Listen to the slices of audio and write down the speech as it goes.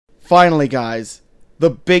Finally, guys, the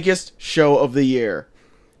biggest show of the year.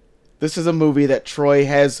 This is a movie that Troy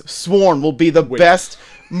has sworn will be the best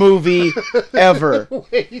movie ever.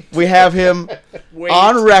 We have him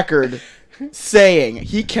on record saying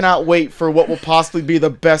he cannot wait for what will possibly be the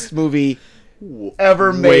best movie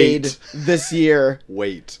ever made this year.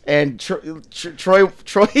 And Troy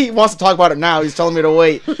wants to talk about it now. He's telling me to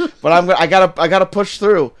wait, but I gotta push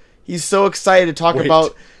through. He's so excited to talk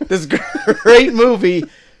about this great movie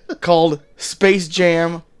called Space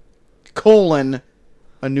Jam: A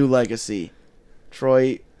New Legacy.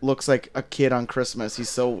 Troy looks like a kid on Christmas. He's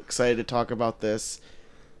so excited to talk about this.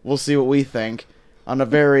 We'll see what we think on a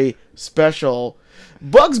very special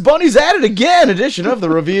Bugs Bunny's At It Again edition of the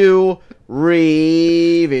Review.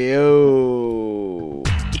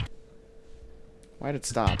 Why did it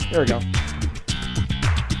stop? There we go.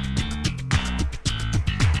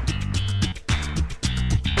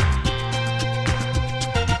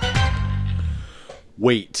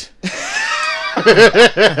 Wait.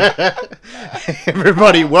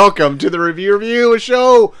 Everybody, welcome to the Review, a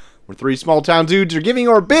show where three small town dudes are giving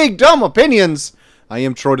our big dumb opinions. I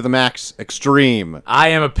am Troy to the Max Extreme. I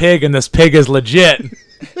am a pig, and this pig is legit.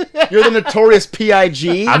 You're the notorious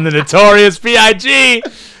P.I.G. I'm the notorious P.I.G.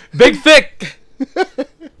 Big thick.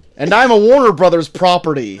 And I'm a Warner Brothers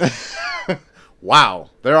property. Wow,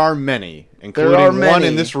 there are many, including one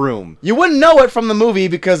in this room. You wouldn't know it from the movie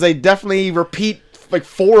because they definitely repeat like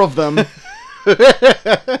 4 of them.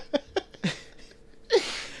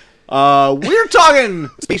 We're talking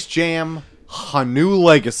Space Jam: A New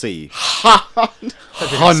Legacy.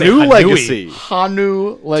 A New Legacy. A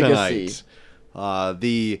New Legacy. Tonight.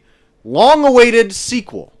 The long-awaited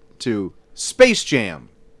sequel to Space Jam.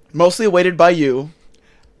 Mostly awaited by you.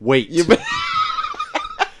 Wait.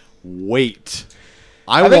 Wait.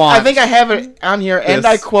 I think I have it on here, and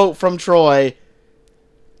I quote from Troy,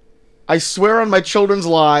 I swear on my children's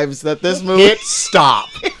lives that this movie... Hit stop.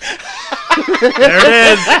 There it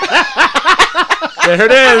is. There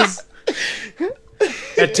it is.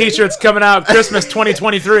 That t-shirt's coming out Christmas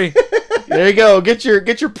 2023. There you go. Get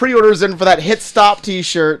your pre-orders in for that Hit Stop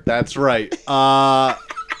t-shirt. That's right. All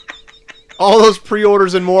those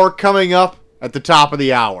pre-orders and more coming up at the top of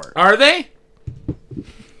the hour. Are they?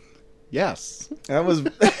 Yes. That was...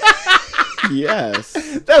 Yes.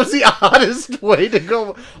 That was the oddest way to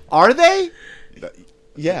go. Are they?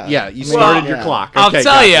 Yeah. Yeah, you started your clock. Okay, I'll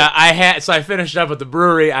tell you, I finished up at the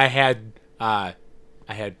brewery. I had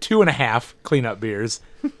 2.5 cleanup beers.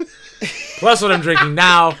 Plus what I'm drinking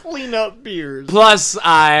now. Clean up beers. Plus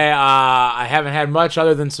I haven't had much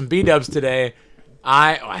other than some B-dubs today.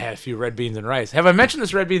 I had a few red beans and rice. Have I mentioned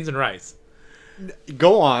this red beans and rice?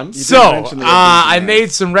 Go on. I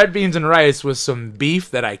made some red beans and rice with some beef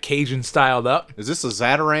that I Cajun styled up. Is this a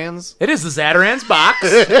Zatarain's? It is the Zatarain's box,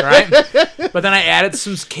 right? But then I added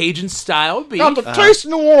some Cajun style beef. Not the taste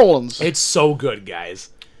of New Orleans. It's so good, guys.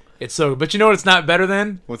 It's so good. But you know what it's not better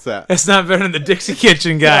than? What's that? It's not better than the Dixie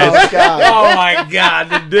Kitchen, guys. Oh, God. Oh, my God.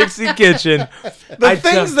 The Dixie Kitchen. The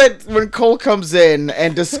things that when Cole comes in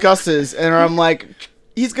and discusses, and I'm like...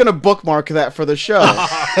 He's going to bookmark that for the show.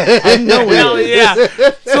 I know he Hell is. yeah.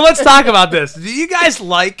 So let's talk about this. Do you guys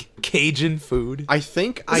like Cajun food? I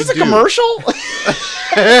think Is this a commercial?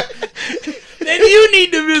 Then you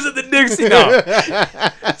need to visit the Dixie. No.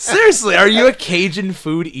 Seriously, are you a Cajun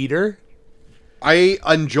food eater? I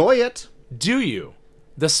enjoy it. Do you?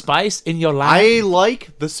 The spice in your life? I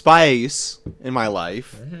like the spice in my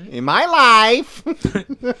life. Mm-hmm. In my life.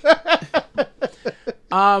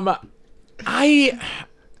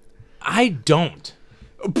 I don't.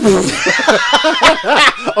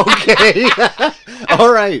 Okay.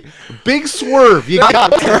 All right. Big swerve. You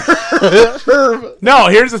got No,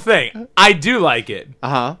 here's the thing. I do like it.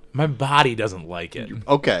 Uh-huh. My body doesn't like it.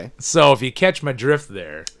 Okay. So if you catch my drift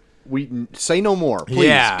there. We say no more, please.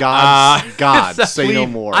 Yeah, God, say no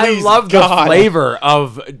more. I Please, love God. the flavor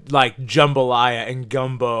of like jambalaya and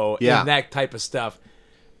gumbo and that type of stuff.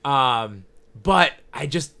 But I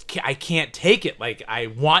can't take it like I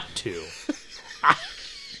want to.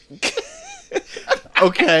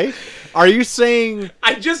 Okay. Are you saying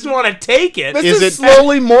I just want to take it? This Is is it-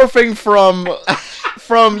 slowly morphing from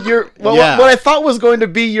your what I thought was going to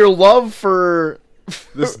be your love for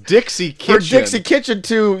this Dixie Kitchen?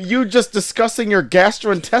 To you just discussing your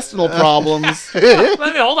gastrointestinal problems? Let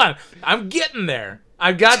me hold on. I'm getting there.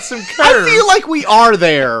 I've got some curves. I feel like we are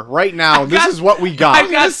there right now. This is what we got. I've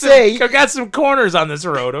got some corners on this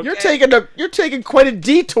road. Okay? You're taking quite a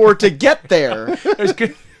detour to get there.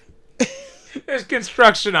 There's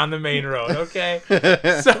construction on the main road. Okay,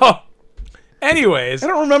 so Anyways, I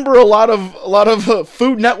don't remember a lot of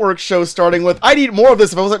Food Network shows starting with "I'd eat more of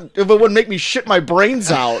this if it wouldn't make me shit my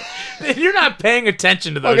brains out." you're not paying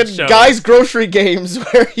attention to those Fucking shows. Guy's Grocery Games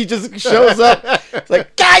where he just shows up. It's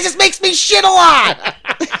like, guys, this makes me shit a lot.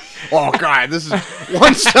 Oh God, this is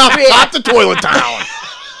one stop top to Toilet Town.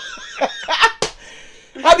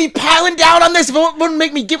 I'd be piling down on this if it wouldn't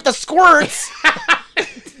make me give the squirts.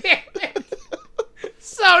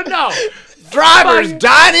 So no. Drivers,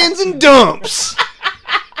 dine-ins, and dumps.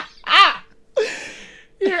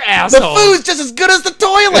 You're The asshole. food's just as good as the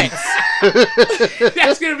toilets.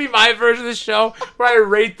 That's gonna be my version of the show where I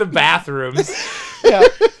rate the bathrooms. Yeah.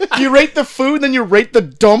 You rate the food, then you rate the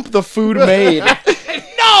dump the food made.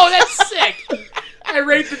 No, that's sick. I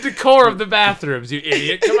rate the decor of the bathrooms, you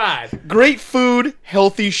idiot. Come on. Great food,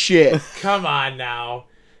 healthy shit. Come on now.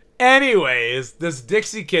 Anyways, this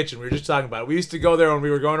Dixie Kitchen we were just talking about. We used to go there when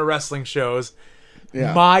we were going to wrestling shows.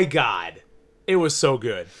 Yeah. My God, it was so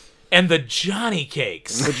good. And the Johnny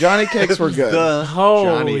cakes. The Johnny cakes were good.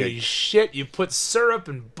 Holy shit! You put syrup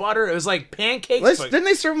and butter. It was like pancakes. But Didn't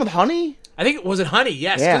they serve them with honey? I think it was honey.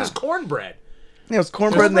 Yes, 'cause Yeah. it was cornbread. Yeah, it was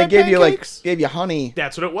cornbread, and they Cornbread gave you honey.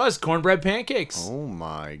 That's what it was. Cornbread pancakes. Oh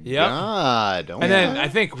my Yep. God! Oh, And then I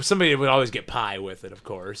think somebody would always get pie with it, of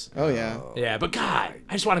course. Oh yeah. Yeah, but God,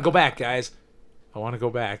 I just want to go back, guys. I want to go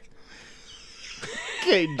back.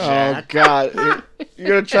 okay, Oh Jack. God. You're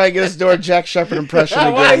gonna try and get us to do our Jack Shepard impression I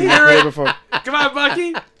wanna again. hear Way it. before. Come on,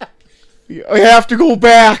 Bucky. I have to go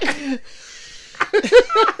back.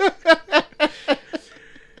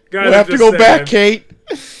 Guys, I have to go back, Kate.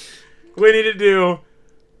 We need to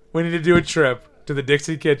do a trip to the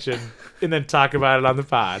Dixie Kitchen and then talk about it on the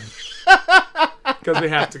pod. Because we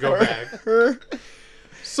have to go back.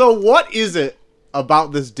 So what is it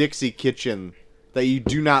about this Dixie Kitchen that you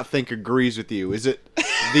do not think agrees with you? Is it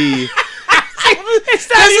the... It's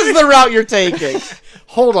not This even- is the route you're taking.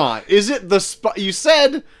 Hold on. Is it the spot... You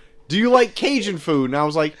said, do you like Cajun food? And I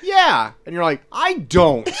was like, yeah. And you're like, I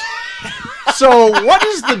don't. So what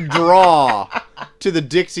is the draw to the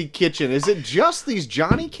Dixie Kitchen? Is it just these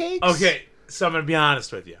Johnny cakes? Okay, so I'm going to be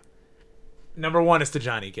honest with you. Number one is the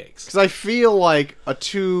Johnny cakes. Because I feel like a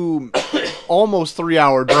almost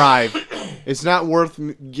 3-hour drive is not worth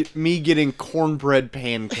me getting cornbread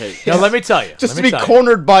pancakes. Now, let me tell you. Just let to me be tell you.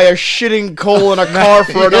 cornered by a shitting coal in a car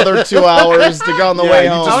for another 2 hours to go on the way you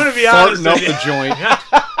home. just I'm gonna be honest farting up with you. the joint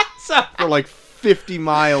So- for like 50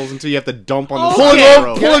 miles until you have to dump on the Pulling, side over,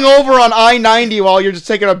 road. pulling over on I-90 while you're just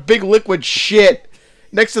taking a big liquid shit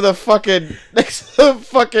next to the fucking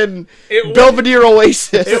It would- Belvedere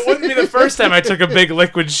Oasis. It wouldn't be the first time I took a big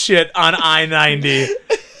liquid shit on I-90.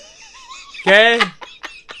 Okay?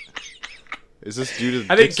 Is this due to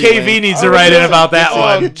the I think Dixie KV Lane? needs to write in about that Oh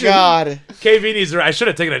one. God! KV needs to. I should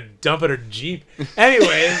have taken a dump at her Jeep.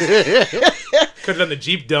 Anyways, could have done the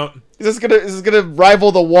Jeep dump. Is this gonna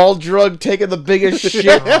rival the wall drug taking the biggest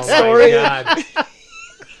shit Oh story? my God.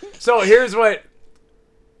 So here's what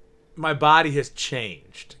my body has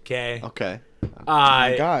changed. Okay. Okay. Oh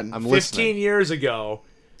God. I'm 15 listening. years ago,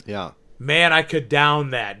 Yeah. man, I could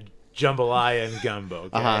down that jambalaya and gumbo.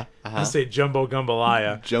 Okay. I say jumbo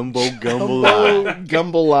gumbalaya. Jumbo Gumbalaya. Oh,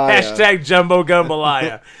 Gumbalaya. Hashtag jumbo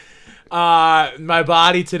gumbalaya. My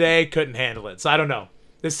body today couldn't handle it, so I don't know.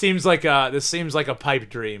 This seems like a pipe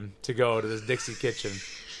dream to go to this Dixie Kitchen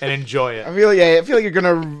and enjoy it. I feel like you're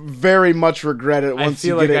gonna very much regret it once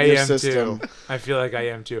you get it in your system. too. I feel like I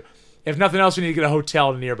am too. If nothing else, we need to get a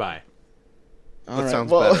hotel nearby. All That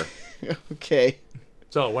sounds well, better. Okay.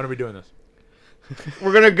 So when are we doing this?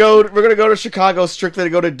 We're gonna go to Chicago strictly to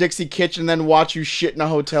go to Dixie Kitchen and then watch you shit in a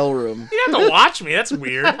hotel room. You don't have to watch me. That's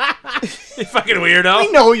weird. You fucking weirdo. I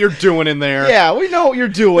know what you're doing in there. Yeah, we know what you're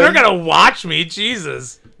doing. You're not gonna watch me,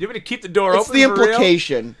 Jesus. You want me to keep the door It's open? the for real?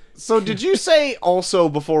 implication. So did you say also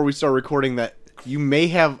before we start recording that you may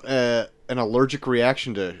have an allergic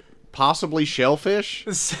reaction to possibly shellfish?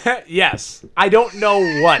 Yes. I don't know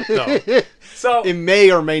what though. So It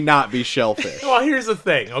may or may not be shellfish. well, here's the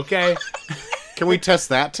thing, okay? Can we test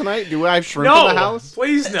that tonight? Do I have shrimp No, in the house?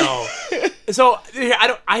 please no. So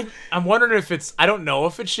I'm wondering if it's. I don't know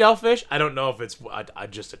if it's shellfish. I don't know if it's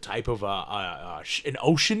just a type of an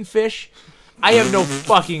ocean fish. I have no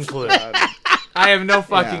fucking clue. I have no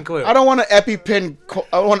fucking Yeah. clue. I don't want an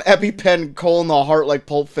EpiPen coal in the heart like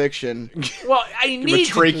Pulp Fiction. Well, I A need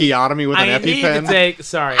to, tracheotomy with an I need to EpiPen? take.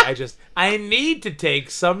 Sorry, I need to take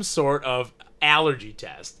some sort of allergy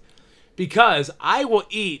test because I will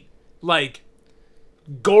eat like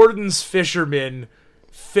Gordon's Fisherman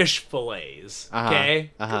fish fillets.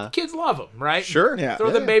 Okay, kids love them, right? Sure. Yeah.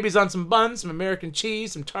 Throw them babies on some buns, some American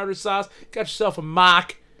cheese, some tartar sauce. Got yourself a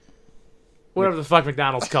mock, whatever the fuck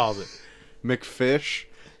McDonald's calls it. McFish.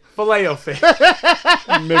 Filet-O-Fish.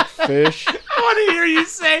 McFish. I want to hear you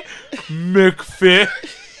say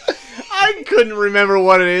McFish. I couldn't remember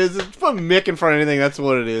what it is. Just put Mick in front of anything. That's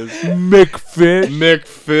what it is. McFish.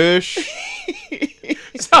 McFish.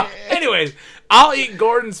 So, anyways, I'll eat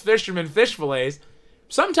Gordon's Fisherman fish fillets.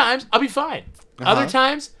 Sometimes I'll be fine. Other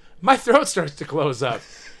times, my throat starts to close up.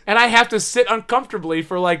 And I have to sit uncomfortably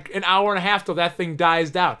for like an hour and a half till that thing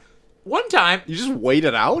dies down. One time... You just wait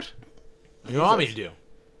it out? What do you want me to do?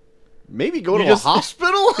 Maybe go to just- a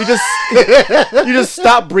hospital? You just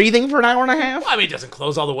stop breathing for an hour and a half? Well, I mean, it doesn't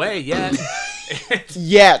close all the way yet.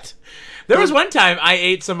 Yet. There was one time I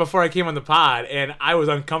ate some before I came on the pod, and I was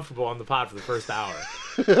uncomfortable on the pod for the first hour.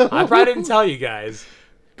 I probably didn't tell you guys.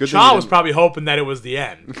 Good thing Shaw you was didn't. probably hoping that it was the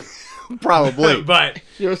end. Probably. But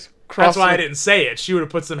Just that's why I didn't say it. She would have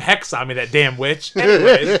put some hex on me, that damn witch.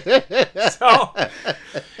 Anyways. So,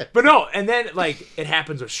 but no, and then, like, it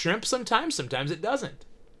happens with shrimp sometimes. Sometimes it doesn't.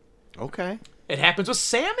 Okay. It happens with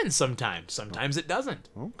salmon sometimes. Sometimes it doesn't.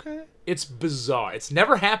 Okay. It's bizarre. It's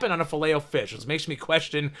never happened on a Filet-O-Fish, which makes me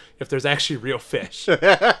question if there's actually real fish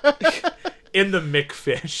in the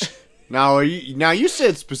McFish. Now you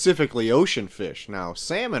said specifically ocean fish. Now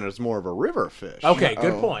salmon is more of a river fish. Okay,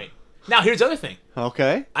 good point. Now, here's the other thing.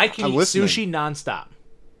 Okay. I can I'm eat listening. sushi nonstop.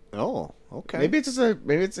 Oh, okay. Maybe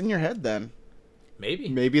it's in your head then. Maybe.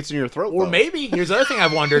 Maybe it's in your throat. Or though. maybe, here's the other thing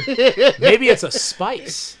I've wondered. Maybe it's a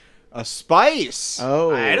spice. a spice. Oh.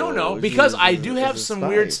 I don't know. Because I do have it's a some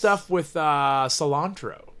weird spice. stuff with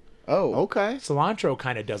cilantro. Oh. Okay. Cilantro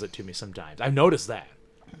kind of does it to me sometimes. I've noticed that.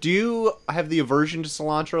 Do you have the aversion to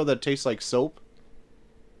cilantro that tastes like soap?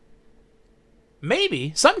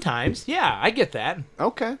 Maybe. Sometimes. Yeah, I get that.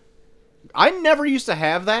 Okay. I never used to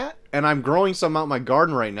have that, and I'm growing some out in my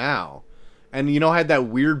garden right now. And I had that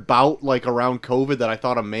weird bout like around COVID that I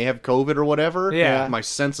thought I may have COVID or whatever. Yeah. My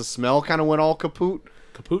sense of smell kind of went all kaput.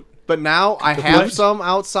 Kaput. But now I have Kaput? some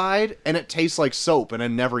outside, and it tastes like soap, and I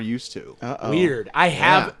never used to. Uh-oh. Weird. I've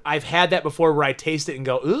had that before where I taste it and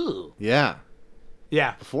go, ooh. Yeah.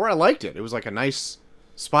 Yeah. Before I liked it. It was like a nice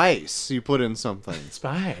spice you put in something.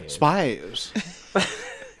 Spice. Spice.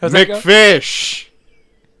 How's that go? McFish.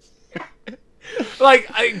 Like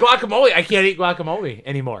guacamole, I can't eat guacamole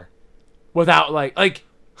anymore without like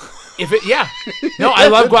if it no, I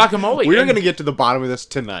love guacamole. We're And- going to get to the bottom of this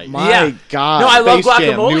tonight. My God. No, I love Space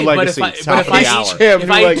Jam, guacamole, New but if Legacy, I top of the hour. if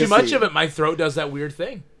I New eat too much Legacy. of it, my throat does that weird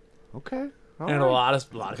thing. Okay. All And a right. lot of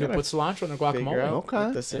people put cilantro in their Figure guacamole. out Okay.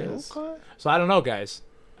 what this is. Okay. So I don't know, guys.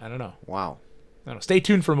 I don't know. Wow. Stay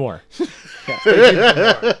tuned for more.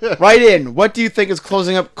 Right in. What do you think is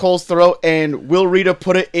closing up Cole's throat? And will Rita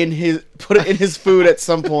put it in his food at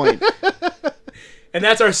some point? And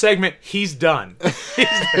that's our segment. He's done.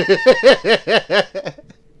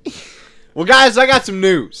 Well, guys, I got some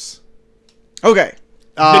news. Okay.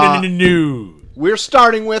 New. We're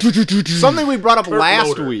starting with something we brought up last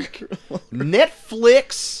loader. week.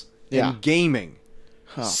 Netflix Yeah. and gaming.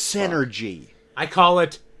 Oh, Synergy. I call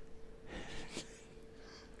it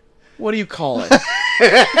What do you call it?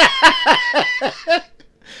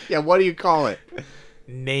 Yeah, what do you call it?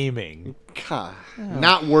 naming. God,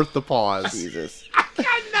 not worth the pause. Jesus.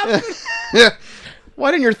 Why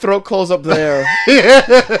didn't your throat close up there?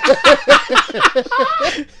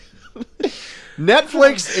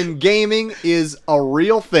 Netflix and gaming is a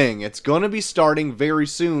real thing. It's going to be starting very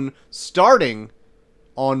soon, starting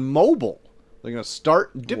on mobile. They're going to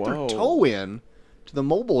dip their Whoa. toe in to the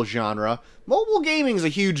mobile genre. Mobile gaming is a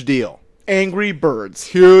huge deal. Angry Birds.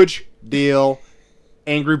 Huge deal.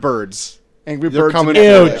 Angry Birds. Angry They're Birds. coming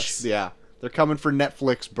and for Netflix. Yeah. They're coming for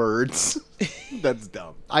Netflix birds. That's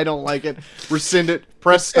dumb. I don't like it. Rescind it.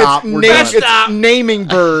 Press stop. We're done. Stop. It's naming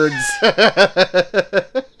birds.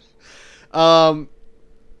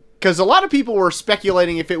 Because a lot of people were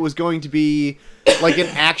speculating if it was going to be like an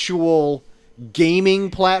actual gaming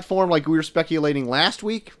platform, like we were speculating last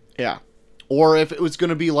week, Yeah. or if it was going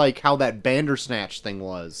to be like how that Bandersnatch thing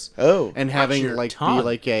was, Oh. and having your like be tongue.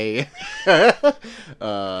 like a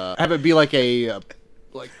have it be like a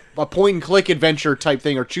point and click adventure type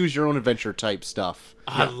thing, or choose your own adventure type stuff.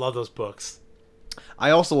 I love those books.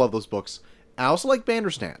 I also love those books. I also like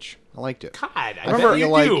Bandersnatch. I liked it. God, I Remember, bet you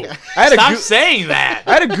like- do. I had a Stop goo- saying that.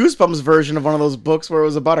 I had a Goosebumps version of one of those books where it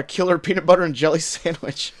was about a killer peanut butter and jelly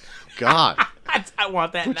sandwich. God, I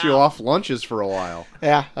want that put now. you off lunches for a while.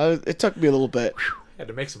 Yeah, it took me a little bit. Had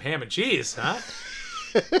to make some ham and cheese, huh?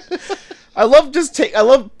 I love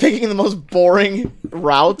picking the most boring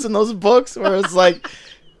routes in those books where it's like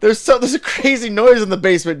there's a crazy noise in the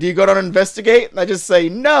basement. Do you go down and investigate? And I just say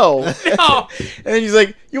no. No. And then he's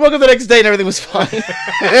like, you woke up the next day and everything was fine.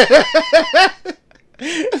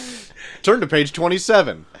 Turn to page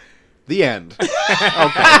 27. The end.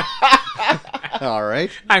 Okay. All right.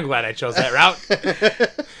 I'm glad I chose that route.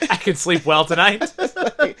 I can sleep well tonight.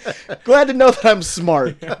 Glad to know that I'm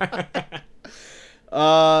smart.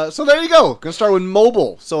 So there you go. Gonna start with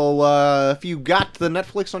mobile. So if you got the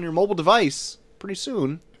Netflix on your mobile device, pretty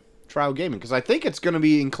soon, try out gaming. Because I think it's going to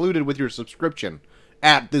be included with your subscription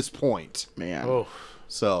at this point. Man. Oh,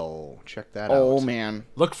 So check that out. Oh, man.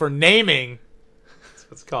 look for naming. That's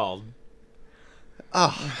what it's called.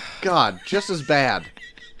 Oh, God. Just as bad.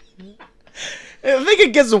 I think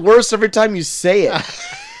it gets worse every time you say it.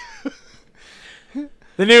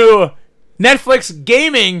 The new Netflix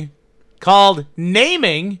gaming called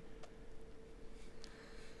Naming.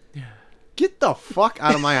 Get the fuck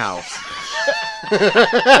out of my house.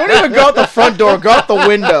 Don't even go out the front door. Go out the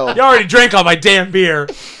window. You already drank all my damn beer.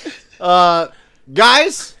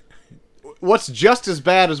 Guys, what's just as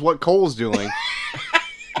bad as what Cole's doing?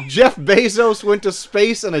 Jeff Bezos went to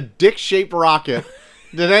space in a dick-shaped rocket.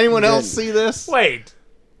 Did anyone else see this? Wait,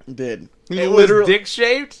 Did. He it was literally dick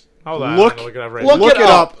shaped. Hold on, Look- I'm gonna look it up right look now. look it it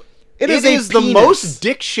up. up. It It is a is the penis. most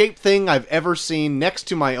dick-shaped thing I've ever seen next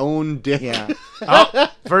to my own dick. Yeah. Oh,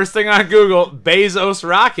 first thing on Google, Bezos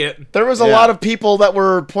rocket. There was a Yeah. lot of people that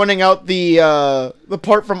were pointing out the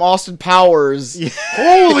part from Austin Powers.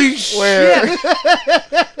 Holy Where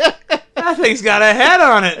That thing's got a head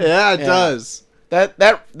on it. Yeah, it Yeah. does.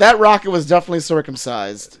 that rocket was definitely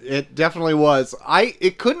circumcised. It definitely was.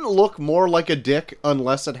 It couldn't look more like a dick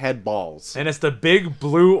unless it had balls. And it's the big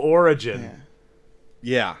blue origin.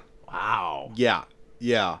 Yeah. Wow. Yeah.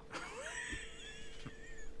 Yeah.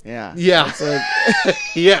 Yeah. Yeah. It's a-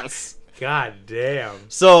 Yes. God damn.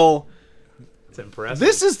 So It's impressive.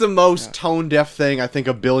 this is the most tone-deaf thing I think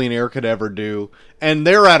a billionaire could ever do, and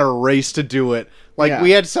they're at a race to do it. Like, Yeah.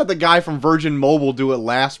 we had said the guy from Virgin Mobile do it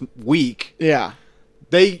last week. yeah.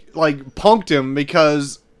 They, like, punked him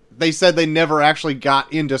because they said they never actually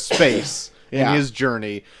got into space Yeah. in his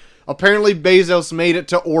journey. Apparently, Bezos made it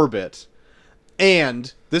to orbit.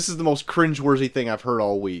 And this is the most cringeworthy thing I've heard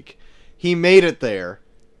all week. He made it there.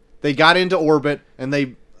 They got into orbit, and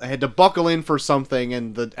they had to buckle in for something,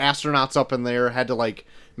 and the astronauts up in there had to, like,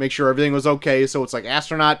 make sure everything was okay. So it's like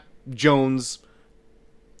astronaut Jones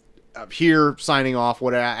here signing off,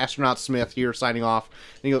 what astronaut Smith here signing off.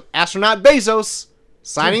 And he goes, astronaut Bezos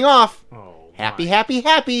signing off. Oh, Happy, my. happy,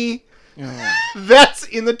 happy. Oh. That's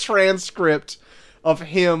in the transcript of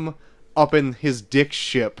him up in his dick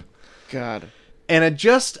ship. God. And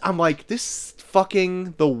I'm like, this is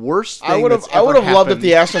fucking the worst thing I would have loved if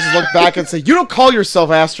the astronauts looked back and said, "You don't call yourself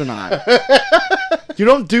astronaut. You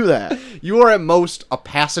don't do that." You are at most a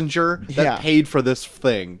passenger that Yeah. paid for this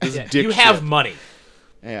thing. This Yeah, dick you have ship. money.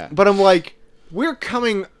 Yeah. But I'm like, we're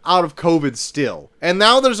coming out of COVID still. And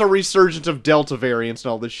now there's a resurgence of Delta variants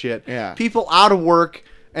and all this shit. Yeah. People out of work.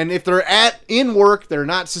 And if they're in work, they're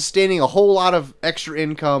not sustaining a whole lot of extra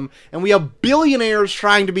income. And we have billionaires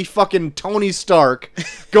trying to be fucking Tony Stark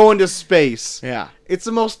going to space. Yeah. It's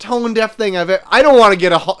the most tone-deaf thing I've ever... I don't want to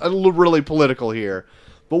get really political here.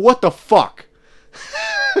 But what the fuck?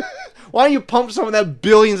 Why don't you pump some of that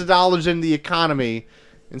billions of dollars into the economy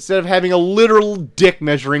instead of having a literal dick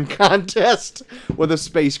measuring contest with a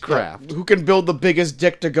spacecraft? Who can build the biggest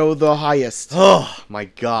dick to go the highest? Oh, my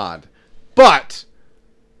God. But,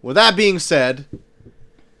 with that being said,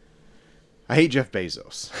 I hate Jeff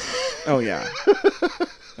Bezos. Oh yeah.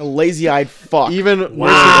 A lazy-eyed fuck. Even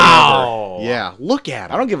Wow. Yeah, look at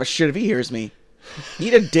him. I don't give a shit if he hears me.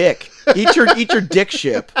 Eat a dick. Eat your dick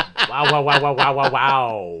ship. Wow, wow, wow, wow, wow,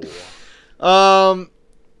 wow, wow.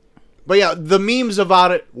 But yeah, the memes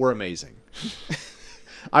about it were amazing.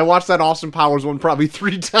 I watched that Austin Powers one probably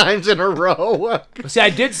 3 times in a row. See, I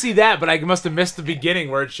did see that, but I must have missed the beginning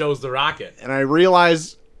where it shows the rocket. And I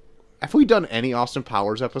realized, have we done any Austin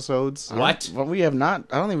Powers episodes? What? Well, we have not.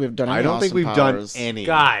 I don't think we've done any I don't think Austin we've Powers. done any.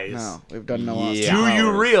 Guys, No, we've done no Austin Yeah. do you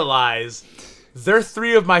Powers. realize they're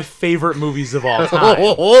 3 of my favorite movies of all time?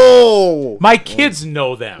 Oh! My kids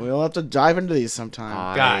know them. We'll have to dive into these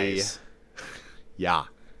sometime. Guys. Yeah.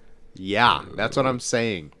 Yeah, that's what I'm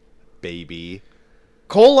saying, baby.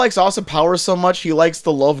 Cole likes Austin Powers so much he likes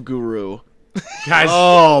the Love Guru. Guys,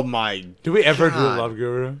 Oh my... do we ever do God. Love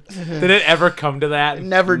Guru? Did it ever come to that?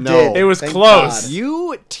 Never No. did. It was Thank close. God.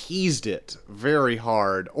 You teased it very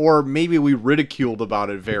hard, or maybe we ridiculed about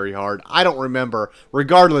it very hard. I don't remember.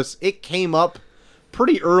 Regardless, it came up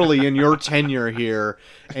pretty early in your tenure here,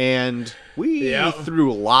 and we Yep.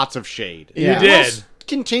 threw lots of shade. You And did. we'll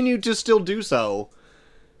continue to still do so.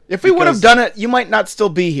 If we would have Because- done it, you might not still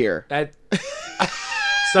be here. That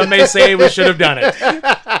some may say we should have done it.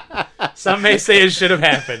 Some may say it should have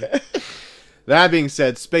happened. That being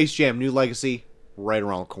said, Space Jam: New Legacy, right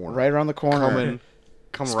around the corner. Right around the corner. Coming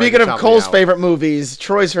right Speaking at of the top Cole's the hour. favorite movies,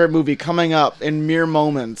 Troy's favorite movie coming up in mere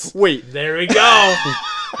moments. Wait, There we go.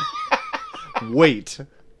 wait.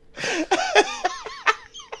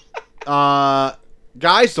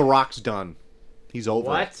 Guys, The Rock's done. He's over it.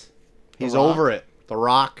 What? He's The Rock? over it. The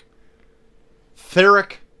Rock.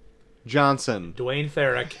 Therick Johnson Dwayne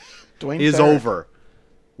Therick. Dwayne is Therick. over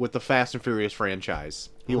with the Fast and Furious franchise.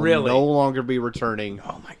 He will Really? no longer be returning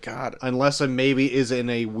Oh my god. unless it maybe is in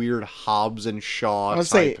a weird Hobbs and Shaw Let's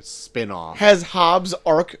say- type spin-off. Has Hobbs'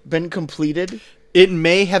 arc been completed? It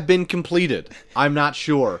may have been completed. I'm not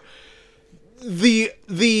sure. The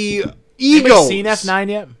Have egos. you seen F9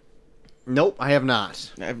 yet? Nope, I have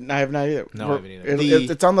not. I have not either. No, I haven't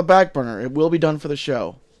either. It's on the back burner. It will be done for the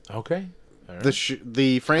show. Okay. All right.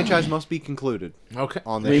 The franchise must be concluded Okay.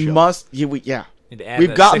 on this We show. must. Yeah. Need to add We've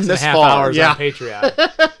the gotten 6.5 this far. hours Yeah. on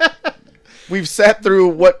Patreon. We've sat through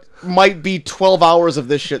what might be 12 hours of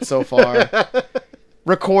this shit so far.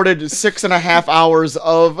 Recorded 6.5 hours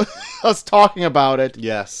of us talking about it.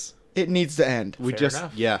 Yes. It needs to end. We Fair just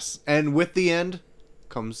enough. yes, and with the end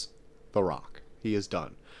comes The Rock. He is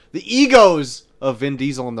done. The egos of Vin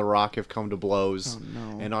Diesel and The Rock have come to blows,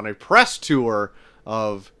 no. and on a press tour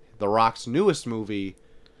of The Rock's newest movie,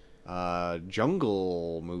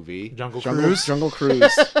 Jungle movie, Jungle Cruise. Jungle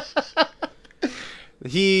Cruise.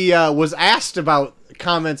 he was asked about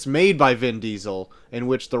comments made by Vin Diesel, in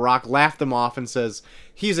which The Rock laughed them off and says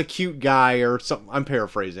he's a cute guy or something. I'm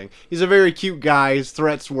paraphrasing. He's a very cute guy. His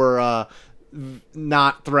threats were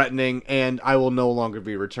not threatening, and I will no longer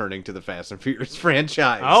be returning to the Fast and Furious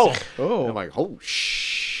franchise. Oh. Oh. I'm like, oh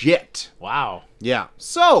shit. Wow. Yeah.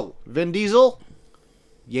 So Vin Diesel,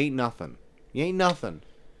 you ain't nothing. You ain't nothing.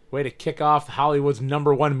 Way to kick off Hollywood's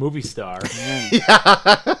 #1 movie star.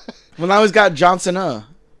 Well, now he's got John Cena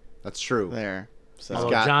That's true. there. So, Although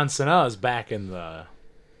got- John Cena is back in the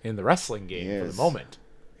wrestling game for Yes. the moment.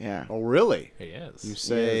 yeah. Oh really? He is. You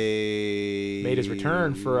say Made his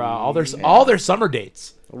return for all their summer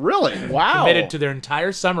dates. Really? Wow. Committed to their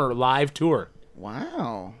entire summer live tour.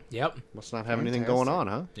 Wow. Yep. Must not have anything going on,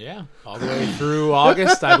 huh? Yeah. All the way through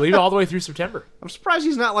August, I believe, all the way through September. I'm surprised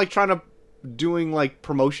he's not like trying to doing like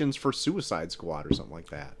promotions for Suicide Squad or something like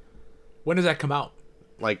that. When does that come out?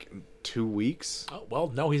 Like 2 weeks. Oh, well,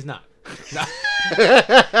 no, he's not.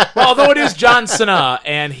 Well, although it is John Cena,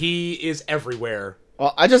 and he is everywhere.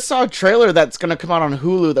 Well, I just saw a trailer that's going to come out on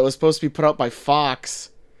Hulu that was supposed to be put out by Fox,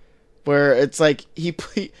 where it's like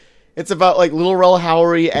it's about like Lil Rel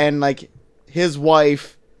Howery and like his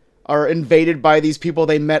wife are invaded by these people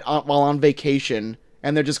they met while on vacation,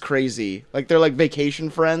 and they're just crazy. Like they're like vacation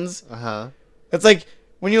friends. Uh-huh. It's like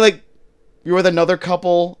when you're with another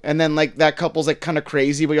couple, and then like that couple's like kind of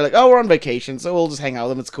crazy, but you're like, oh, we're on vacation, so we'll just hang out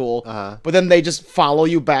with them. It's cool. Uh-huh. But then they just follow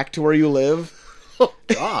you back to where you live. Oh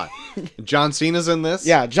God. John Cena's in this?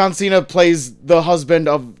 Yeah, John Cena plays the husband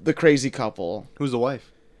of the crazy couple. Who's the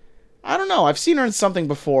wife? I don't know. I've seen her in something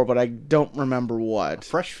before, but I don't remember what.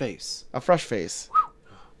 Fresh face. A fresh face.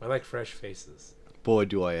 I like fresh faces. Boy,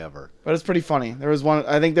 do I ever. But it's pretty funny.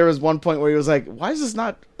 I think there was one point where he was like, why is this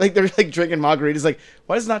not, like, they're like drinking margaritas, like,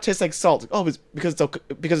 why does it not taste like salt? Oh, it's because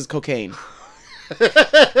it's cocaine.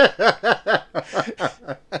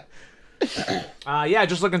 Yeah,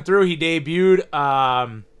 just looking through, he debuted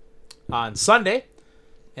on Sunday,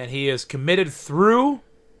 and he is committed through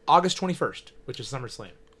August 21st, which is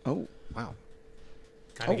SummerSlam. Oh. Wow.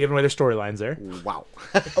 Kind of giving away their storylines there. Wow.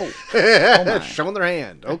 Oh. Oh my. Showing their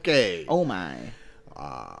hand. Okay. Oh my.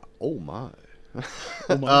 Oh my.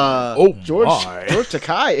 Oh, George my.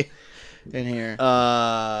 Takai in here.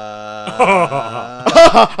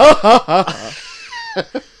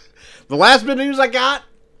 The last bit of news I got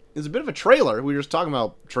is a bit of a trailer. We were just talking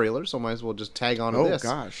about trailers, so might as well just tag on to Oh this.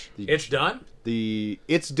 gosh. It's done?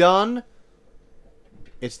 It's done.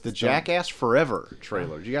 It's the Jackass Forever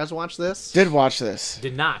trailer. Did you guys watch this? Did watch this.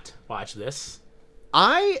 Did not watch this.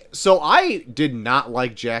 I did not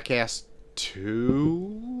like Jackass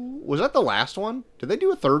 2. Was that the last one? Did they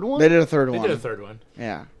do a third one? They did a third They one. did a third one.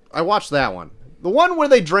 Yeah. I watched that one. The one where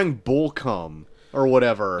they drank bull cum or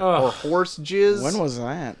whatever, Ugh. or horse jizz. When was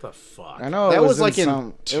that? The fuck? I know That it was was like in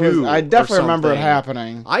some, 2 I or definitely remember it something.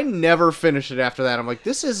 happening. I never finished it after that. I'm like,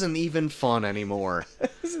 this isn't even fun anymore.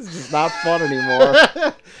 This is just not fun anymore.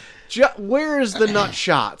 Where is the nut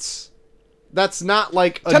shots? That's not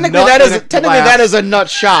like a technically, nut that in is a technically glass. that is a nut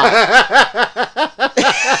shot.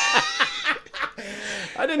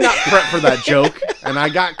 I did not prep for that joke, and I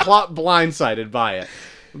got blindsided by it.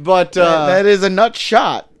 But That is a nut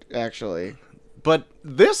shot, actually. but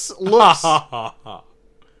this looks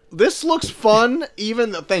fun.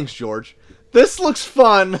 Even thanks, George. This looks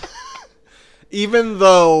fun, even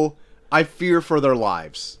though I fear for their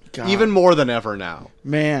lives. God. Even more than ever now.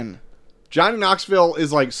 Man. Johnny Knoxville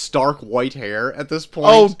is like stark white hair at this point.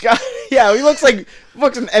 Oh god, yeah, he looks like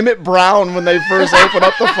fucking Emmett Brown when they first open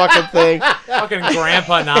up the fucking thing. Fucking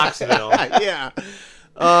Grandpa Knoxville. Yeah.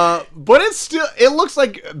 But it looks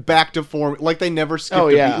like back to form, like they never skipped a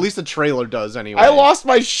beat. yeah. At least the trailer does anyway. I lost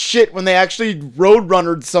my shit when they actually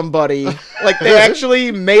roadrunnered somebody. Like they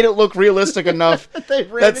actually made it look realistic enough They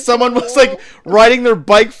ran that into someone a was like riding their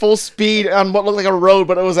bike full speed on what looked like a road,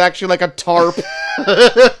 but it was actually like a tarp.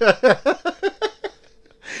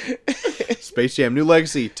 Space Jam: New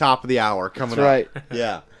Legacy, top of the hour coming That's up. right.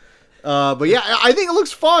 Yeah. But yeah, I think it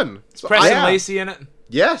looks fun. So Preston I- Lacey in it?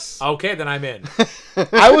 Yes. Okay, then I'm in.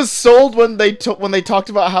 I was sold when they talked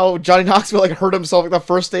about how Johnny Knoxville like hurt himself like the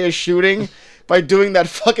first day of shooting by doing that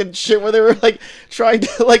fucking shit where they were like trying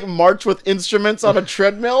to like march with instruments on a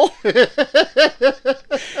treadmill. And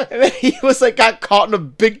then he was like got caught in a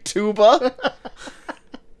big tuba.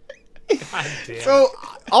 God damn. So,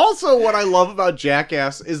 also what I love about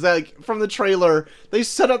Jackass is that like, from the trailer, they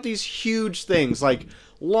set up these huge things like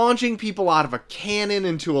launching people out of a cannon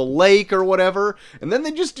into a lake or whatever, and then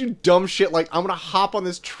they just do dumb shit like, I'm gonna hop on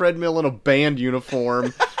this treadmill in a band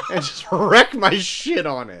uniform and just wreck my shit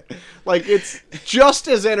on it. Like, it's just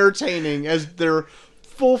as entertaining as their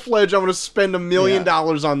full-fledged, I'm gonna spend $1 million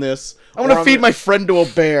on this. I'm gonna feed my friend to a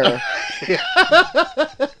bear.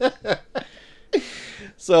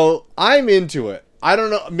 So, I'm into it. I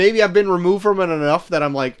don't know, maybe I've been removed from it enough that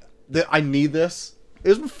I'm like, I need this.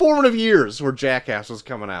 It was formative years where Jackass was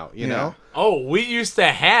coming out, you know? Oh, we used to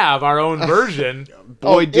have our own version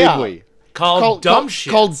Boy, did yeah. we. called Dumb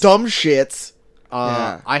Shit. Called Dumb Shits.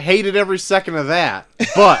 Yeah. I hated every second of that,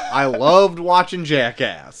 but I loved watching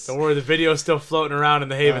Jackass. Don't worry, the video's still floating around in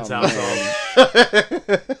the Havens Oh,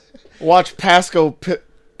 household. Watch Pasco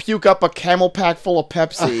puke up a camel pack full of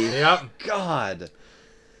Pepsi. Yep. God.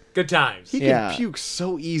 Good times. He Yeah. can puke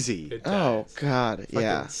so easy. Good Oh times. god, Fucking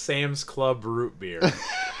yeah. Sam's Club root beer.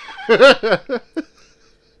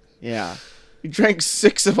 Yeah. He drank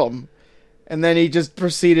 6 of them. And then he just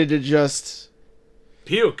proceeded to just...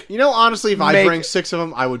 Puke. You know, honestly, if I Make- drank 6 of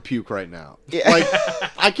them, I would puke right now. Yeah. Like,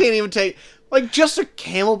 I can't even take... Like, just a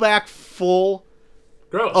Camelback full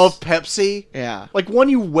Gross. of Pepsi. Yeah. Like, one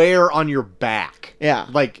you wear on your back. Yeah.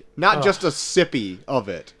 Like, not Ugh. just a sippy of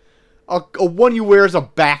it. A one you wear as a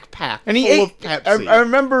backpack And he full ate... of Pepsi. I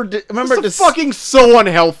remember It's fucking so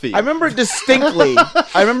unhealthy. I remember it distinctly.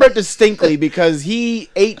 I remember it distinctly because he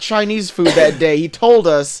ate Chinese food that day. He told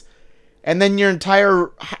us, and then your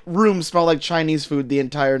entire room smelled like Chinese food the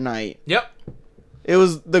entire night. Yep. It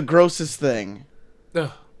was the grossest thing.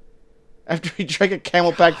 Ugh. After he drank a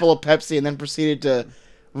camel pack full of Pepsi and then proceeded to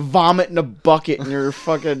vomit in a bucket in your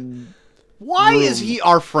fucking... Why room. is he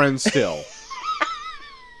our friend still?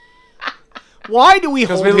 Why do we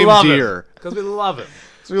Because hold we him love dear? him. Because we love him.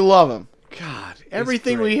 So we love him. God,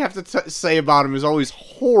 everything great. we have to say about him is always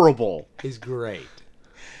horrible. He's great.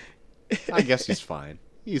 I guess he's fine.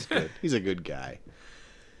 He's good. He's a good guy.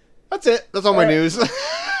 That's it. That's all my news.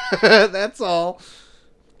 That's all.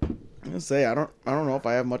 I'm gonna say I don't know if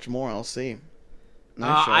I have much more. I'll see.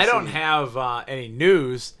 Nice show, I I'll don't see. have any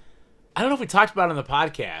news. I don't know if we talked about it on the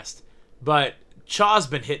podcast, but Chaw's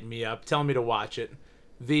been hitting me up, telling me to watch it.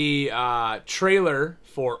 The trailer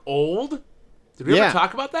for Old. Did we Yeah. ever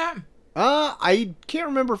talk about that? I can't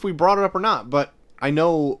remember if we brought it up or not, but I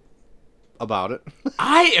know about it.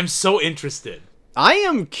 I am so interested. I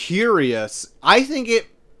am curious. I think it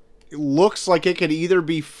looks like it could either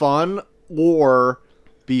be fun or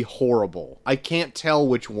be horrible. I can't tell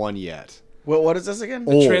which one yet. What is this again?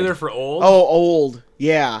 Old. Trailer for Old. Oh, Old.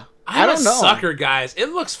 Yeah. I'm I don't a know. sucker, guys. It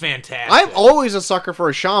looks fantastic. I'm always a sucker for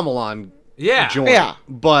a Shyamalan yeah. joint. Yeah.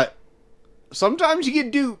 But sometimes you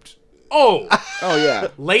get duped. Oh, Oh yeah.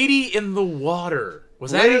 Lady in the Water.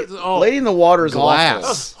 Was that Lady, it? Oh, Lady in the Water is Glass. that awful.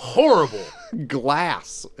 was horrible.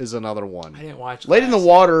 Glass is another one. I didn't watch Lady in the Glass.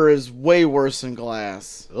 Water is way worse than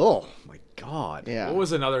Glass. Oh my god. Yeah. What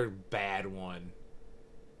was another bad one?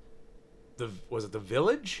 Was it The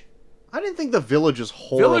Village? I didn't think The Village was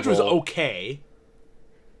horrible. Village was okay.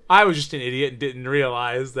 I was just an idiot and didn't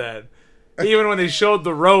realize that even when they showed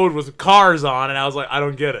the road with cars on, and I was like, I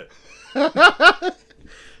don't get it.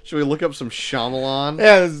 Should we look up some Shyamalan?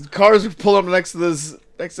 Yeah, his cars are pulling up next to this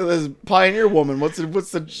Pioneer woman. What's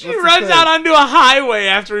the? She runs out onto a highway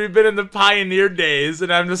after we've been in the Pioneer days,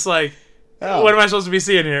 and I'm just like, Oh. what am I supposed to be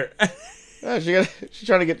seeing here? Yeah, she's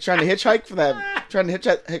trying to hitchhike for that. Trying to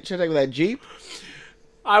hitchhike with that Jeep.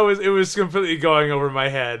 It was completely going over my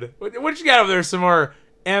head. What you got over there? Some more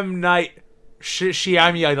M. Night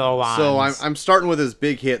Shyamalan. So I'm starting with his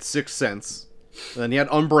big hit, Sixth Sense. Then you had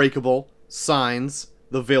Unbreakable, Signs,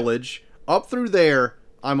 The Village. Up through there,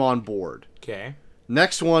 I'm on board. Okay.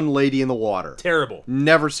 Next one, Lady in the Water. Terrible.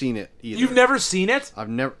 Never seen it either. You've never seen it? I've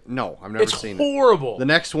never It's seen horrible. it. The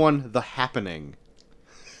next one, The Happening.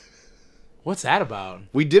 What's that about?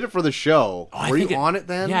 We did it for the show. Oh, Were you on it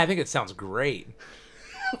then? Yeah, I think it sounds great.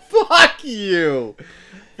 Fuck you.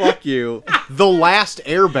 Fuck you. The Last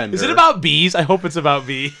Airbender. Is it about bees? I hope it's about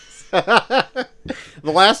bees. The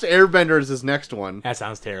Last Airbender is his next one. That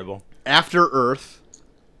sounds terrible. After Earth.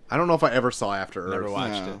 I don't know if I ever saw After Earth. Never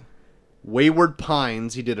watched No. it. Wayward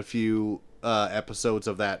Pines. He did a few episodes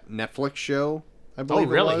of that Netflix show. I Oh, believe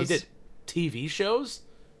really? it He was. did TV shows?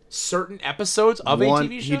 Certain episodes of a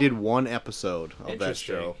TV show? He did one episode of that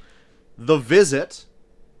Interesting. show. The Visit,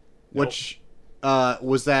 which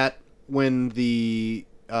was that when the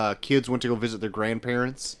kids went to go visit their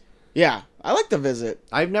grandparents. Yeah, I like The Visit.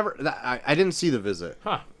 I didn't see The Visit.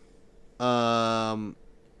 Huh.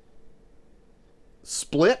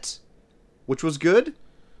 Split, which was good.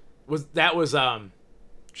 That was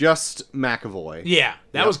Just McAvoy. yeah,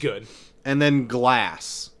 that Yep. was good. And then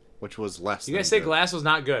Glass, which was less You than guys say good. Glass was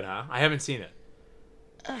not good, huh? I haven't seen it.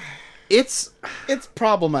 It's It's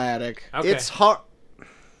problematic. Okay. it's hard.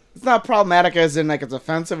 It's not problematic as in like it's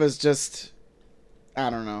offensive. It's just, I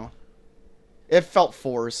don't know. It felt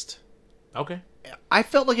forced. Okay. I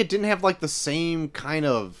felt like it didn't have like the same kind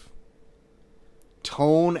of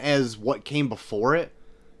tone as what came before it.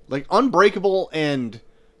 Like Unbreakable and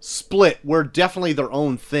Split were definitely their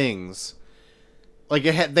own things. Like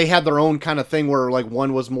they had their own kind of thing where like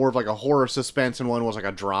one was more of like a horror suspense and one was like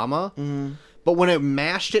a drama. Mm-hmm. But when it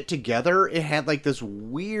mashed it together, it had like this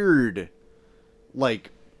weird,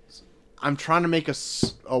 like, I'm trying to make a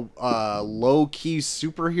low key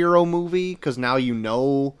superhero movie because now you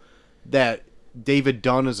know that David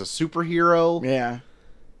Dunn is a superhero. Yeah.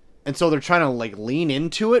 And so they're trying to like lean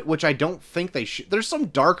into it, which I don't think they should. There's some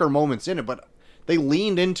darker moments in it, but they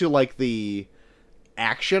leaned into like the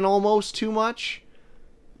action almost too much.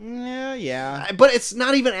 Yeah. But it's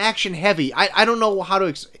not even action heavy. I don't know how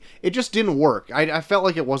to. It just didn't work. I felt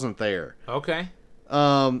like it wasn't there. Okay.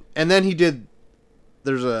 And then he did.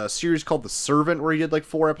 There's a series called The Servant where he did like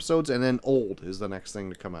 4 episodes, and then Old is the next thing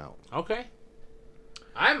to come out. Okay.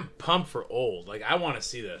 I'm pumped for Old. Like, I want to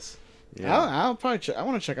see this. Yeah. I'll probably. I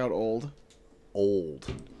want to check out Old.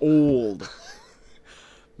 Old.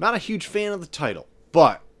 Not a huge fan of the title,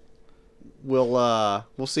 but we'll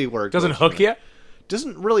see where it Doesn't goes hook from there. you?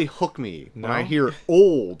 Doesn't really hook me when I No? hear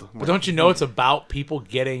old. But don't you know it's about people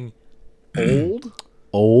getting Old?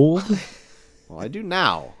 old? Well, I do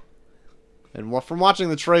now. And from watching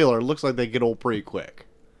the trailer, it looks like they get old pretty quick.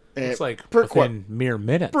 It's like pretty quick. within mere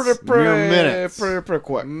minutes. Mere minutes. Pretty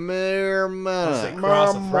quick. Mere minute.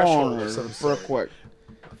 Cross the threshold or something. Pretty quick.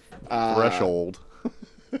 Threshold.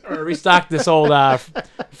 Or restock this old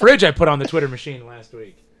fridge I put on the Twitter machine last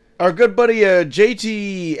week. Our good buddy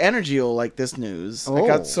JT Energy will like this news. I Oh.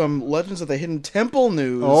 got some Legends of the Hidden Temple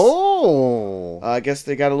news. Oh. I guess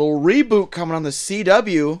they got a little reboot coming on the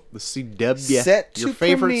CW. The CW. Set Your to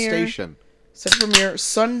favorite premiere. station. Set to premiere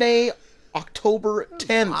Sunday, October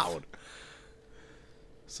 10th. Loud.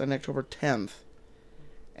 Sunday, October 10th.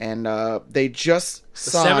 And they just The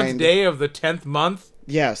signed. 7th day of the 10th month.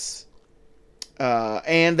 Yes.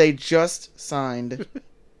 And they just signed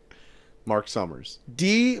Mark Summers.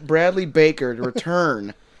 D. Bradley Baker to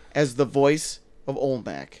return as the voice of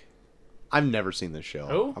Olmec. I've never seen this show.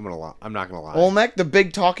 Who? I'm not gonna lie. Olmec, the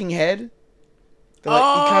big talking head. He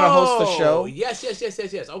kind of hosts the show.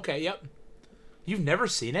 Yes. Okay, yep. You've never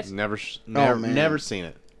seen it? Never man. never seen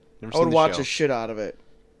it. Never I would seen the watch show. the shit out of it.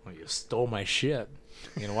 Well, you stole my shit.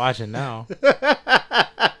 You can watch it now.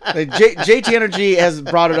 JT Energy has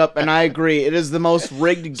brought it up, and I agree. It is the most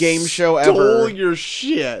rigged game show Stole ever. your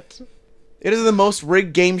shit. It is the most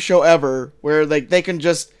rigged game show ever, where like they can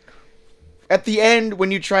just at the end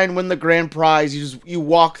when you try and win the grand prize, you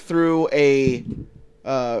walk through a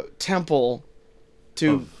temple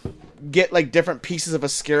to get like different pieces of a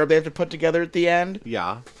scarab they have to put together at the end,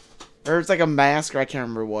 Yeah. or it's like a mask, or I can't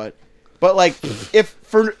remember what. But like, if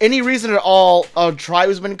for any reason at all a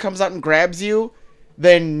tribesman comes out and grabs you,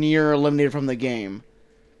 then you're eliminated from the game.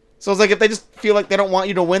 So it's like if they just feel like they don't want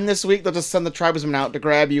you to win this week, they'll just send the tribesman out to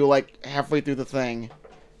grab you like halfway through the thing.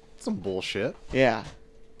 Some bullshit. Yeah,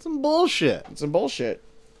 Some bullshit. it's some bullshit.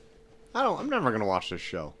 I'm never gonna watch this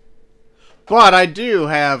show. But I do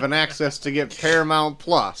have an access to get Paramount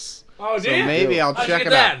Plus. Oh, So maybe I'll How'd you check get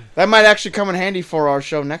it out. that? That might actually come in handy for our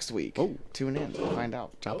show next week. Oh. Tune in to find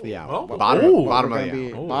out. Top of the hour. Oh. Bottom Ooh. of We're the gonna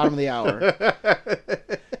be hour. bottom of the hour.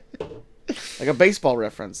 Like a baseball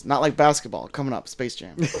reference, not like basketball. Coming up, Space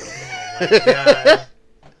Jam. God.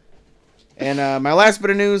 And my last bit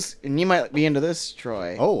of news, and you might be into this,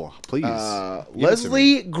 Troy. Oh, please. Give it to me.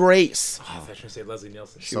 Leslie Grace. Oh, I thought you were going to say Leslie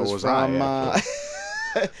Nielsen. She So was was from. I,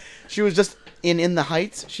 She was just in the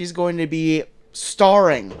Heights. She's going to be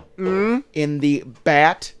starring in the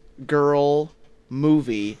Batgirl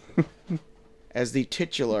movie as the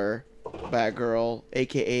titular Batgirl,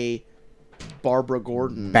 aka Barbara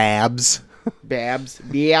Gordon. Babs. Babs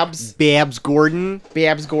Gordon.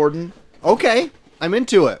 Gordon. Okay, I'm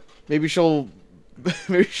into it. Maybe she'll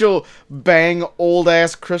bang old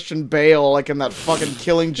ass Christian Bale like in that fucking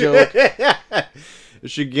Killing Joke. Is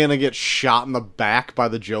she gonna get shot in the back by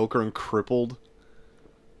the Joker and crippled?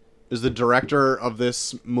 Is the director of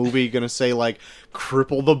this movie gonna say, like,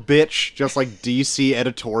 cripple the bitch, just like DC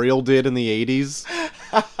editorial did in the 80s?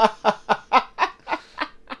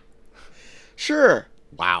 Sure.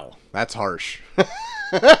 Wow, that's harsh.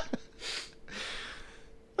 That's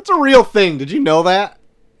a real thing. Did you know that?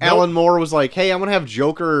 Nope. Alan Moore was like, hey, I'm gonna have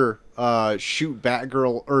Joker shoot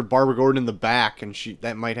Batgirl or Barbara Gordon in the back, and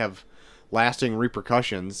that might have lasting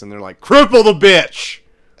repercussions. And they're like, cripple the bitch!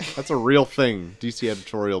 That's a real thing DC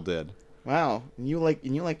editorial did. Wow. And you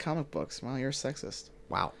like comic books. Wow, you're a sexist.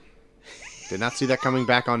 Wow. Did not see that coming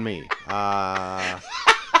back on me. Damn.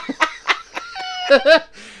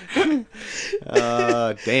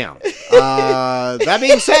 That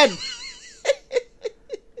being said,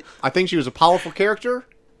 I think she was a powerful character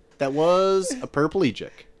that was a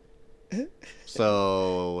paraplegic.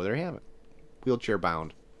 So, there you have it. Wheelchair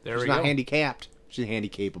bound. There She's we not go. handicapped. She's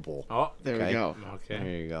handicapable. Oh, There Okay. we go. There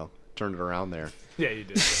okay. you go. Turned it around there. Yeah, you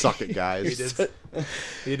did. Suck it, guys.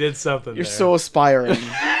 You did something You're there. so aspiring.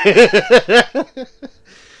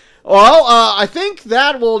 Well, I think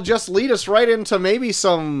that will just lead us right into maybe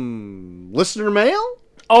some listener mail.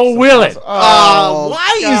 Oh, will it?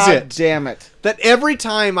 Why is God it damn it. that every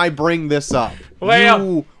time I bring this up, Well-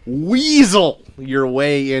 you weasel your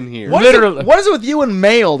way in here? What is it- Literally. what is it with you and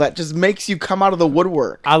mail that just makes you come out of the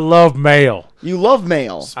woodwork? I love mail. You love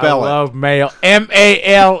mail. Spell I it. love mail.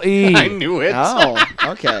 M-A-L-E. I knew it. Oh,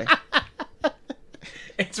 okay.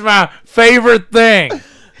 It's my favorite thing.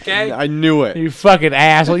 Okay? I knew it. You fucking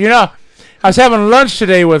asshole. You know, I was having lunch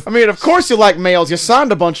today with... I mean, of course you like mails. You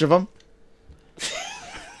signed a bunch of them.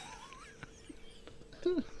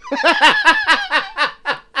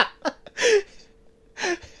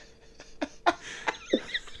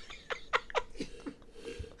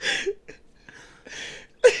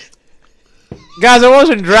 Guys, I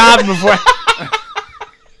wasn't driving before...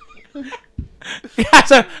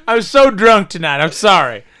 Guys, I was so drunk tonight. I'm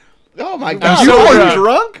sorry. Oh my I'm god. You so were drunk.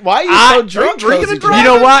 drunk? Why are you I- so drunk? drinking Cozy and Jack? driving?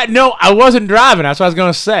 You know what? No, I wasn't driving. That's what I was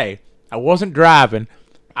going to say. I wasn't driving.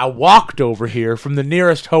 I walked over here from the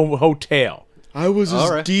nearest hotel. I was his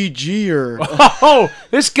All right. DGer. Oh,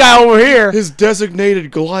 this guy over here. His designated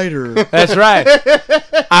glider. That's right.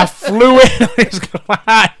 I flew in on his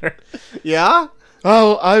glider. Yeah?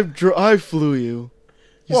 Oh, I flew you.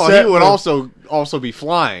 Well, sat he would with- also be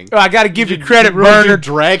flying. Oh, I got to give you credit, Did you Bernard.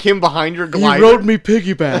 drag him behind your He glider? rode me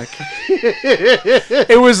piggyback.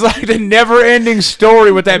 It was like the never-ending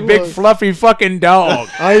story with that big was. fluffy fucking dog.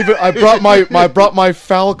 I brought my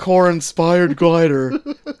Falcor inspired glider.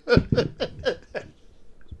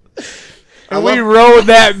 And we rode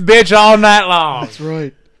that bitch all night long. That's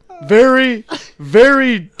right. Very,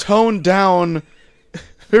 very toned down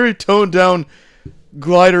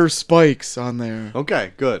glider spikes on there.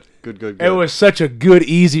 Okay, good. Good. It was such a good,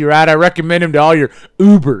 easy ride. I recommend him to all your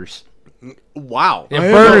Ubers. Wow. Yeah, I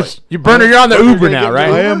am Bernard, you're on the Bernard, Uber you're now, gonna right?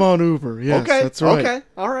 get I am on Uber. Yes, Okay. that's right. Okay.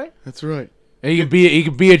 All right. That's right. And you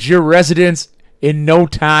can be at your residence in no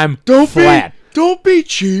time flat. Don't be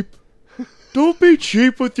cheap. Don't be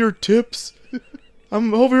cheap with your tips.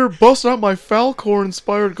 I'm over here busting out my Falcor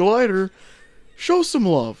inspired glider. Show some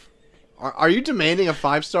love. Are you demanding a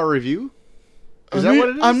 5-star review? Is I that mean, what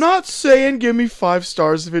it is? I'm not saying give me 5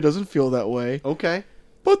 stars if it doesn't feel that way. Okay.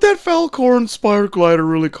 But that Falcor inspired glider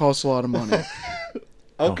really costs a lot of money.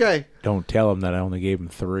 Okay. Don't tell him that I only gave him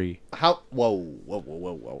 3. How? Whoa.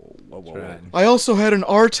 right. I also had an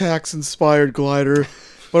Artax inspired glider,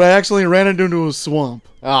 but I accidentally ran it into a swamp.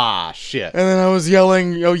 Ah, shit. And then I was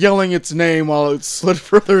yelling its name while it slid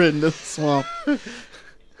further into the swamp.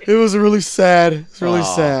 It was really sad. It's really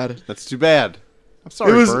Aw, sad. That's too bad. I'm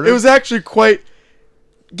sorry, Bernard. It was actually quite.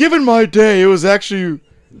 Given my day, it was actually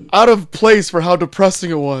out of place for how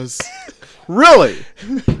depressing it was. Really?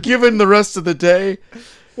 Given the rest of the day,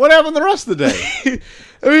 What happened the rest of the day?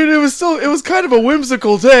 I mean, it was kind of a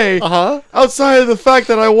whimsical day. Uh-huh. Outside of the fact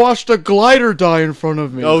that I watched a glider die in front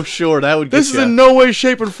of me. Oh, sure, that would get This is ya. in no way,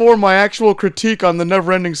 shape, or form my actual critique on the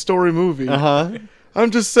Neverending Story movie. Uh-huh.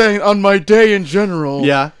 I'm just saying, on my day in general,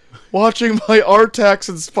 Yeah. watching my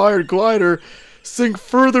Artax-inspired glider sink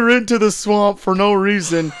further into the swamp for no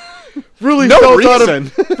reason really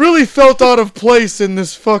really felt out of place in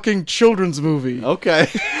this fucking children's movie. Okay.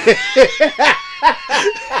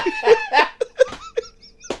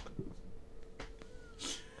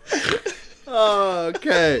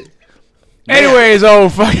 Okay. Anyways, oh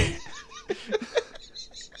fucking.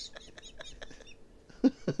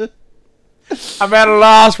 I'm at a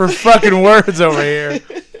loss for fucking words over here.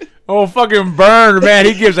 Oh, fucking Burner, man,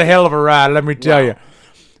 he gives a hell of a ride, let me tell you.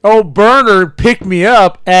 Oh, Burner picked me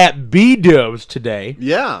up at B-Dubs today.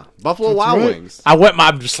 Yeah, Buffalo Wild right. Wings. I wet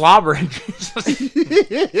my slobber. I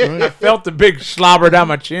felt the big slobber down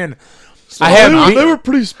my chin. They were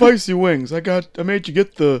pretty spicy wings. I made you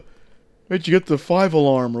get the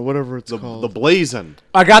 5-alarm or whatever it's called. The Blazin'.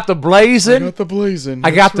 I got the I blazing. got the blazing.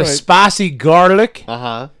 I got the That's right. spicy garlic.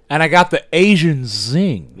 Uh-huh. And I got the Asian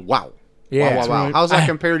zing. Wow. Yeah. Wow. right. How's that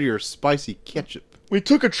compared to your spicy ketchup? We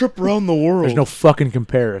took a trip around the world. There's no fucking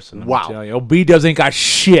comparison. Let me Wow. tell you. Oh, B-Dubs ain't got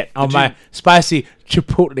shit on my spicy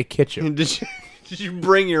chipotle ketchup. Did you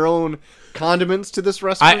bring your own condiments to this I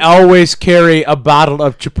restaurant? always carry a bottle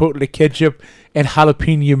of chipotle ketchup and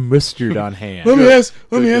jalapeno mustard on hand. Let me ask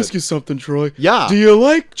Good. you something, Troy. Yeah. Do you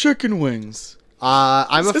like chicken wings?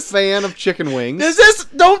 I'm a fan of chicken wings.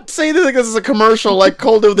 Don't say this like this is a commercial like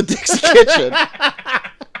Cold with the Dixie Kitchen.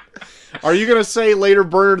 Are you gonna say later,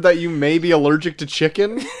 Bernard, that you may be allergic to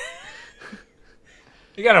chicken?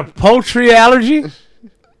 You got a poultry allergy?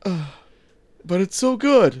 But it's so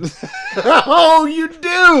good. Oh, you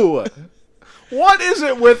do. What is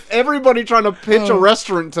it with everybody trying to pitch a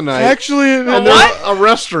restaurant tonight? Actually, and what? they're a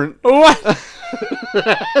restaurant. What?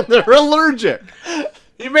 They're allergic.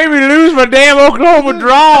 You made me lose my damn Oklahoma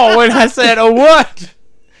draw when I said, oh, what?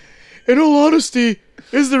 in all honesty,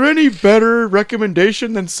 is there any better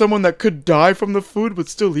recommendation than someone that could die from the food but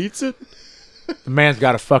still eats it? The man's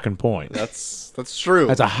got a fucking point. That's true.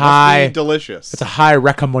 That's a Must be high- delicious. It's a high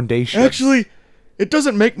recommendation. Actually, it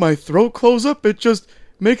doesn't make my throat close up. It just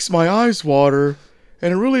makes my eyes water,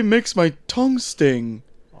 and it really makes my tongue sting.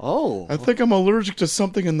 Oh, I think I'm allergic to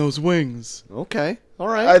something in those wings. okay. All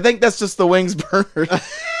right. I think that's just the wings, Bernard.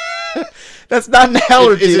 That's not an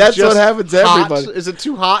allergy. Is it That's what just happens to hot? everybody. Is it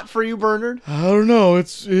too hot for you, Bernard? I don't know.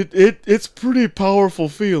 It's pretty powerful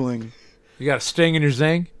feeling. You got a sting in your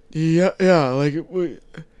zing? Yeah. Like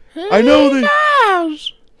I know that.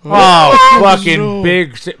 Oh, fucking no.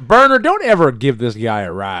 big... Burner, don't ever give this guy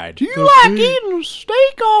a ride. Do you like eating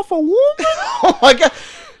steak off a woman? Oh my god.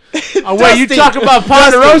 Oh, wait, you talking about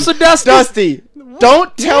Ponderosa, Dusty? Dusty,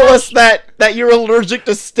 don't tell us that you're allergic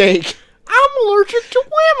to steak. I'm allergic to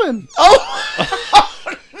women.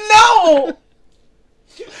 Oh no!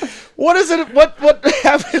 What is it? What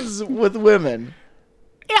happens with women?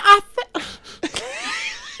 Yeah,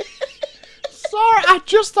 Sorry, I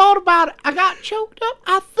just thought about it. I got choked up.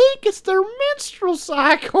 I think it's their menstrual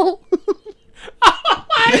cycle.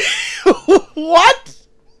 What?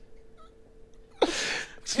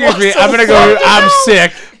 Excuse me, So I'm gonna go... what? I'm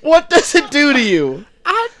sick. What does it do to you?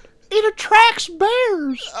 It attracts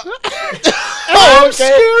bears. Oh, I'm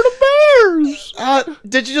scared of bears.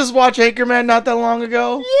 Did you just watch Anchorman not that long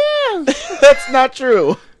ago? Yes. That's not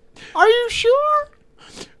true. Are you sure?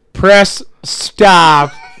 Press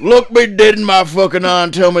stop. Look me dead in my fucking eye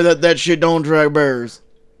and tell me that shit don't attract bears.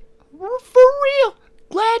 For real.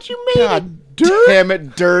 Glad you made God it, dirt. damn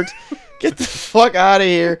it, Dirt. Get the fuck out of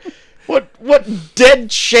here. What dead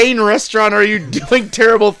chain restaurant are you doing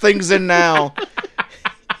terrible things in now?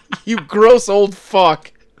 You gross old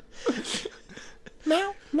fuck.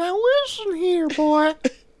 Now listen here, boy.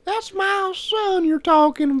 That's my son you're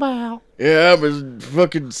talking about. Yeah, I'm his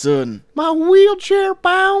fucking son. My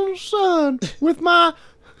wheelchair-bound son with my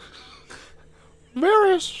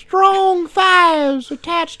very strong thighs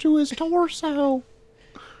attached to his torso.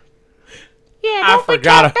 Yeah, I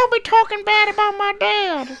forgot. don't be talking bad about my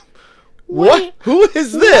dad. What? Who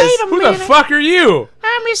is this? Wait a Who the minute. fuck are you?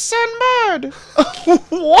 I'm his son, Bud.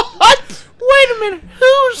 What? Wait a minute.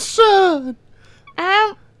 Whose son?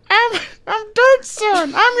 I'm Dirt's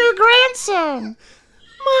son. I'm your grandson.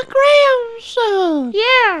 My grandson.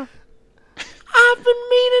 Yeah. I've been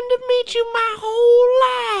meaning to meet you my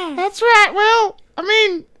whole life. That's right. Well, I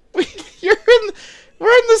mean, we're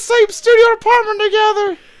in the same studio apartment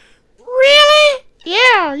together. Really?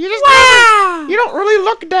 Yeah. You just you don't really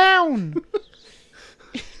look down.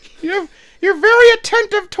 You're very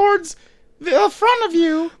attentive towards The front of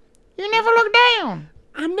you, you never look down.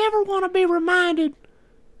 I never want to be reminded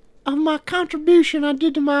of my contribution I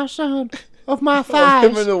did to my son, of my Him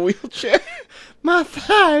thighs. in the wheelchair. My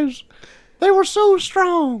thighs, they were so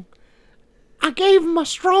strong. I gave him my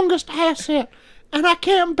strongest asset, and I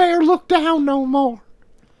can't bear look down no more.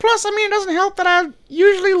 Plus, I mean, it doesn't help that I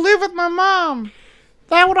usually live with my mom.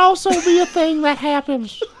 That would also be a thing that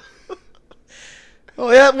happens.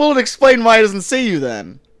 Well, yeah, will explain why he doesn't see you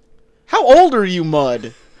then. How old are you,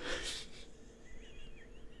 Mud?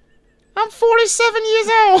 I'm 47 years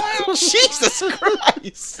old. Jesus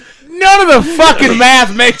Christ. None of the fucking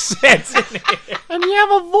math makes sense in here. And you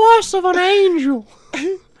have a voice of an angel.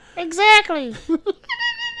 Exactly.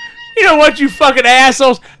 You know what, you fucking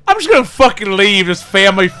assholes? I'm just gonna fucking leave this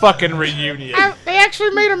family fucking reunion. They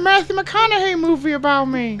actually made a Matthew McConaughey movie about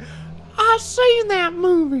me. I've seen that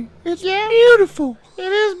movie. It's Yeah. beautiful.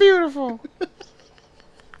 It is beautiful.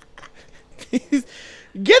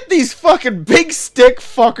 Get these fucking big stick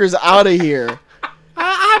fuckers out of here.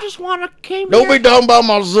 I just want to came Don't here. be talking about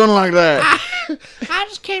my son like that. I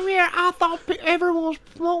just came here. I thought everyone was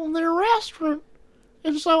promoting their restaurant,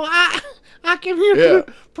 and so I came here Yeah. to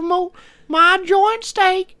promote my joint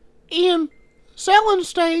steak in selling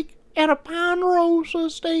steak at a Ponderosa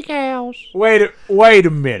Steakhouse. Wait a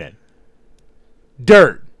minute.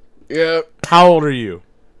 Dirt, Yeah. how old are you?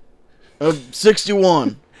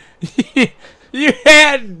 61. You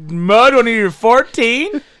had Mud when you were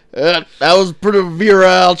 14? That was a pretty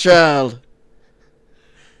virile child.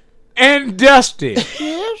 And Dusty,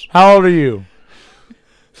 Yes, how old are you?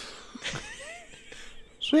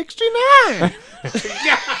 69.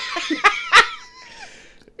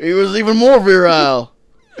 He was even more virile.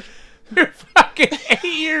 You're fucking 8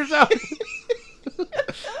 years old.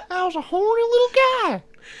 I was a horny little guy.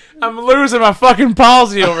 I'm losing my fucking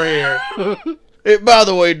palsy over here. Hey, by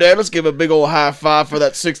the way, Dad, let's give a big old high five for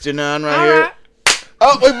that 69 right All here. right.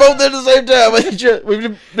 Oh, we both did it at the same time. We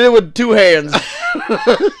did it with two hands.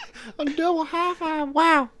 A double high five.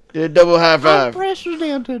 Wow. Did a double high five.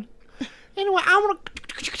 Unprecedented. Anyway, I'm gonna.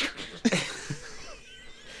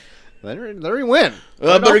 There he went.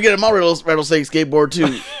 Well, I better get in my rattlesnake skateboard,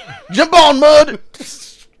 too. Jump on, Mud!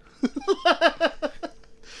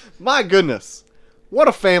 My goodness. What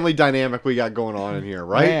a family dynamic we got going on in here,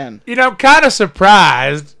 right? Man. You know, I'm kind of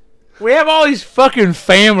surprised. We have all these fucking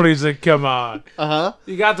families that come on. Uh-huh.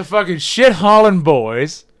 You got the fucking shit hauling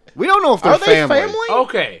boys. We don't know if they're Are they family?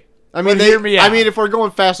 Okay, I mean, But hear me I out. mean, if we're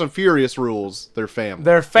going Fast and Furious rules, they're family.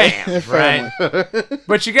 they're fans, Family. right?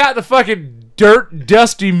 But you got the fucking dirt,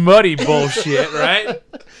 dusty, muddy bullshit, right?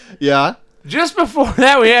 Yeah, Just before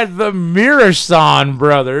that, we had the Mirasan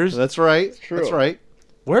brothers. that's right. true. That's right.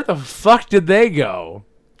 Where the fuck did they go?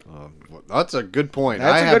 That's a good point.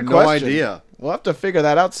 That's I a have good no question. idea. We'll have to figure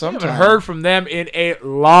that out I sometime. haven't heard from them in a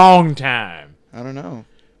long time. I don't know.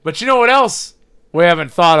 But you know what else we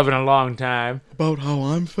haven't thought of in a long time? About how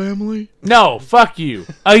I'm family? No, fuck you.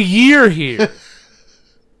 A year here.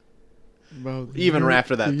 About Even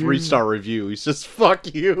after that 3-star review, he's just,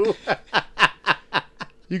 fuck you.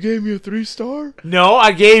 You gave me a 3-star? No,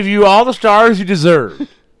 I gave you all the stars you deserve.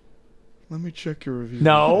 Let me check your review.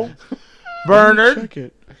 No. Bernard, Check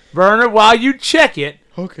it. Bernard, while you check it,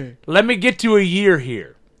 Okay. let me get to a year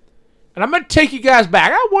here. And I'm going to take you guys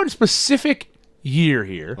back. I got one specific year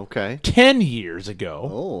here. Okay. 10 years ago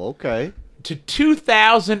Oh, okay. to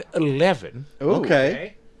 2011. Ooh,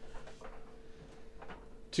 Okay.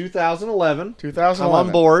 2011. I'm 2011.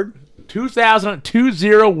 on board.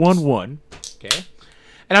 2011. Okay.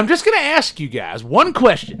 And I'm just going to ask you guys one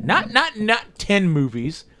question. Not 10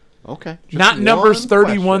 movies. Okay. Just Not numbers one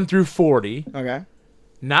 31 question. through 40. Okay.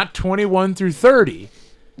 Not 21 through 30.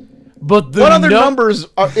 But the What other numbers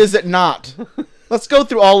is it not? Let's go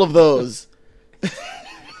through all of those.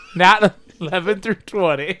 Not 11 through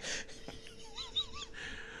 20.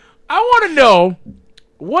 I want to know,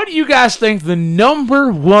 what do you guys think the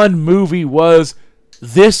number one movie was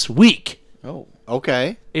this week Oh.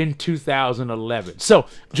 Okay. in 2011? So,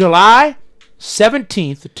 July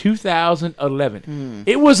 17th, 2011.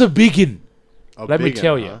 It was a biggin. Let me big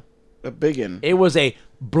tell one, you. huh? A biggin. It was a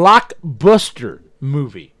blockbuster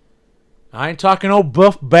movie. I ain't talking old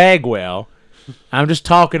Buff Bagwell. I'm just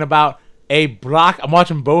talking about a block. I'm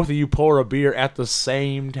watching both of you pour a beer at the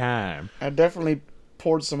same time. I definitely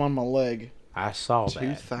poured some on my leg. I saw that.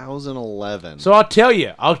 2011. So I'll tell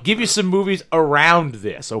you. I'll give you some movies around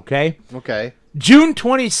this, okay? Okay. June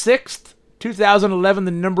 26th, 2011,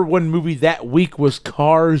 the number one movie that week was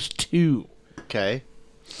Cars 2. Okay.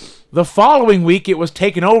 The following week, it was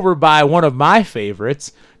taken over by one of my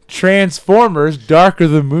favorites, Transformers Dark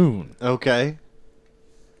of the Moon. Okay.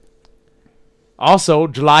 Also,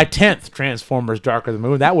 July 10th, Transformers Dark of the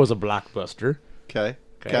Moon. That was a blockbuster. Okay.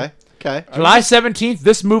 Okay. Okay. July 17th,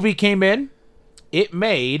 this movie came in. It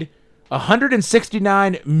made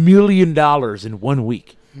 $169 million in 1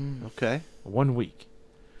 week. Okay. 1 week.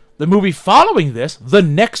 The movie following this, the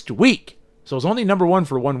next week. So it was only number 1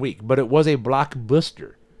 for 1 week, but it was a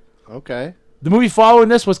blockbuster. Okay. The movie following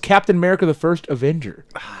this was Captain America the First Avenger.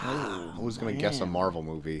 I was going to guess a Marvel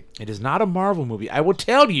movie. It is not a Marvel movie. I will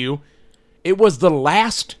tell you, it was the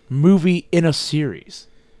last movie in a series.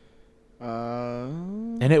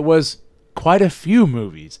 And it was quite a few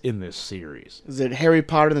movies in this series. Is it Harry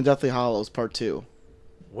Potter and the Deathly Hallows Part 2?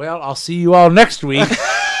 Well, I'll see you all next week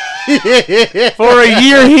for a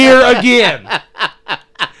year here again.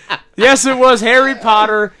 Yes, it was Harry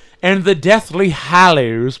Potter and the Deathly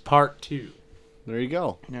Hallows Part 2. There you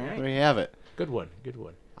go. right. There you have it. Good one. Good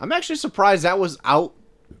one. I'm actually surprised that was out.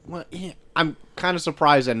 Well, I'm kind of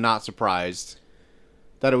surprised and not surprised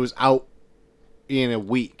that it was out in a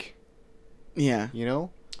week. Yeah. You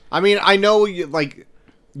know? I mean, I know, like,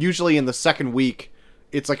 usually in the second week,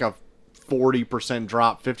 it's like a 40%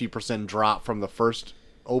 drop, 50% drop from the first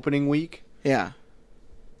opening week. Yeah.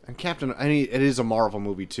 And it is a Marvel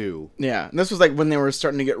movie, too. Yeah. And this was like when they were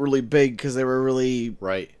starting to get really big because they were really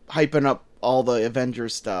Right. hyping up all the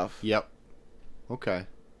Avengers stuff. Yep. Okay.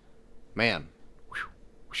 Man.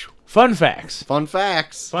 Fun facts. Fun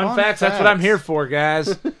facts. Fun facts. That's what I'm facts. here for,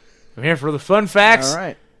 guys. I'm here for the fun facts All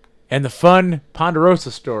right. and the fun Ponderosa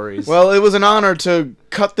stories. Well, it was an honor to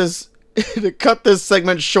cut this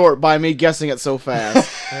segment short by me guessing it so fast.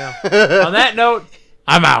 Yeah. On that note,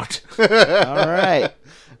 I'm out. All right.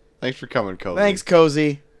 Thanks for coming, Cozy. Thanks,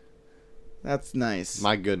 Cozy. That's nice.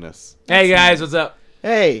 My goodness. Hey, guys, what's up?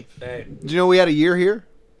 Hey. Hey. Did you know we had a year here?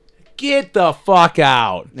 Get the fuck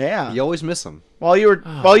out. Yeah. You always miss them. While you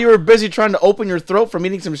were busy trying to open your throat from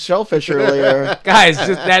eating some shellfish earlier. Guys,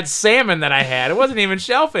 just that salmon that I had, it wasn't even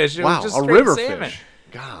shellfish. It Wow, was just a straight river salmon. fish.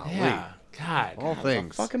 Golly. Yeah. God. All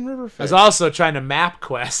things. Fucking river I fish. was also trying to map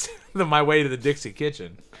quest my way to the Dixie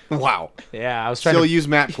Kitchen. Wow. Yeah, I was trying Still to use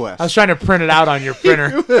MapQuest. I was trying to print it out on your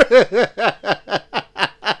printer.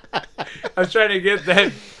 I was trying to get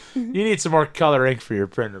that. You need some more color ink for your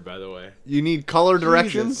printer, by the way. You need color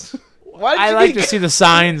directions? Why did I you like need- to see the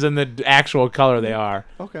signs and the actual color they are.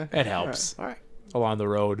 Okay. It helps All right. along the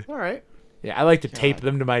road. All right. Yeah, I like to tape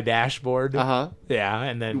them to my dashboard. Uh-huh. Yeah,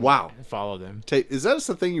 and then Wow. follow them. Is that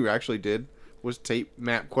the thing you actually did? Was tape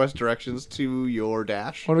MapQuest directions to your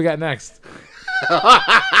dash? What do we got next?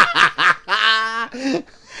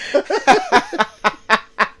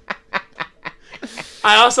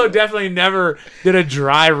 I also definitely never did a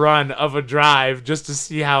dry run of a drive just to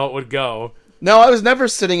see how it would go. No, I was never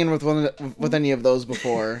sitting in with any of those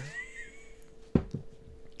before.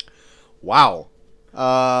 Wow.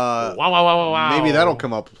 Wow, wow, wow, wow, wow. Maybe that'll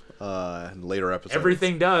come up in later episodes.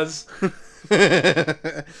 Everything does.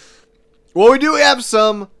 Well, we do have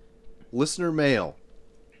some listener mail.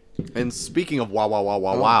 And speaking of wow, wow, wow,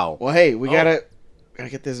 wow, wow. Well, hey, we gotta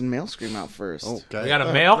get this mail scream out first. Okay. We got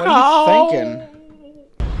a mail What are call. you thinking?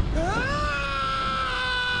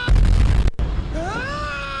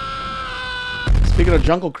 Speaking of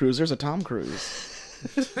Jungle Cruise, there's a Tom Cruise.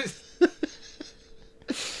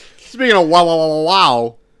 Speaking of wow, wow, wow, wow,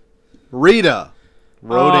 wow, Rita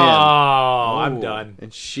wrote Oh, I'm in. done.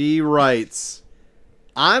 And she writes,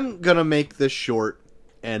 I'm going to make this short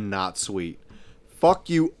and not sweet. Fuck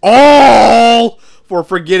you all for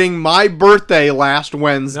forgetting my birthday last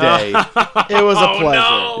Wednesday. It was a Oh, pleasure.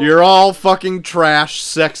 no. You're all fucking trash,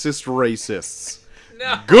 sexist racists.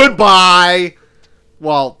 No. Goodbye.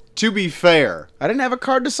 Well, to be fair, I didn't have a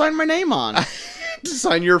card to sign my name on. to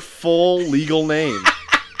sign your full legal name.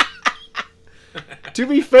 To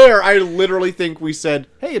be fair, I literally think we said,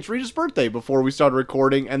 hey, it's Rita's birthday before we started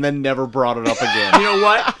recording and then never brought it up You again. know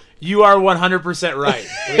what? You are 100% right.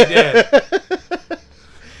 We did.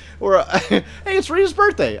 Or, hey, it's Rita's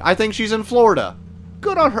birthday. I think she's in Florida.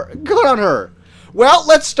 Good on her. Good on her. Well,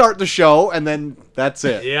 let's start the show and then that's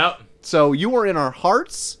it. Yep. So you are in our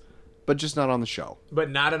hearts, but just not on the show. But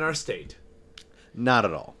not in our state. Not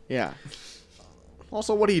at all. Yeah.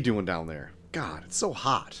 Also, what are you doing down there? God, it's so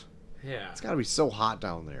hot. Yeah. It's got to be so hot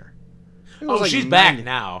down there. It Oh, was like she's back 90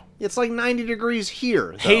 now. It's like 90 degrees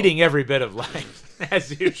here. Though. Hating every bit of life,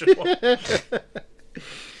 as usual.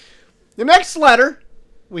 The next letter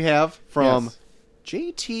we have from Yes.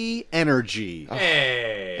 JT Energy.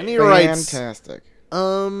 Hey. And he writes, Fantastic.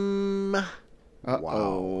 Wow.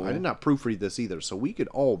 Uh-oh. I did not proofread this either, so we could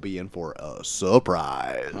all be in for a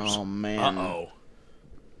surprise. Oh, man. Uh-oh.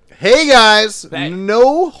 Hey guys, That-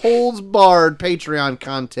 no holds barred Patreon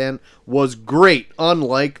content was great,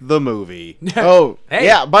 unlike the movie. Oh, Hey.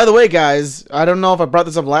 yeah. By the way, guys, I don't know if I brought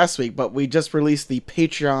this up last week, but we just released the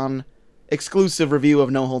Patreon exclusive review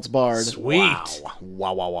of No Holds Barred. Sweet.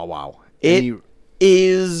 Wow. It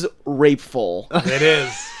is rapeful. It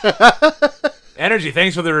is. Energy,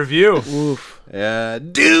 thanks for the review. Oof.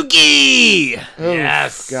 Dookie!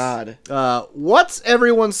 Yes. God. What's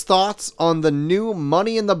everyone's thoughts on the new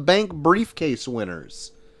Money in the Bank briefcase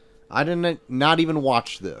winners? I didn't not even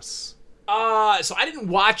watch this. So I didn't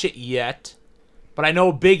watch it yet, but I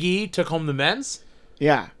know Big E took home the men's,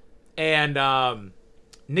 Yeah. and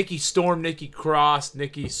Nikki Storm, Nikki Cross,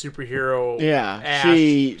 Nikki Superhero. Yeah.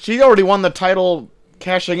 Ash, She already won the title,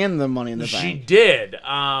 cashing in the Money in the She Bank. did.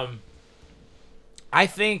 I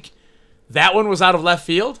think that one was out of left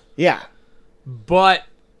field, Yeah. but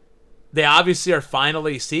they obviously are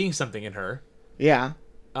finally seeing something in her. Yeah.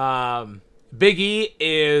 Big E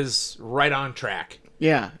is right on track.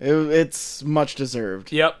 Yeah. It's much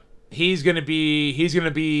deserved. Yep. He's gonna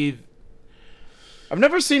be I've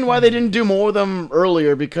never seen why they didn't do more with him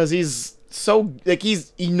earlier, because he's so, like,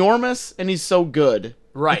 he's enormous and he's so good.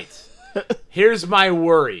 right. Here's my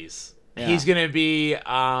worries. Yeah. He's gonna be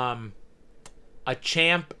a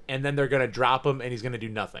champ, and then they're gonna drop him, and he's gonna do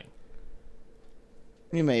nothing.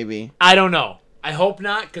 Maybe. I don't know. I hope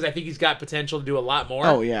not, because I think he's got potential to do a lot more.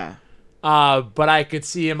 Oh, yeah. But I could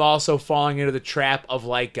see him also falling into the trap of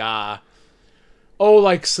like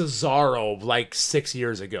Cesaro, like 6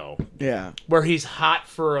 years ago, Yeah. where he's hot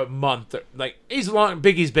for a month. Like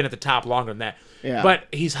Biggie's been at the top longer than that. Yeah. But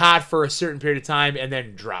he's hot for a certain period of time and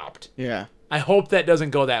then dropped. Yeah. I hope that doesn't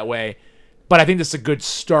go that way, but I think this is a good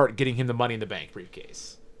start getting him the Money in the Bank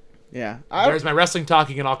briefcase. Yeah. There's my wrestling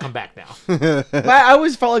talking, and I'll come back now. I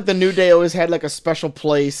always felt like the New Day always had like a special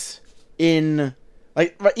place in,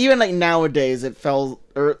 like, even like nowadays it felt,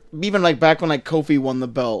 or even like back when like Kofi won the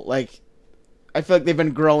belt, like I feel like they've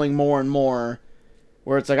been growing more and more,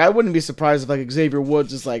 where it's like I wouldn't be surprised if like Xavier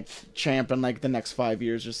Woods is like champ in like the next 5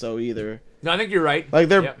 years or so either. No, I think you're right. Like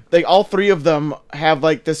they're Yep. like all three of them have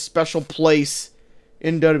like this special place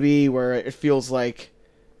in WWE where it feels like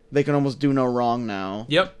they can almost do no wrong now.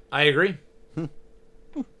 Yep, I agree.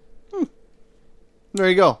 There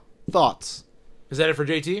you go. Thoughts? Is that it for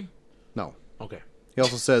JT? No. Okay. He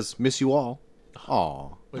also says, miss you all. Aw.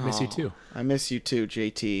 We miss you too. I miss you too,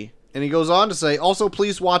 JT. And he goes on to say, also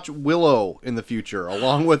please watch Willow in the future,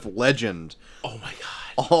 along with Legend. Oh my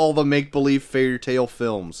god. All the make-believe fairy tale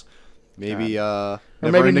films. Maybe, Or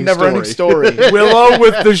maybe Neverending Story. Willow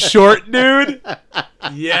with the short dude.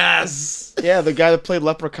 Yes. Yeah, the guy that played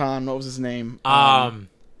Leprechaun. What was his name?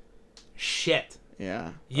 Shit.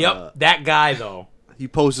 Yeah. Yep, that guy though. He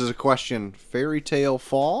poses a question, Fairy Tale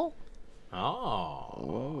Fall?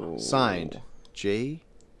 Oh. Signed,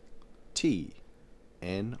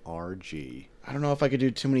 JTNRG. I don't know if I could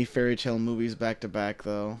do too many fairy tale movies back to back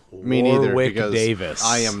though. Me neither, Warwick because Davis.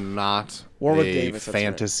 I am not Warwick a Davis, that's right.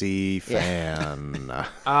 fantasy fan.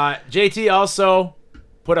 JT also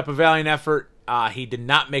put up a valiant effort. He did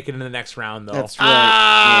not make it in the next round though. That's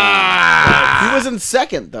right. He was in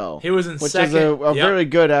second though. He was in which second. is a Yep. very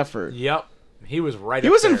good effort. Yep. He was right He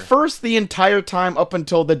up was there. in first the entire time up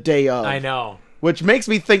until the day of. I know. Which makes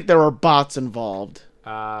me think there were bots involved.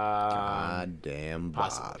 Goddamn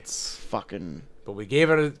Possibly. bots. Fucking. But we gave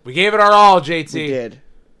it our all, JT.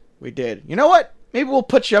 We did. You know what? Maybe we'll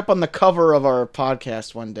put you up on the cover of our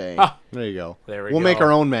podcast one day. Ah, There you go. There we We'll go. make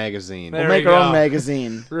our own magazine. There We'll make we our go. own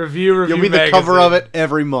magazine. Review You'll be the cover magazine. of it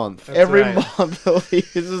every month. Every right. month, it'll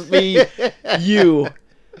just be you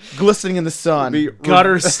glistening in the sun. Be-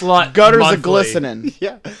 Gutter slut. Gutters monthly. are glistening.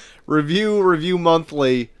 Yeah. Review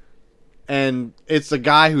monthly, and it's a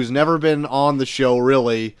guy who's never been on the show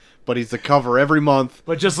really, but he's the cover every month.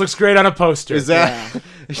 But just looks great on a poster. Is that?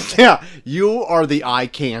 Yeah. You are the eye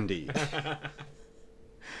candy.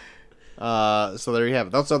 So there you have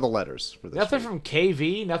it. Those are the letters for this. Nothing week. from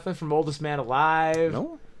KV. Nothing from Oldest Man Alive.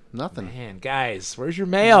 No, nothing. Man, guys, where's your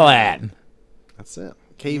mail at? That's it.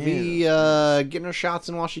 KV getting her shots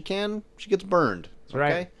in while she can. She gets burned. Okay.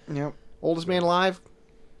 Right. Yep. Oldest man alive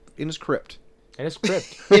in his crypt. And it's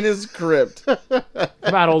crypt. In his crypt.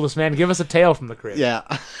 Come on, Oldest Man. Give us a tale from the crypt. Yeah.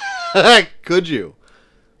 Could you?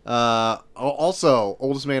 Also,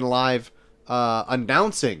 oldest man alive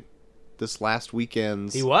announcing this last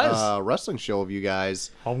weekend's He was. wrestling show of you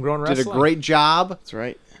guys. Homegrown wrestling. Did a great job. That's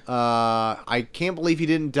right. I can't believe he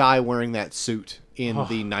didn't die wearing that suit in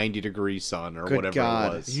the 90-degree sun or Good whatever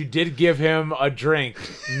God. it was. You did give him a drink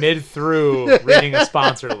mid-through reading a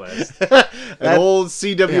sponsor list. An old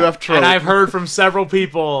CWF trope. And I've heard from several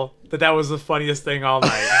people that was the funniest thing all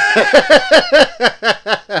night.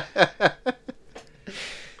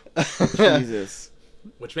 Jesus.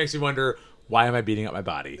 Which makes me wonder, why am I beating up my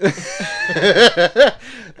body?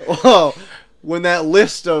 Well, when that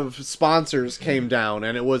list of sponsors came down,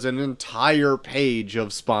 and it was an entire page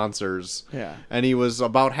of sponsors, Yeah. and he was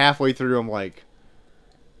about halfway through, I'm like,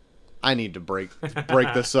 I need to break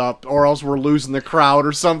this up, or else we're losing the crowd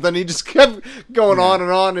or something. He just kept going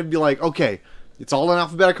on and be like, okay, it's all in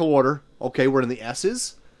alphabetical order. Okay, we're in the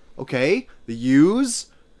S's. Okay, the U's,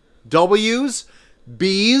 W's,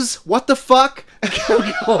 B's. What the fuck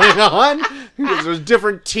going on? Because there's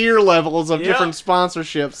different tier levels of different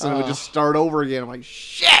sponsorships, and we just start over again. I'm like,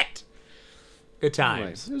 shit. Good Anyway,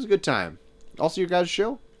 times. it was a good time. Also, your guys'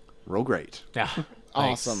 show, real great. Yeah.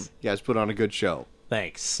 Awesome. Thanks. You guys put on a good show.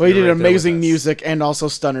 Thanks. Well, you You're did right there with amazing us. music and also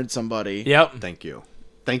stunnered somebody. Yep. Thank you.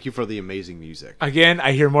 Thank you for the amazing music. Again,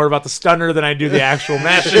 I hear more about the stunner than I do the actual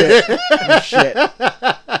match. Shit.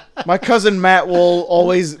 My cousin Matt will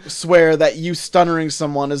always swear that you stunnering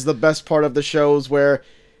someone is the best part of the shows, where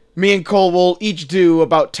me and Cole will each do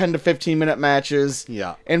about 10 to 15 minute matches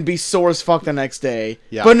Yeah. and be sore as fuck the next day.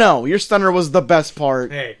 Yeah. But no, your stunner was the best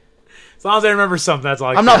part. Hey, as long as I remember something, that's all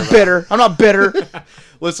I I'm care not about. bitter. I'm not bitter.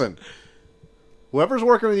 Listen, whoever's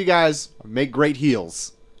working with you guys, make great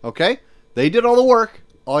heels. Okay? They did all the work.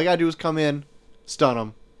 All you gotta do is come in, stun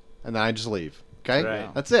them, and then I just leave. Okay?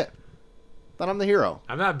 Right. That's it. Then I'm the hero.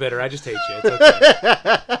 I'm not bitter. I just hate you. It's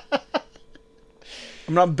okay.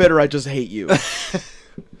 I'm not bitter. I just hate you.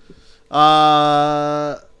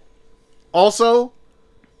 Also,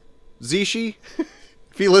 Zishi,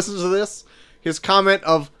 if he listens to this, his comment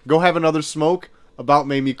of "go have another smoke" about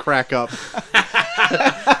made me crack up.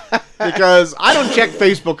 Because I don't check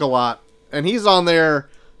Facebook a lot, and he's on there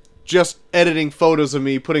just editing photos of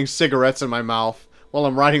me putting cigarettes in my mouth while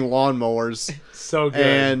I'm riding lawnmowers. So good.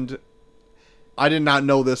 And I did not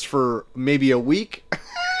know this for maybe a week.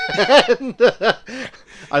 And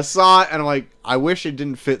I saw it, and I'm like, I wish it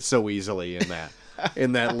didn't fit so easily in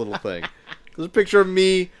that little thing. There's a picture of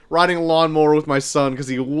me riding a lawnmower with my son because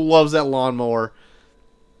he loves that lawnmower.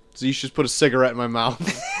 So you should put a cigarette in my mouth.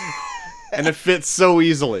 And it fits so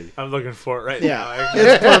easily. I'm looking for it right Yeah. now.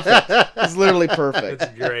 It's perfect. It's literally perfect.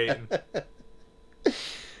 It's great.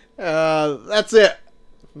 That's it.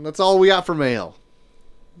 That's all we got for mail.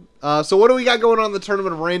 So what do we got going on in the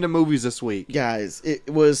Tournament of Random Movies this week? Guys, it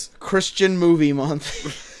was Christian Movie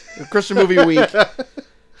Month. Christian Movie Week.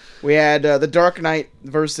 We had The Dark Knight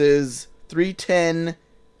versus 310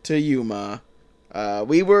 to Yuma.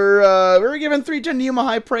 We were giving 310 to Yuma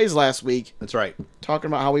high praise last week, That's right. talking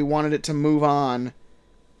about how we wanted it to move on.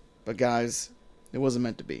 But guys, it wasn't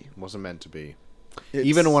meant to be. Wasn't meant to be. It's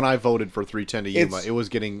Even when I voted for 310 to Yuma, it's it was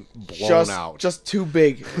getting blown out. just too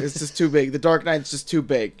big. It's just too big. The Dark Knight's just too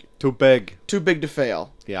big. Too big. Too big to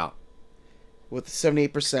fail. Yeah. With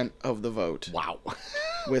 78% of the vote. Wow.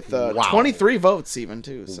 With Wow. 23 votes even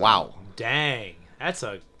too. So. Wow. Dang. That's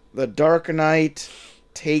a... The Dark Knight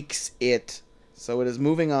takes it. So it is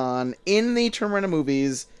moving on in the Tournament of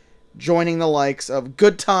Movies, joining the likes of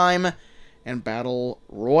Good Time and Battle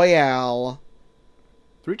Royale.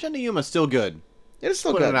 310 to Yuma still good. It is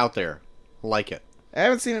still Put good. it out there. Like it. I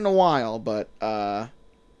haven't seen it in a while, but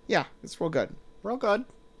yeah, it's real good. Real good.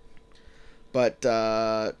 But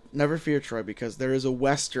never fear, Troy, because there is a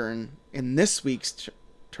Western in this week's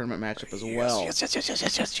tournament matchup as well. Yes.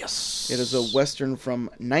 It is a Western from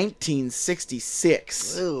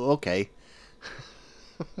 1966. Ooh, okay.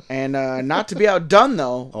 And not to be outdone,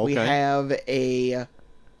 though, we Okay. have a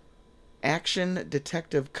action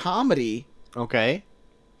detective comedy Okay.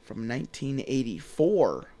 from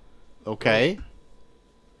 1984 Okay.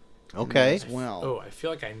 Okay. as well. Oh, I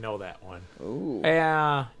feel like I know that one. Ooh.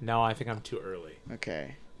 Yeah. No, I think I'm too early.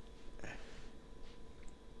 Okay.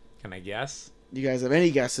 Can I guess? You guys have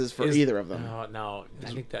any guesses for Is- either of them? No.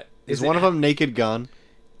 I think that... Is it- one of them Naked Gun?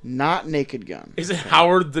 Not Naked Gun. Is it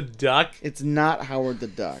Howard the Duck? It's not Howard the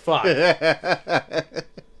Duck. Fuck. That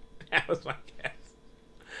was my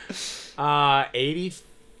guess.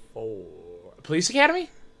 84. Police Academy?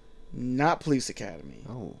 Not Police Academy.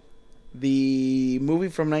 Oh. The movie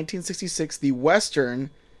from 1966, the Western,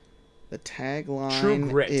 the tagline True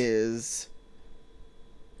Grit. is...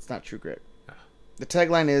 It's not True Grit. The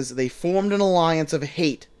tagline is, they formed an alliance of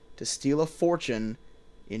hate to steal a fortune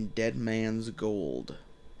in dead man's gold.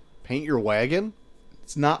 Paint Your Wagon?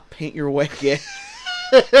 It's not Paint Your Wagon.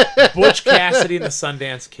 Butch Cassidy and the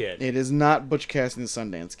Sundance Kid. It is not Butch Cassidy and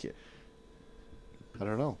the Sundance Kid. I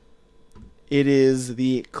don't know. It is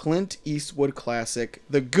the Clint Eastwood classic,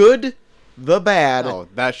 The Good, the Bad, Oh,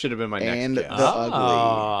 that should have been my next and guess. the Ugly.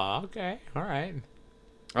 Oh, okay. All right.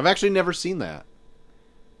 I've actually never seen that.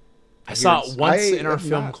 I saw it once I in our have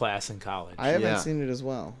film not. class in college. I haven't Yeah. seen it as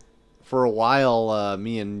well. For a while,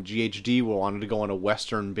 me and GHD wanted to go on a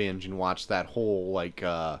Western binge and watch that whole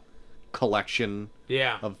collection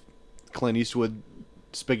Yeah. of Clint Eastwood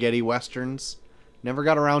spaghetti westerns. Never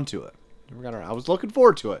got around to it. I was looking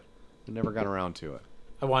forward to it, but never got around to it.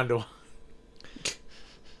 I wanted to.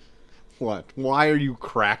 What? Why are you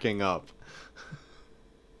cracking up?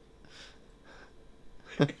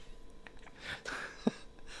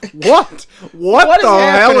 What? What What is the hell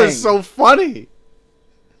happening? is so funny?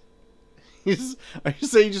 Are you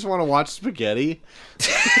saying you just want to watch spaghetti?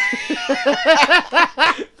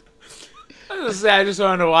 I just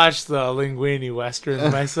wanted to watch the Linguini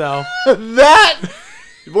westerns myself. That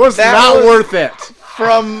was That not was- worth it.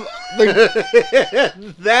 From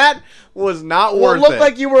the That was not well, it worth looked it.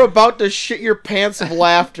 like you were about to shit your pants of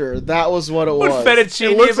laughter. That was what it Would was.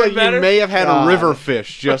 fettuccine It looks have like been better? you may have had God. a river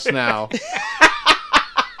fish just now.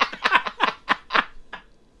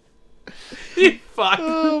 You fuck.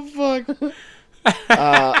 Oh fuck!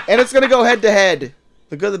 And it's gonna go head to head.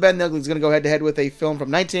 The Good, the Bad, and the Ugly is gonna go head to head with a film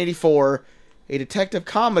from 1984, a detective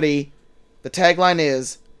comedy. The tagline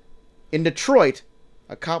is, "In Detroit,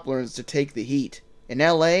 a cop learns to take the heat. In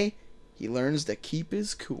L.A., he learns to keep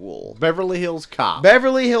his cool." Beverly Hills Cop.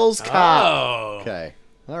 Beverly Hills Cop. Oh. Okay.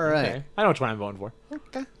 All right. Okay. I know which one I'm voting for.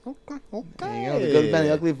 Okay. There you go. The Good, the Bad, and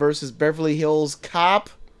the Ugly versus Beverly Hills Cop.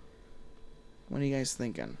 What are you guys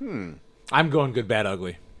thinking? I'm going good, bad,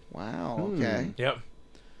 ugly. Wow. Okay. Yep.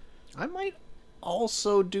 I might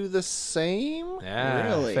also do the same. Yeah.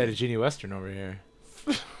 Really? Fettuccine western over here.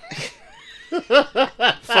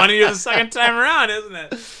 Funnier the second time around, isn't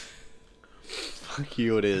it? Fuck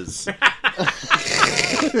you, it is.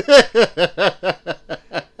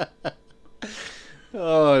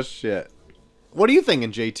 Oh, shit. What are you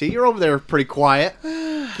thinking, JT? You're over there pretty quiet.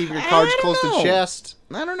 Keep your cards I don't close to know. the chest.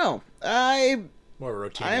 I don't know. More of a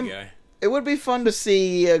rotini I'm- guy. It would be fun to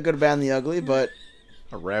see Good, Bad, and the Ugly, but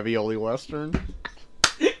A ravioli western.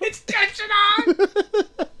 It's catching on!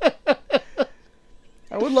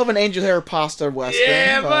 I would love an angel hair pasta western.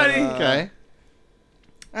 Yeah, but, buddy. Okay.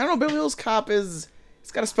 I don't know. Beverly Hills Cop it's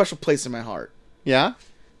got a special place in my heart. Yeah.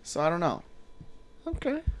 So I don't know.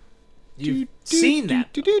 Okay. You've seen that.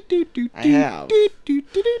 I have. I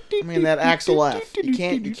mean that Axel F. You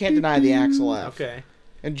can't deny the Axel F. Okay.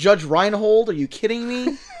 And Judge Reinhold, are you kidding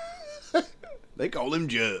me? They call him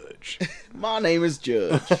Judge. My name is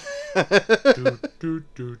Judge.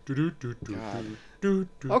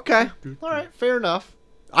 Okay. All right. Fair enough.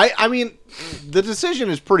 I mean, the decision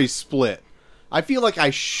is pretty split. I feel like I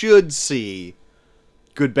should see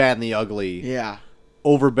Good, Bad, and the Ugly Yeah.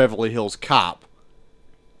 over Beverly Hills Cop.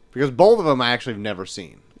 Because both of them I actually have never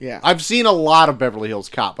seen. Yeah. I've seen a lot of Beverly Hills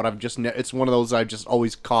Cop, but I've just it's one of those I've just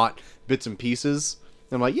always caught bits and pieces.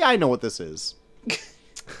 And I'm like, yeah, I know what this is.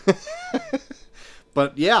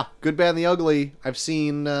 But yeah, Good, Bad, and the Ugly I've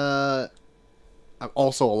seen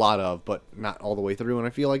also a lot of, but not all the way through. And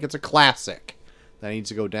I feel like it's a classic that needs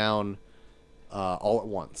to go down all at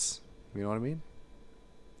once. You know what I mean?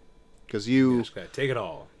 Because you Just gotta take it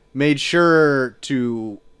all. made sure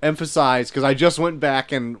to emphasize, because I just went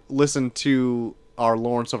back and listened to our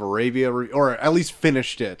Lawrence of Arabia, or at least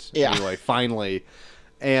finished it Yeah. anyway, finally.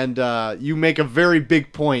 And you make a very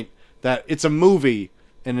big point that it's a movie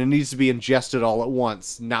and it needs to be ingested all at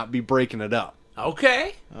once, not be breaking it up.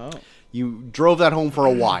 Okay. Oh. You drove that home for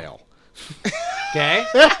a while. Okay.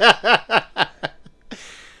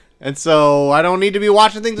 And so I don't need to be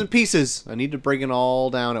watching things in pieces. I need to bring it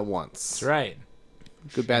all down at once. That's right.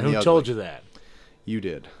 Good, Bad, and the Who Ugly. told you that? You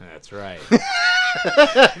did. That's right.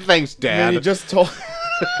 Thanks, I mean, Dad. you just told.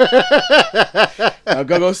 Now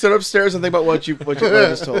go sit upstairs and think about what I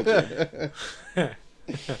just told you.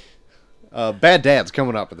 Bad Dad's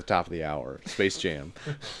coming up at the top of the hour. Space Jam.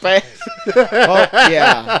 Oh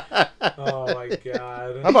yeah. Oh my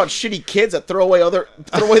god. How about shitty kids that throw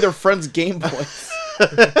away their friends' Game Boys?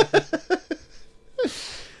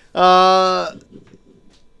 All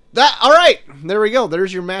right. There we go.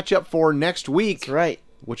 There's your matchup for next week, That's right.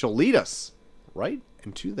 which will lead us right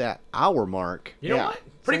into that hour mark. You know Yeah. what?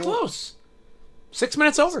 Pretty So- close. 6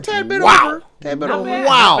 minutes over. Tad bit Wow. over. Tad bit Not over. bad.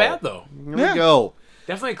 Wow. Not bad though. Here Yeah. we go.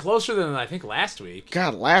 Definitely closer than I think last week.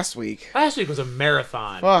 God, last week. Last week was a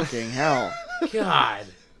marathon. Fucking hell. God.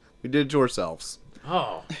 We did it to ourselves.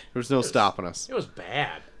 Oh, There's no stopping us. it was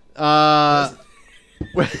bad.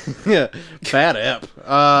 Yeah, bad ep.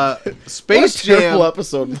 What Space a terrible Jam.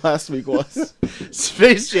 episode last week was.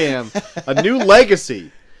 Space Jam, A New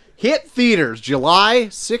Legacy, hit theaters July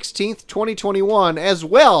 16th, 2021, as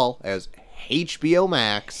well as HBO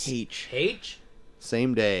Max. H. H?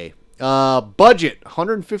 Same day. Budget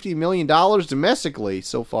 $150 million domestically.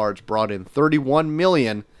 So far, it's brought in $31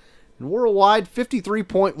 million, and worldwide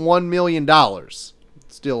 $53.1 million.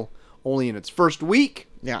 Still only in its first week,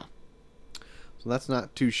 Yeah. so that's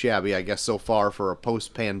not too shabby, I guess, so far for a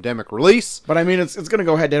post-pandemic release. But I mean, it's going to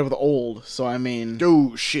go head to head with Old, so I mean.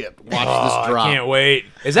 Oh shit! Watch Oh, this drop. I can't wait.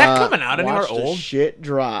 Is that coming out anywhere Watch the old? shit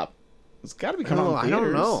drop. It's got to be coming out in I theaters.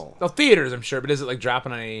 don't know. Well, theaters, I'm sure, but is it like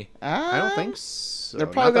dropping on any? I don't think so. They're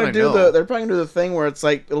Not probably that gonna I do know. they're probably gonna do the thing where it's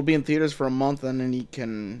like it'll be in theaters for a month and then you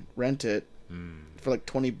can rent it for like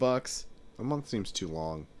 $20. A month seems too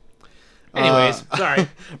long. Anyways, sorry.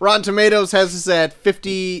 Rotten Tomatoes has this at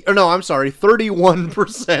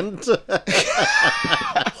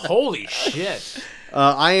 31%. Holy shit.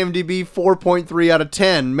 IMDb 4.3 out of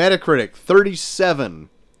 10. Metacritic 37.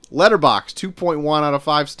 Letterboxd 2.1 out of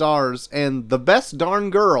 5 stars. And the best darn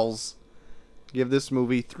girls give this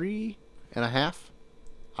movie 3.5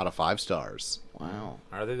 out of 5 stars. Wow.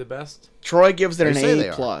 Are they the best? Troy gives it They an say they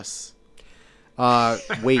A are. plus.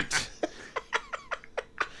 Wait.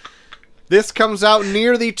 This comes out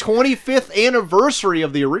near the 25th anniversary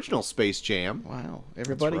of the original Space Jam. Wow.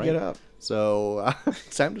 Everybody right. get up. So,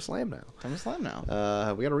 it's time to slam now. Time to slam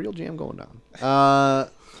now. We got a real jam going down.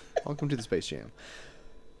 Welcome to the Space Jam.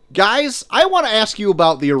 Guys, I want to ask you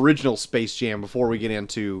about the original Space Jam before we get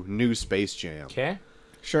into new Space Jam. Okay.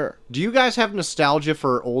 Sure. Do you guys have nostalgia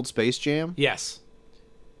for old Space Jam? Yes.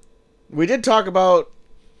 We did talk about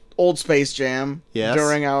old Space Jam Yes.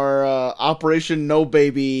 during our Operation No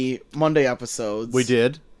Baby Monday episodes. We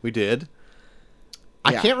did.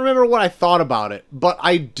 I Yeah. can't remember what I thought about it, but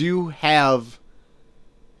I do have,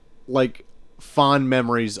 like, fond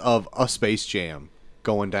memories of a Space Jam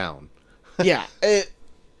going down. Yeah.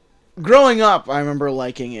 Growing up, I remember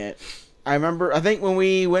liking it. I think when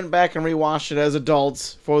we went back and rewatched it as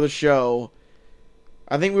adults for the show,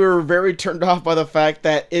 I think we were very turned off by the fact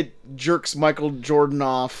that it jerks Michael Jordan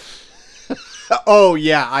off Oh,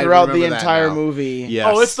 yeah. I throughout the remember that entire now. movie. Yes.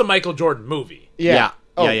 Oh, it's the Michael Jordan movie. Yeah.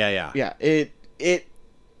 Oh, Yeah. Yeah.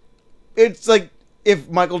 It's like if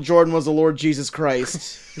Michael Jordan was the Lord Jesus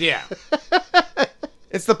Christ. Yeah.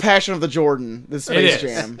 It's the Passion of the Jordan, the It Space is.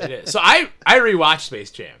 Jam. It is. So I rewatched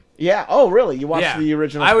Space Jam. Yeah. Oh, really? You watched Yeah. the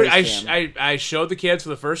original I Space Jam? I showed the kids for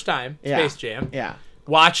the first time Yeah. Space Jam. Yeah.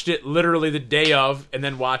 Watched it literally the day of, and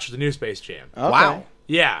then watched the new Space Jam. Okay. Wow.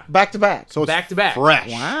 Yeah. Back to back. So it's Back to back.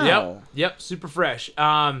 fresh. Wow. Yep, super fresh.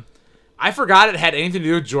 I forgot it had anything to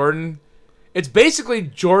do with Jordan. It's basically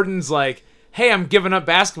Jordan's like, hey, I'm giving up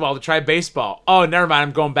basketball to try baseball. Oh, never mind,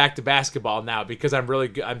 I'm going back to basketball now because I'm really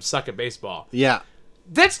good. I'm suck at baseball. Yeah.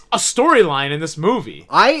 That's a storyline in this movie.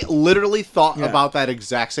 I literally thought Yeah. about that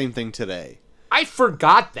exact same thing today. I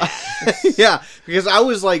forgot that. Yeah, because I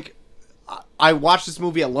was like, I watched this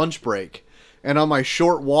movie at lunch break, and on my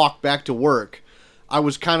short walk back to work, I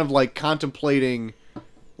was kind of like contemplating,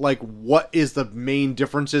 like, what is the main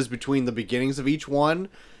differences between the beginnings of each one,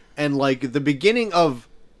 and like the beginning of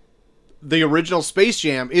the original Space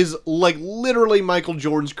Jam is like literally Michael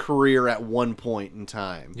Jordan's career at one point in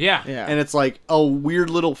time. Yeah. Yeah. And it's like a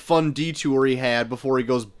weird little fun detour he had before he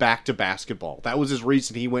goes back to basketball. That was his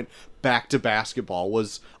reason he went back to basketball,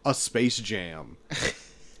 was a Space Jam.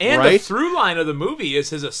 And the Right? through line of the movie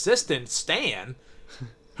is his assistant, Stan,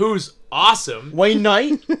 who's awesome. Wayne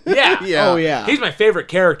Knight? Yeah. Yeah. Oh, yeah. He's my favorite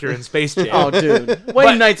character in Space Jam. Oh, dude. Wayne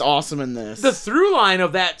But- Knight's awesome in this. The through line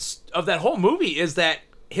of that whole movie is that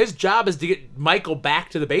his job is to get Michael back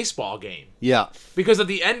to the baseball game. Yeah. Because at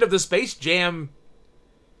the end of the Space Jam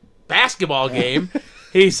basketball game,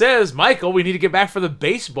 he says, Michael, we need to get back for the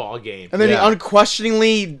baseball game. And then Yeah. he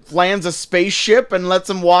unquestioningly lands a spaceship and lets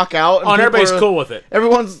him walk out. And Oh, and people everybody's are- cool with it.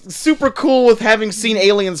 Everyone's super cool with having seen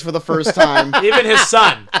aliens for the first time. Even his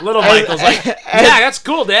son, little Michael's like, yeah, that's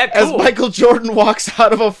cool, Dad, As cool. Michael Jordan walks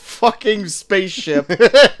out of a fucking spaceship.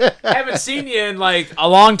 Haven't seen you in, like, a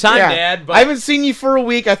long time, Yeah. Dad, but I haven't seen you for a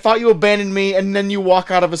week. I thought you abandoned me, and then you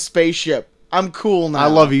walk out of a spaceship. I'm cool now. I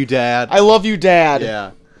love you, Dad. I love you, Dad.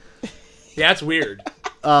 Yeah. yeah, it's weird.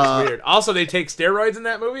 It's weird. Also, they take steroids in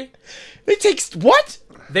that movie. It takes what?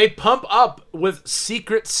 They pump up with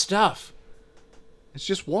secret stuff. It's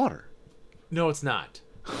just water. No, it's not.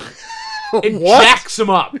 It What? jacks them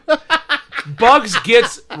up. Bugs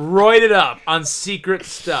gets roided up on secret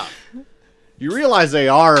stuff. You realize they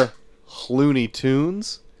are Looney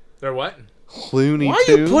Tunes? They're what? Looney Why are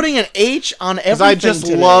Tunes? you putting an H on everything? Because I just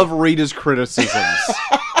today? love Rita's criticisms.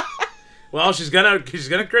 Well, she's gonna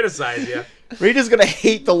criticize you. Rita's gonna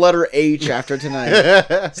hate the letter H after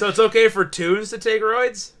tonight. So it's okay for tunes to take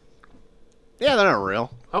roids? Yeah, they're not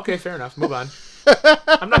real. Okay, fair enough. Move on.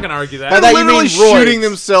 I'm not gonna argue By that. that you Literally mean roids. shooting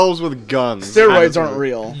themselves with guns. Steroids aren't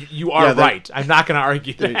real. You are Yeah, they- right. I'm not gonna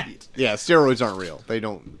argue that. Yeah, steroids aren't real. They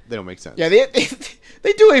don't make sense. Yeah,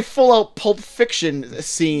 they do a full out Pulp Fiction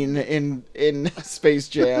scene in Space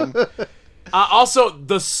Jam. Also,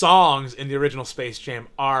 the songs in the original Space Jam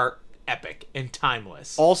are epic and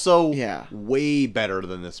timeless. Also, Yeah. way better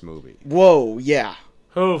than this movie. Whoa, yeah.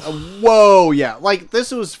 Oof. Whoa, yeah. Like,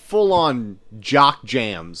 this was full-on jock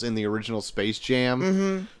jams in the original Space Jam.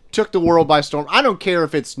 Mm-hmm. Took the world by storm. I don't care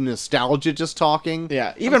if it's nostalgia just talking.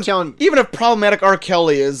 Yeah, even even if problematic R.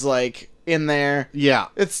 Kelly is like in there, Yeah.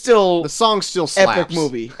 it's still The song still slaps. epic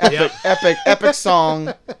movie, epic, Yep. epic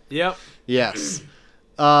song. Yep. Yes.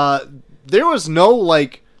 There was no,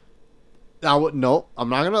 like... no, I'm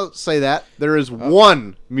not going to say that. There is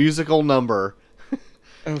one musical number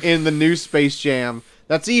in the new Space Jam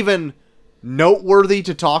that's even noteworthy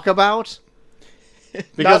to talk about.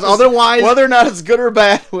 Because Not as- otherwise... whether or not it's good or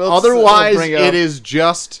bad, Otherwise, bring it is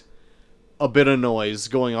just a bit of noise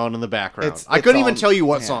going on in the background. I It's couldn't even all- tell you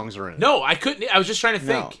what yeah. songs are in it. No, I couldn't. I was just trying to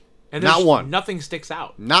think. No. And Not there's one. Nothing sticks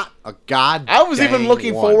out. Not a god. I was even dang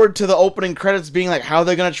looking one. forward to the opening credits being like how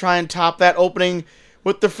they're gonna try and top that opening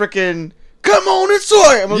with the frickin' "Come on and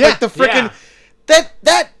soy." I mean, Yeah. like the frickin'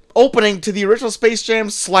 that opening to the original Space Jam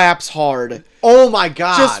slaps hard. Oh my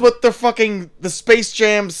god. Just with the Space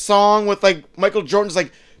Jam song with like Michael Jordan's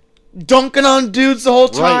like dunking on dudes the whole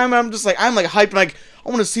time. Right. I'm like hyped, like I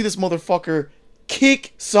want to see this motherfucker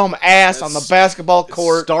kick some ass on the basketball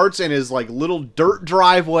court. starts in his like little dirt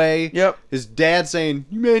driveway. Yep. His dad saying,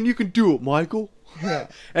 "Man, you can do it, Michael." Yeah.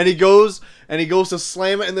 And he goes to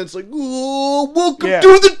slam it, and then it's like, "Oh, welcome Yeah. to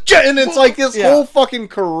the jet," and it's like his Yeah. whole fucking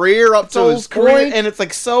career up to Soul's his career, point. and it's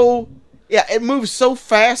like so, yeah, it moves so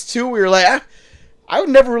fast too. We were like, I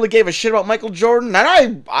never really gave a shit about Michael Jordan, and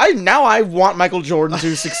I want Michael Jordan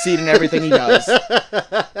to succeed in everything he does.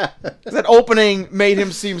 That opening made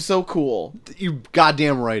him seem so cool. You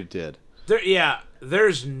goddamn right it did.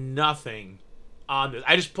 There's nothing on this.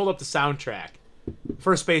 I just pulled up the soundtrack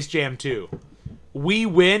for Space Jam 2. We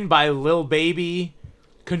Win by Lil Baby,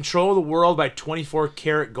 Control the World by 24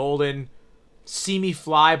 Karat Golden, See Me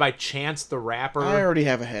Fly by Chance the Rapper. I already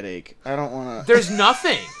have a headache. I don't want to. There's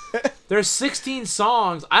nothing. There's 16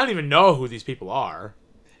 songs. I don't even know who these people are.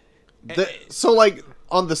 So like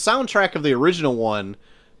on the soundtrack of the original one,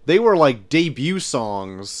 they were like debut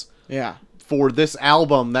songs Yeah, for this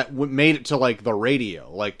album that made it to like the radio,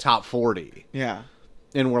 like top 40, yeah.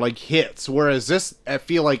 and were like hits. Whereas this, I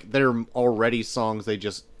feel like they're already songs they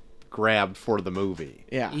just grabbed for the movie.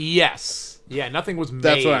 Yeah. Yes. Yeah, nothing was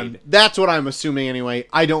made. That's what I'm assuming anyway.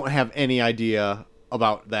 I don't have any idea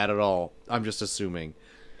about that at all. I'm just assuming.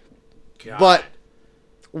 God. But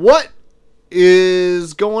what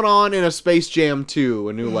is going on in a Space Jam 2,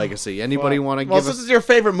 A New Legacy? Anybody want to Well, give since us... it's your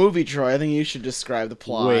favorite movie, Troy, I think you should describe the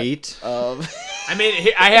plot. Wait. Of I mean,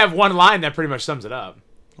 I have one line that pretty much sums it up.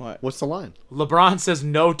 what? What's the line? LeBron says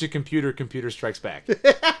no to computer, computer strikes back.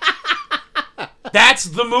 That's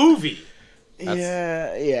the movie.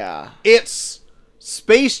 Yeah. It's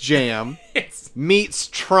Space Jam It's meets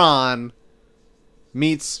Tron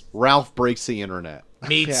meets Ralph Breaks the Internet.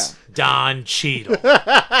 meets Don Cheadle.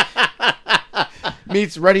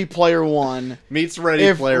 Meets Ready Player One. Meets Ready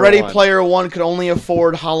If Player Ready One. Player One could only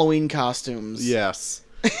afford Halloween costumes. Yes.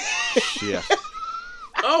 Shit.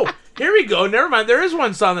 Oh, here we go. Never mind. There is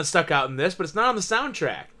one song that stuck out in this, but it's not on the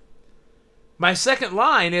soundtrack. My second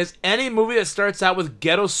line is any movie that starts out with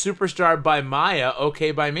Ghetto Superstar by Maya,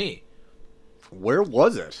 okay by me. Where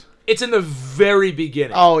was it? It's in the very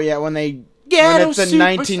beginning. Oh yeah, when they Ghetto when it's in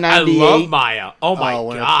Superstar- 1998. I love Maya. Oh my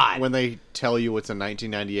when god. when they tell you it's in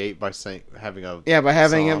 1998 by saying having a Yeah, by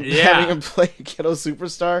having song. him Yeah. having him play Ghetto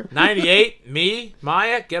Superstar. 98, me,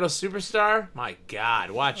 Maya, Ghetto Superstar. My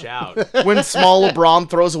god, watch out. When small LeBron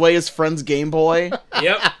throws away his friend's Game Boy.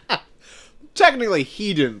 Yep. Technically,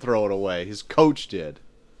 he didn't throw it away. His coach did.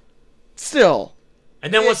 Still.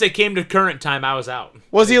 And then once they came to current time, I was out.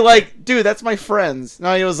 Was he like, dude, that's my friend's?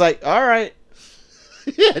 No, he was like, alright.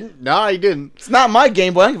 Yeah, no, he didn't. It's not my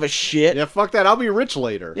Game Boy, I don't give a shit. Yeah, fuck that. I'll be rich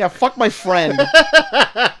later. Yeah, fuck my friend.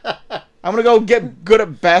 I'm gonna go get good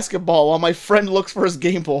at basketball while my friend looks for his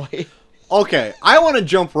Game Boy. Okay, I want to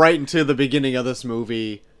jump right into the beginning of this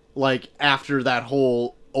movie, like after that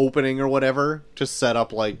whole opening or whatever, to set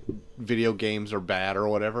up like video games are bad or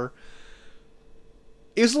whatever.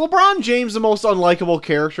 Is LeBron James the most unlikable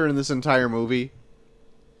character in this entire movie?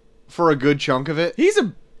 For a good chunk of it? He's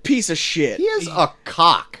a piece of shit. He is a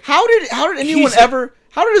cock. How did anyone He's a- ever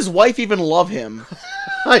how did his wife even love him?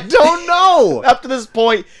 I don't know. Up to this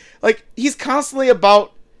point, like he's constantly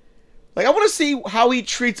about Like, I want to see how he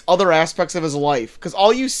treats other aspects of his life. Because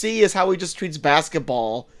all you see is how he just treats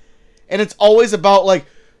basketball. And it's always about, like,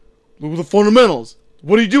 look at the fundamentals.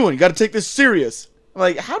 What are you doing? You got to take this serious.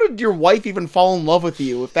 Like, how did your wife even fall in love with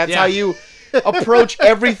you if that's how you approach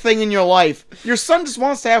everything in your life? Your son just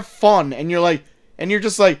wants to have fun, and you're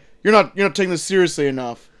just like, you're not taking this seriously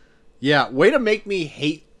enough. Yeah, way to make me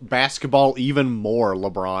hate basketball even more,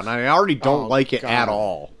 LeBron. I already don't like it at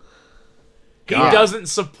all. He doesn't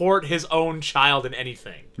support his own child in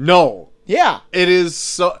anything. No. Yeah. It is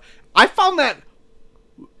so... I found that,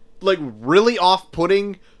 like, really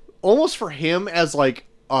off-putting, almost for him as, like,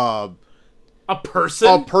 A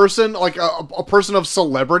person? like, a person of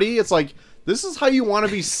celebrity. It's like, this is how you want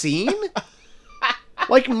to be seen?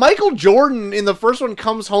 Like, Michael Jordan in the first one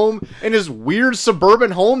comes home in his weird suburban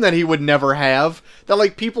home that he would never have. That,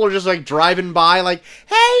 like, people are just, like, driving by, like,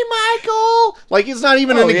 hey, Michael! Like, it's not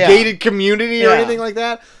even in a gated community or anything like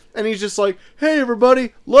that. And he's just like, hey,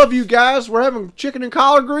 everybody, love you guys. We're having chicken and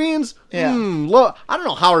collard greens. Yeah. I don't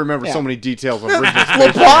know how I remember so many details of original Space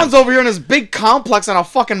Jam. LeBron's over here in his big complex on a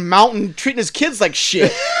fucking mountain treating his kids like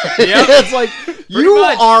shit. It's like, you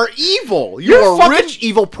are evil. You're a fucking, rich,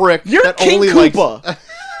 evil prick you're that King only Koopa.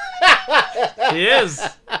 He is.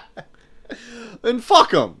 And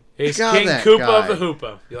fuck him. He's God, King that Koopa guy. of the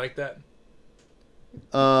Hoopa. You like that?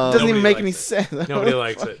 Doesn't even make likes any it. sense. Nobody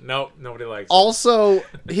likes it. Nope, nobody likes it. Also,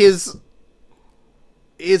 his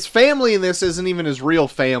family in this isn't even his real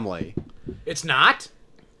family. It's not?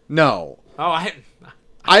 No. Oh,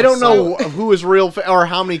 I don't know who his real or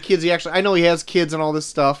how many kids he actually... I know he has kids and all this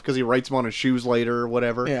stuff because he writes them on his shoes later or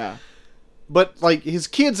whatever. Yeah. But, like, his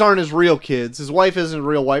kids aren't his real kids. His wife isn't his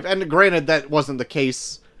real wife. And granted, that wasn't the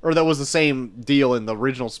case... Or that was the same deal in the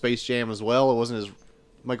original Space Jam as well. It wasn't his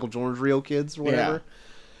Michael Jordan's real kids or whatever.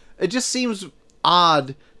 Yeah. It just seems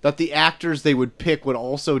odd that the actors they would pick would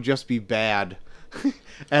also just be bad.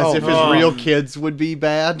 As if his real kids would be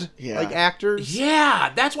bad, like actors.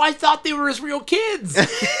 Yeah, that's why I thought they were his real kids.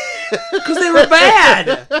 Because they were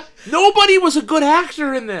bad. Nobody was a good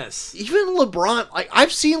actor in this. Even LeBron, like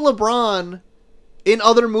I've seen LeBron in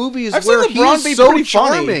other movies I've where seen LeBron he's be so pretty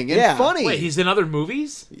funny. charming and funny. Wait, he's in other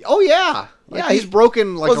movies? Oh yeah, like, he's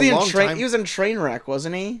broken like a long time. He was in Trainwreck,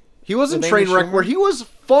 wasn't he? He was in Trainwreck where he was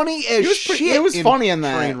funny as shit. He was funny in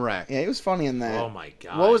that. Trainwreck. Yeah, he was funny in that. Oh my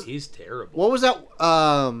god, he's terrible. What was that?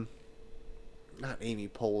 Not Amy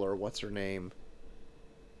Poehler. What's her name?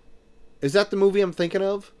 Is that the movie I'm thinking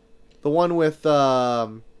of? The one with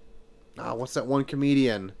what's that one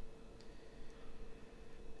comedian?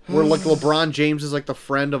 Where like LeBron James is like the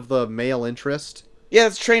friend of the male interest. Yeah,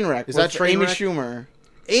 it's Trainwreck. Is that Trainwreck? Amy Schumer.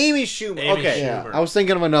 Amy Schumer. Okay, Schumer. I was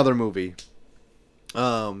thinking of another movie.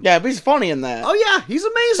 Yeah, but he's funny in that. Oh yeah, he's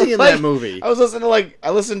amazing in Like, that movie. I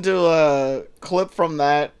listened to a clip from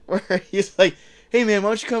that where he's like, "Hey man, why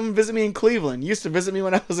don't you come visit me in Cleveland? You used to visit me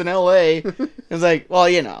when I was in L.A." It's like, well,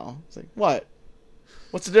 you know. It's like, what?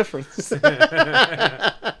 What's the difference? Just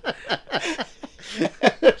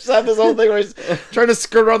have this whole thing where he's trying to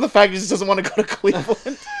skirt around the fact he just doesn't want to go to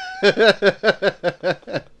Cleveland.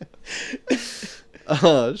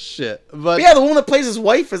 Oh shit! But yeah, the woman that plays his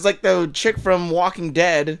wife is like the chick from Walking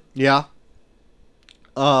Dead. Yeah.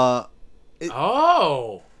 Oh.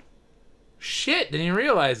 Shit, didn't even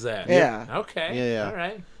realize that. Yeah. Okay. Yeah. All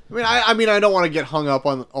right. I mean, I don't want to get hung up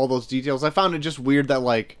on all those details. I found it just weird that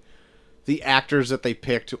like the actors that they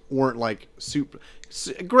picked weren't like super.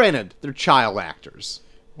 Granted, they're child actors.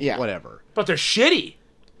 Yeah. Whatever. But they're shitty.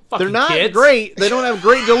 Fucking They're not kids. great. They don't have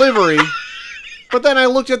great delivery. But then I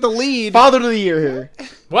looked at the lead. Father of the Year here.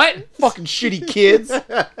 What? Fucking shitty kids.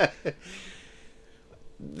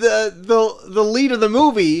 The lead of the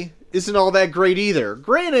movie isn't all that great either.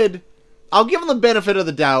 Granted, I'll give him the benefit of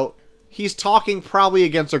the doubt. He's talking probably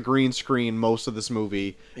against a green screen most of this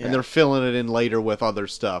movie, and they're filling it in later with other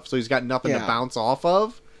stuff. So he's got nothing to bounce off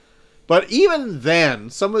of. But even then,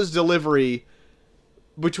 some of his delivery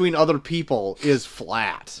between other people is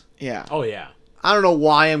flat. Yeah. Oh, yeah. I don't know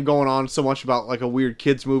why I'm going on so much about like a weird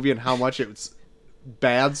kids movie and how much it's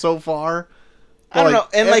bad so far. But, I don't know.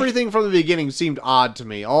 And everything from the beginning seemed odd to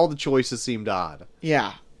me. All the choices seemed odd.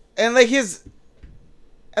 Yeah. And like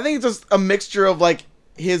I think it's just a mixture of like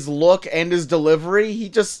his look and his delivery. He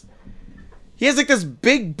has like this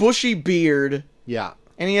big bushy beard. Yeah.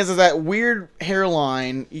 And he has that weird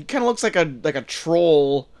hairline. He kind of looks like a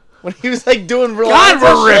troll when he was like doing real. God,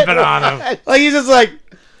 we're ripping on him. Like he's just like,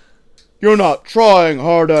 you're not trying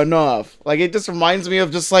hard enough. Like it just reminds me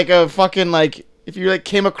of just like a fucking like if you like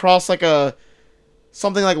came across like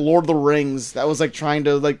something like Lord of the Rings that was like trying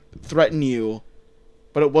to like threaten you,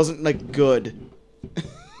 but it wasn't like good.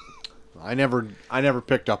 I never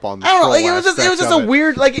picked up on the I don't know. Like, troll it was aspect just of a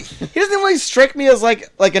weird. Like, he doesn't really strike me as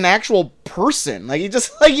like an actual person. Like, he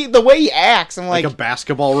just the way he acts. I'm like like, a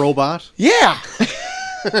basketball robot. yeah.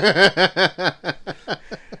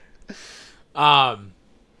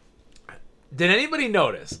 Did anybody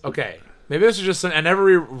notice? Okay, maybe this is just I never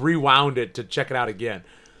rewound it to check it out again.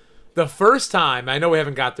 The first time, I know we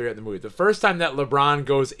haven't got there yet in the movie. The first time that LeBron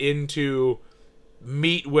goes into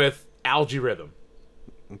meet with Algae Rhythm.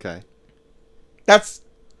 Okay. That's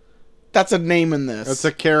a name in this. That's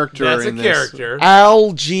a character. That's in a this. character.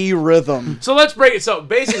 Algae Rhythm. So let's break it. So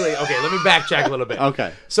basically, okay, let me backtrack a little bit.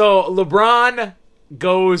 Okay. So LeBron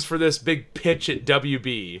goes for this big pitch at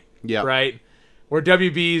WB. Yeah. Right? Where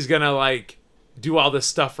WB is going to, like, do all this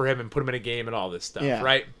stuff for him and put him in a game and all this stuff. Yeah.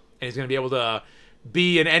 Right? And he's going to be able to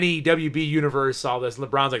be in any WB universe, all this.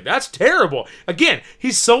 LeBron's like, that's terrible. Again,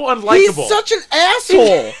 he's so unlikable. He's such an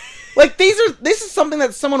asshole. Like, this is something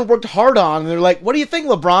that someone worked hard on, and they're like, what do you think,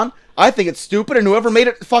 LeBron? I think it's stupid, and whoever made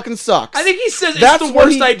it fucking sucks. I think he says That's it's the what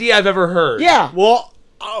worst he- idea I've ever heard. Yeah. Well,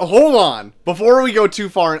 hold on. Before we go too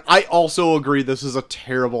far, I also agree this is a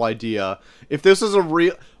terrible idea. If this is a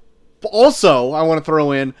real... Also, I want to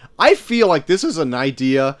throw in, I feel like this is an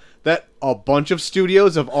idea that a bunch of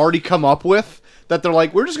studios have already come up with, that they're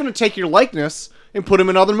like, we're just going to take your likeness and put them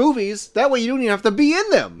in other movies. That way you don't even have to be in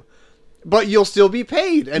them. But you'll still be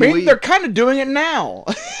paid. And I mean, they're kind of doing it now.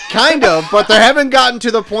 kind of, but they haven't gotten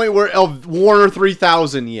to the point where of Warner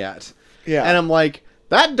 3000 yet. Yeah. And I'm like,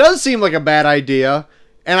 that does seem like a bad idea.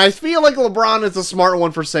 And I feel like LeBron is a smart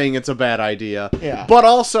one for saying it's a bad idea. Yeah. But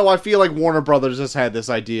also, I feel like Warner Brothers has had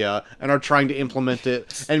this idea and are trying to implement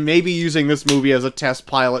it and maybe using this movie as a test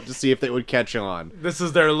pilot to see if they would catch on. This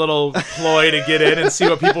is their little ploy to get in and see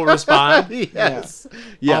what people respond. Yes.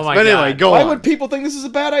 Yes. Oh my but anyway, God. go Why on. would people think this is a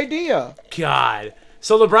bad idea? God.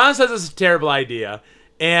 So LeBron says it's a terrible idea,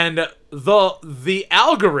 and the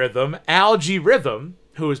algorithm, Algae Rhythm,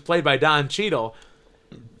 who is played by Don Cheadle,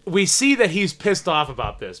 we see that he's pissed off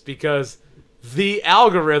about this because the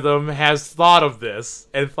algorithm has thought of this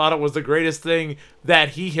and thought it was the greatest thing that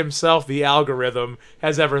he himself, the algorithm,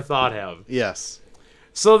 has ever thought of. Yes.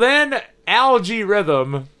 So then Algae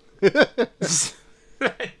Rhythm... I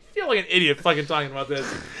feel like an idiot fucking talking about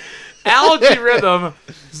this. Algae Rhythm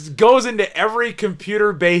goes into every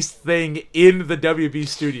computer-based thing in the WB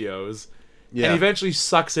studios Yeah. and eventually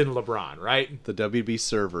sucks in LeBron, right? The WB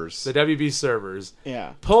servers. The WB servers.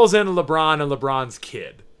 Yeah. Pulls in LeBron and LeBron's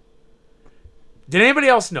kid. Did anybody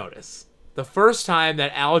else notice? The first time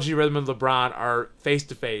that Algae Rhythm and LeBron are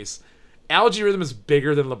face-to-face, Algae Rhythm is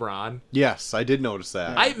bigger than LeBron. Yes, I did notice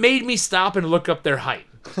that. It made me stop and look up their height.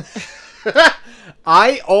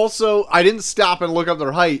 I didn't stop and look up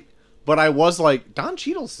their height, but I was like, Don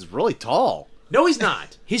Cheadle is really tall. No, he's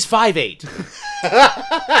not. He's 5'8".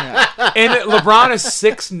 And LeBron is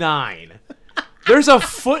 6'9". There's a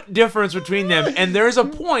foot difference between them, and there's a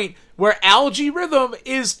point where Algae Rhythm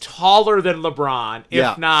is taller than LeBron, if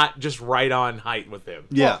Yeah. not just right on height with him.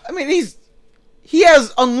 Yeah. I mean, he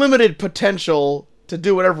has unlimited potential to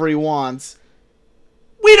do whatever he wants.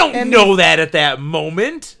 We don't And- know that at that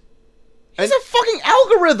moment. He's a fucking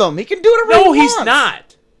algorithm. He can do whatever he No, wants. he's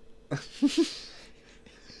not.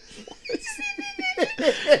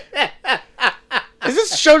 Is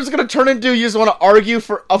this show just gonna turn into you just want to argue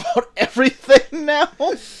about everything now?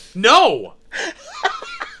 No.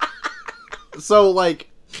 So, like,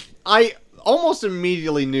 I almost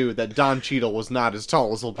immediately knew that Don Cheadle was not as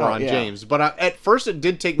tall as LeBron Oh, yeah. James, but at first it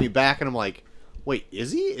did take me back, and I'm like, wait,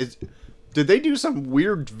 is he? Did they do some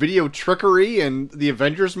weird video trickery in the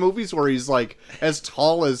Avengers movies where he's, like, as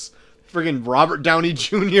tall as friggin' Robert Downey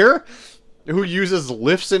Jr., who uses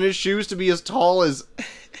lifts in his shoes to be as tall as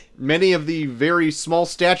many of the very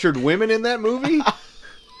small-statured women in that movie?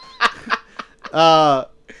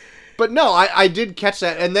 But no, I did catch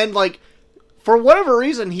that, and then, like, for whatever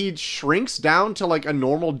reason, he shrinks down to, like, a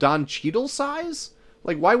normal Don Cheadle size?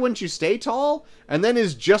 Like, why wouldn't you stay tall? And then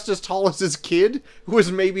is just as tall as his kid, who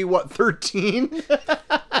is maybe, 13?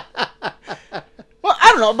 Well,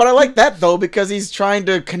 I don't know, but I like that though because he's trying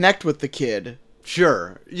to connect with the kid.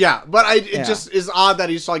 Sure. Yeah, but it Yeah. just is odd that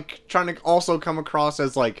he's, like, trying to also come across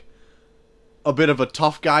as, like, a bit of a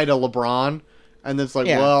tough guy to LeBron. And then it's like,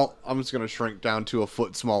 Yeah. well, I'm just going to shrink down to a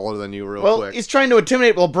foot smaller than you real Well, quick. he's trying to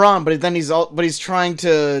intimidate LeBron, but then he's trying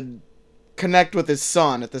to connect with his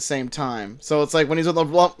son at the same time. So it's like when he's with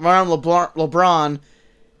around LeBron,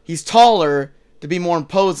 he's taller to be more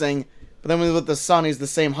imposing, but then when he's with the son, he's the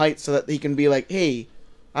same height so that he can be like, hey,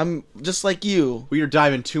 I'm just like you. We are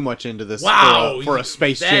diving too much into this Wow. for a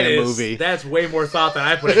Space That Jam is- movie. That's way more thought than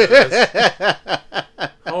I put into this.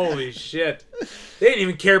 Holy shit. They didn't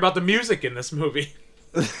even care about the music in this movie.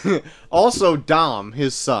 Also, Dom,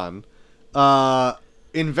 his son,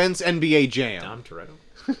 invents NBA Jam. Dom Toretto.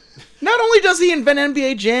 Not only does he invent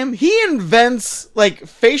NBA Jam, he invents like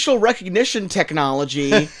facial recognition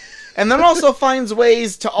technology, and then also finds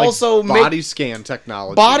ways to also body make scan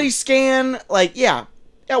technology. body scan. Like, yeah,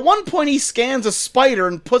 at one point he scans a spider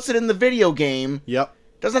and puts it in the video game. Yep.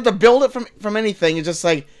 Doesn't have to build it from anything. It's just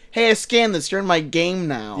like, hey, I scanned this. You're in my game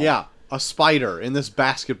now. Yeah, a spider in this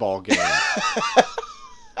basketball game.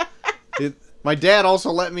 My dad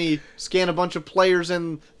also let me scan a bunch of players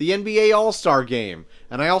in the NBA All-Star game,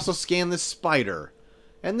 and I also scanned this spider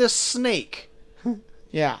and this snake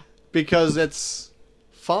Yeah. because it's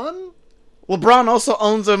fun. LeBron also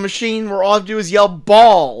owns a machine where all I have to do is yell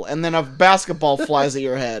ball, and then a basketball flies at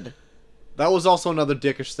your head. That was also another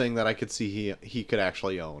dickish thing that I could see he could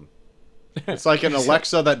actually own. It's like an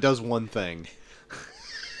Alexa that does one thing.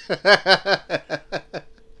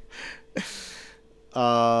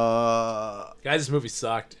 Guys, this movie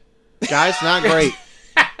sucked. Guys, not great.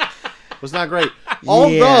 Was not great.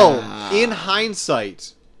 Although, Yeah. in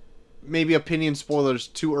hindsight, maybe opinion spoilers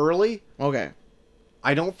too early, Okay.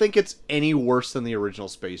 I don't think it's any worse than the original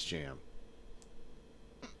Space Jam.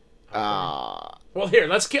 Well, here,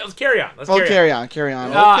 let's carry on. Let's Well, carry on. carry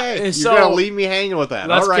on. Okay, you're so- gonna leave me hanging with that.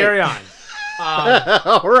 Let's All right. carry on.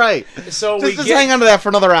 All right. So we Just get. hang on to that for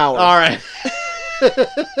another hour. All right.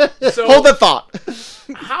 So Hold that thought.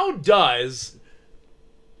 how does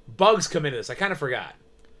Bugs come into this? I kind of forgot.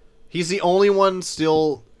 He's the only one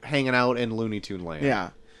still hanging out in Looney Tune Land. Yeah.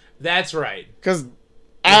 That's right. Because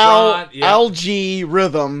LeBron, yeah. LG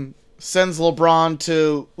Rhythm sends LeBron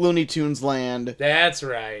to Looney Tunes Land That's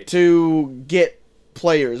right. to get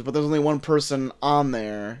players, but there's only one person on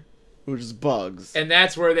there, which is Bugs. And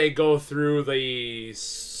that's where they go through the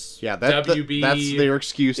Yeah, WB, that's their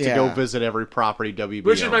excuse to go Yeah. visit every property WB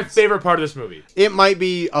which is my owns. favorite part of this movie. It might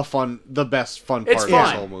be the best fun part It's of this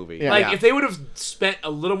fun. whole movie. Yeah. Like, if they would have spent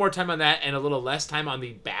a little more time on that and a little less time on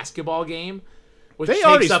the basketball game, which They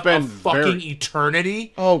already takes up a spend fucking very- Oh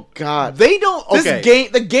eternity, God, They don't. Okay.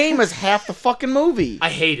 the game is half the fucking movie. I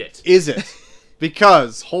hate it. Is it?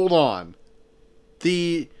 Because hold on,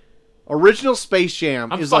 the original Space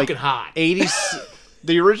Jam I'm is like fucking hot. 80.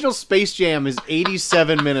 The original Space Jam is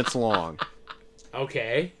 87 minutes long.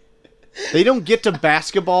 Okay. They don't get to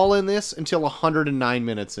basketball in this until 109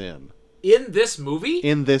 minutes in. In this movie?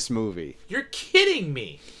 In this movie, You're kidding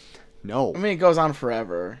me. no. I mean, it goes on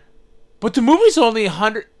forever. But the movie's only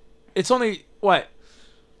 100. It's only, what?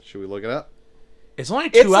 Should we look it up? It's only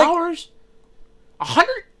It's 2 like- hours?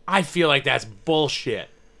 100? I feel like that's bullshit.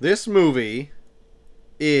 This movie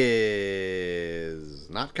is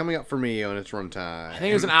not coming up for me on its runtime. I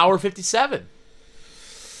think it was an hour 57.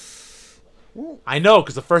 I know,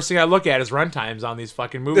 because the first thing I look at is runtimes on these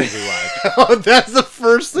fucking movies we watch. Oh, that's the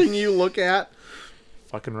first thing you look at.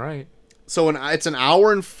 Fucking right. So it's an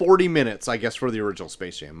hour and 40 minutes, I guess, for the original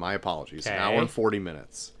Space Jam. My apologies. An Okay. hour and 40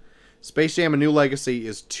 minutes. Space Jam: A New Legacy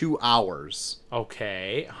is 2 hours.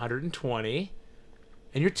 Okay, 120.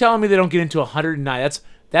 And you're telling me they don't get into 109.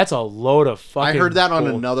 That's a load of fucking I heard that on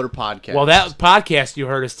bull. another podcast. Well, that podcast you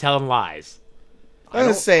heard is telling lies. I was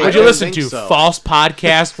gonna say, What'd you don't listen think to? so.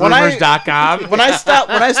 Falsepodcastrumors.com? when I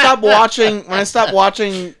stopped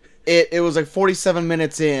watching it, it was like 47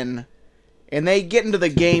 minutes in, and they get into the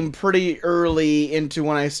game pretty early into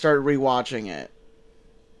when I started rewatching it.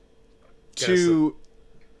 to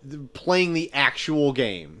playing the actual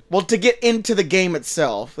game. Well, to get into the game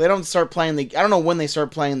itself, they don't start playing the. I don't know when they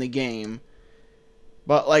start playing the game,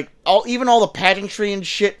 but like even all the pageantry and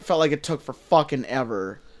shit felt like it took for fucking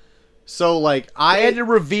ever. So, like, I had I to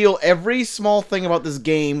reveal every small thing about this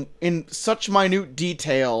game in such minute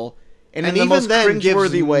detail and in the even most then gives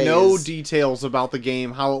cringeworthy ways. no details about the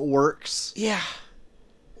game, how it works. Yeah.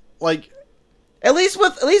 Like, At least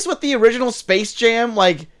with the original Space Jam,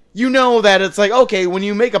 like, you know that it's like, okay, when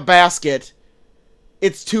you make a basket,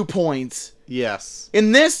 it's 2 points. yes.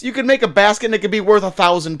 In this, you could make a basket and it could be worth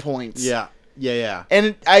 1,000 points. Yeah. Yeah.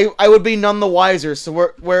 And I would be none the wiser. So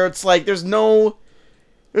where it's like there's no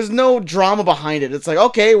drama behind it. It's like,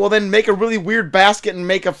 okay, well then make a really weird basket and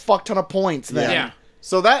make a fuck ton of points then. Yeah.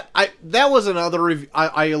 So that was another review.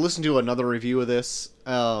 I listened to another review of this,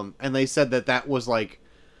 and they said that was like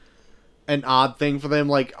an odd thing for them.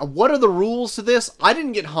 Like, what are the rules to this? I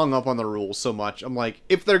didn't get hung up on the rules so much. I'm like,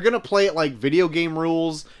 if they're gonna play it like video game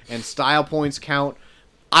rules and style points count,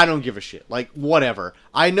 I don't give a shit. Like, whatever.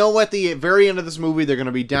 I know at the very end of this movie they're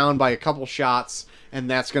gonna be down by a couple shots, and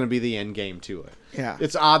that's gonna be the end game to it. Yeah.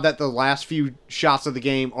 It's odd that the last few shots of the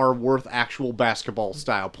game are worth actual basketball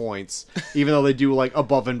style points, even though they do like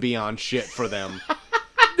above and beyond shit for them.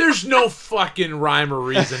 There's no fucking rhyme or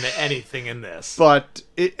reason to anything in this. But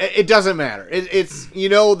it doesn't matter. It's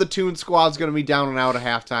the Toon Squad's going to be down and out at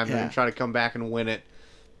halftime. They're going to try to come back and win it,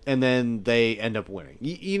 and then they end up winning.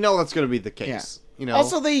 You know that's going to be the case. Yeah.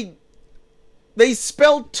 Also, they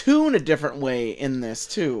spell tune a different way in this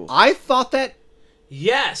too. I thought that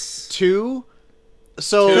Yes. too.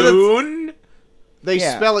 So Tune. they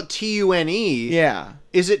spell it Tune. Yeah.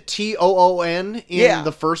 Is it Toon in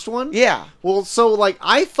the first one? Yeah. Well, so like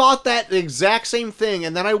I thought that exact same thing,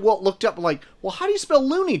 and then I looked up like, well, how do you spell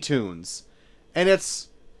Looney Tunes? And it's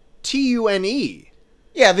Tune.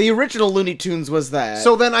 Yeah, the original Looney Tunes was that.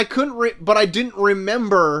 So then I couldn't, but I didn't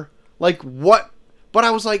remember like what. But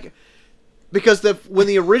I was like, because when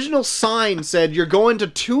the original sign said you're going to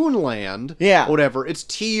Toonland, whatever, it's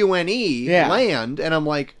Tune land, and I'm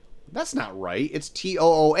like, that's not right. It's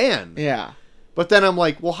Toon. Yeah. But then I'm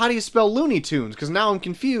like, well, how do you spell Looney Tunes? Because now I'm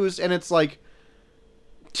confused, and it's like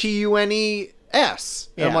Tunes. And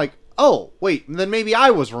I'm like, oh, wait, then maybe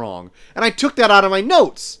I was wrong. And I took that out of my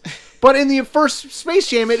notes. But in the first Space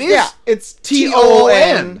Jam, it is. Yeah, it's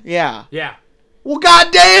Toon. Yeah. Yeah. Well,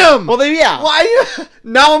 goddamn! Well, Why?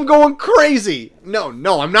 Now I'm going crazy. No,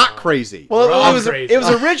 I'm not crazy. Well, I'm it was crazy. it was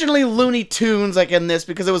originally Looney Tunes, like in this,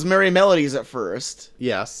 because it was Merry Melodies at first.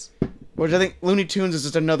 Yes. Which I think Looney Tunes is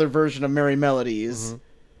just another version of Merry Melodies.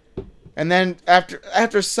 And then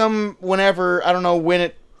after some, whenever, I don't know when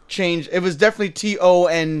it changed, it was definitely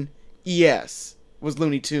Tones was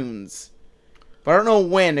Looney Tunes. But I don't know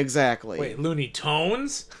when exactly. Wait, Looney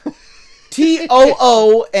Tones? Toones.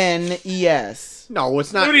 No,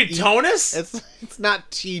 it's not. Looney Tonus? It's not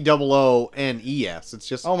Toones. It's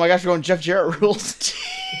just Oh my gosh, we're going Jeff Jarrett rules.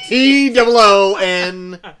 Toons.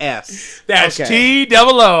 That's Okay. Toons.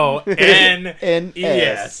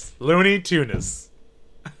 Looney Tunes.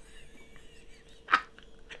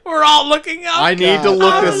 We're all looking up. I need to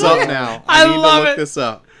look this up now. I need love to look it. this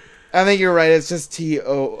up. I think you're right. It's just Toons.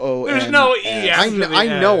 There's no E I after the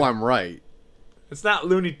know N. I'm right. It's not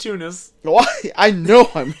Looney Tunes. Why? I know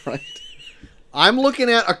I'm right. I'm looking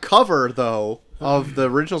at a cover though of the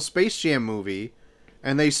original Space Jam movie,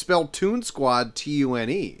 and they spelled Toon Squad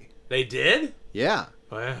Tune. They did? Yeah.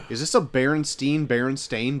 Wow. Is this a Berenstain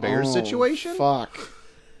Bear situation? Fuck.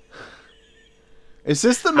 Is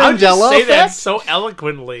this the How'd you Mandela say that effect? so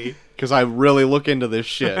eloquently? Because I really look into this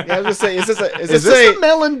shit. Yeah, I was just saying, is this the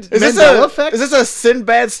Mandela effect? Is this a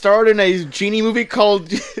Sinbad starred in a genie movie called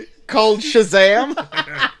Shazam?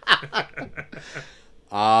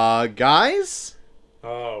 Guys,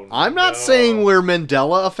 Oh, I'm not no. saying we're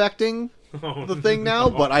Mandela affecting Oh, the thing now,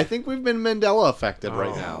 no. but I think we've been Mandela affected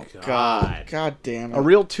right now. God damn it. A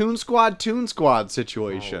real Toon Squad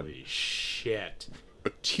situation. Holy shit. A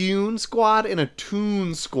Toon Squad and a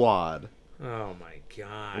Toon Squad. Oh my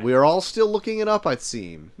god. We are all still looking it up, it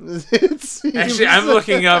seems. Actually, I'm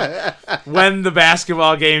looking up when the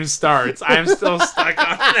basketball game starts. I'm still stuck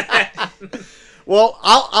on that. Well,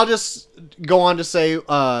 I'll just go on to say,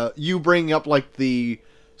 you bring up like the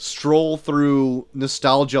stroll through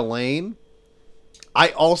nostalgia lane. I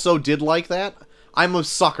also did like that. I'm a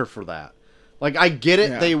sucker for that. Like, I get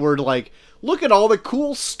it. Yeah. They were like, look at all the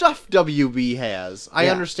cool stuff WB has. I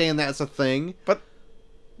Yeah. understand that's a thing. But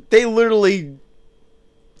they literally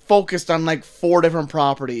focused on like 4 different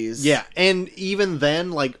properties. Yeah, and even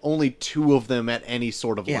then, like, only 2 of them at any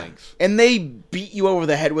sort of length. And they beat you over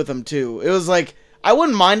the head with them too. It was like, I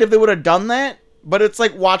wouldn't mind if they would have done that, but it's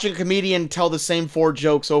like watching a comedian tell the same 4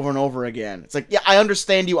 jokes over and over again. It's like, yeah, I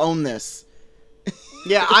understand you own this.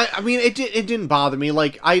 Yeah, I mean, it didn't bother me.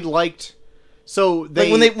 Like, I liked... So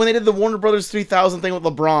they... Like when they did the Warner Brothers 3000 thing with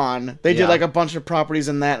LeBron, they Yeah. did like a bunch of properties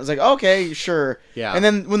in that. It's like, okay, sure. Yeah. And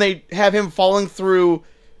then when they have him falling through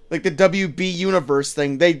like the WB universe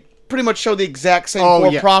thing, they pretty much show the exact same 4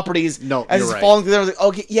 yeah. properties No, as you're he's right. falling through there. I was like,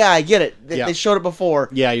 okay, yeah, I get it. Yeah. They showed it before.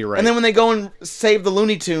 Yeah, you're right. And then when they go and save the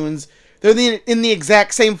Looney Tunes, they're in the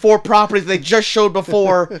exact same 4 properties they just showed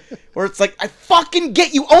before, where it's like, I fucking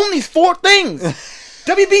get you own these 4 things.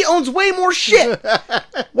 WB owns way more shit.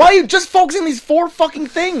 Why are you just focusing on these 4 fucking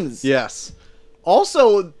things? Yes.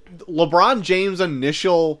 Also, LeBron James'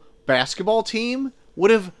 initial basketball team would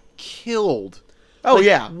have killed. Oh, Like,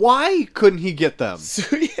 yeah. Why couldn't he get them?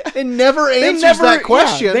 So, yeah. It never answers that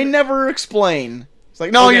question. Yeah, they never explain. It's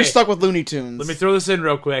like, no, Okay. you're stuck with Looney Tunes. Let me throw this in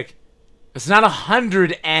real quick. It's not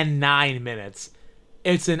 109 minutes.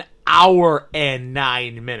 It's an hour and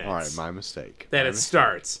 9 minutes. All right, my mistake. that My it mistake.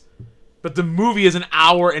 starts. But the movie is an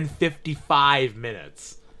hour and 55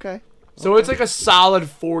 minutes. Okay. So it's like a solid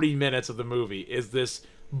 40 minutes of the movie is this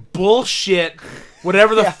bullshit,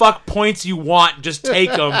 whatever the fuck points you want, just take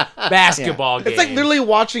them basketball game. It's like literally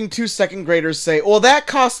watching 2 second graders say, well, that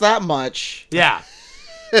costs that much. Yeah.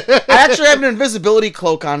 I actually have an invisibility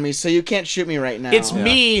cloak on me, so you can't shoot me right now. It's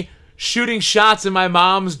me shooting shots in my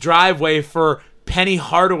mom's driveway for Penny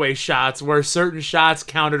Hardaway shots where certain shots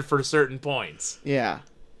counted for certain points. Yeah.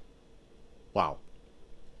 Wow.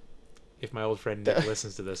 If my old friend Nick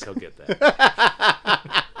listens to this, he'll get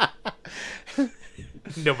that.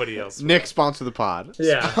 Nobody else. Nick, sponsor the pod.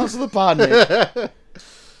 Yeah. How's the pod, Nick?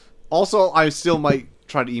 Also, I still might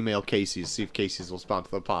try to email Casey's, see if Casey's will sponsor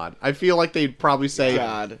the pod. I feel like they'd probably say,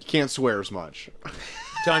 God. you can't swear as much.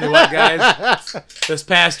 Telling you what, guys, this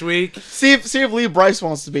past week, See if Lee Bryce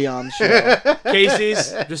wants to be on the show.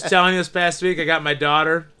 Casey's, just telling you this past week, I got my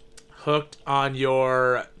daughter hooked on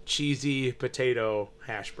your cheesy potato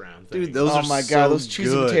hash brown thing. Dude, those Oh are my so god, those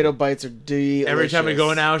cheesy good. potato bites are delicious. Every time we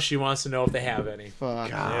go now, she wants to know if they have any.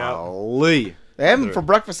 Fuck. Golly. They have them for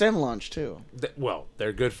breakfast and lunch too. Well,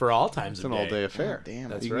 they're good for all times It's of an day. all-day affair. God damn,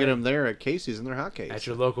 That's You can right. get them there at Casey's and their hotcakes. At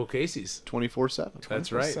your local Casey's. 24/7.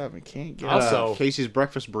 That's right. 24/7, can't get Also- Casey's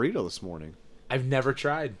breakfast burrito this morning. I've never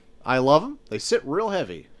tried. I love them. They sit real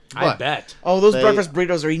heavy. I But bet. Oh, those They- breakfast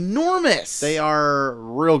burritos are enormous. They are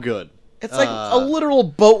real good. It's like a literal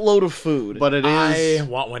boatload of food. But it is I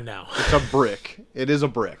want one now. it's a brick. It is a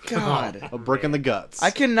brick. God, A brick in the guts. I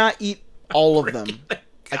cannot eat all of them.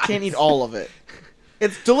 I can't eat all of it.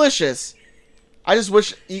 It's delicious. I just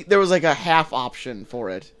wish there was like a half option for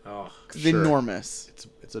it. Oh. It's Sure. enormous.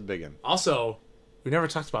 It's a big one. Also, we never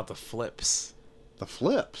talked about the flips. The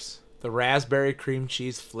flips. The raspberry cream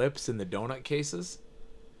cheese flips in the donut cases.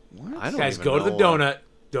 What? I don't Guys, even go to the know. donut.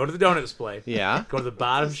 Go to the donut display. Yeah. Go to the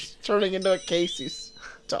bottom. Turning into a Casey's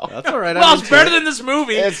talk. That's all right. Well, it's better than this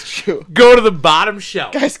movie. It's true. Go to the bottom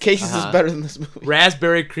shelf. Guys, Casey's is better than this movie.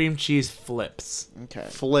 Raspberry cream cheese flips. Okay.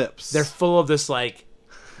 flips. They're full of this like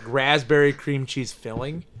raspberry cream cheese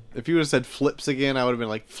filling. If you would have said flips again, I would have been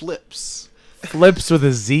like flips. Flips with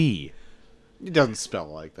a Z. It doesn't spell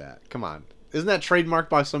like that. Come on. Isn't that trademarked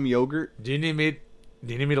by some yogurt? Do you need me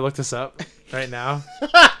to look this up right now?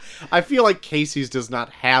 I feel like Casey's does not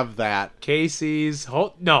have that. Casey's.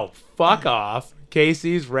 No, fuck off.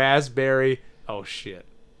 Casey's raspberry. Oh shit.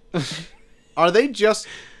 Are they just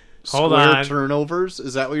Hold square on. turnovers?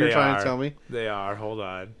 Is that what you're They trying are. to tell me? They are. Hold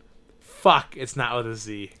on. Fuck, it's not with a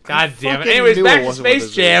Z. God damn it. Fucking Anyways, knew back it to wasn't with Space a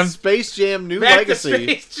Z. Jam. Space Jam New Back Legacy.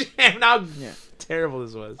 to Space Jam. How terrible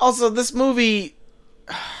this was. Also, this movie.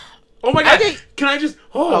 Oh my god. think- Can I just...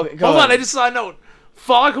 Okay, go hold on. ahead. I just saw a note.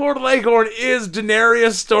 Foghorn Leghorn is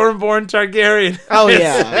Daenerys Stormborn Targaryen. Oh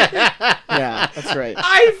yeah, yeah, that's right.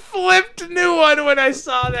 I flipped a new one when I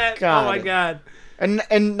saw that. God. Oh my god. And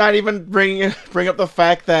not even bring up the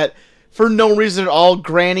fact that for no reason at all,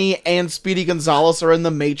 Granny and Speedy Gonzales are in the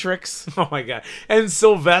Matrix. Oh my god. And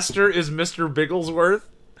Sylvester is Mr. Bigglesworth.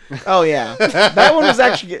 Oh yeah, that one was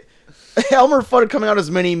actually Elmer Fudd coming out as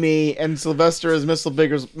Mini Me and Sylvester as Mr.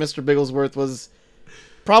 Bigglesworth was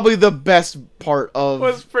probably the best part of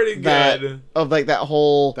Was pretty that, good. of like that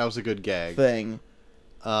whole That was a good gag. thing.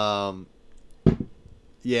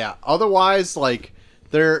 Yeah. Otherwise, like,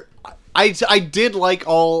 I did like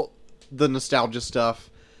all the nostalgia stuff.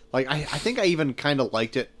 Like, I think I even kind of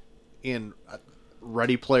liked it in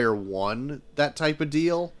Ready Player One, that type of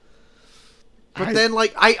deal. But then,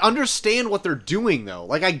 like, I understand what they're doing, though.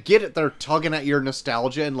 Like, I get it. They're tugging at your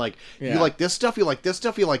nostalgia and, like, Yeah. you like this stuff, you like this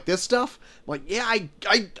stuff, you like this stuff. I'm like, yeah, I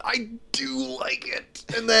do like it.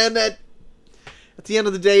 And then at the end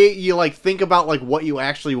of the day, you, like, think about, like, what you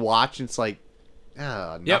actually watch, and it's like,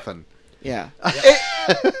 nothing. Yeah.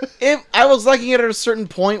 I was liking it at a certain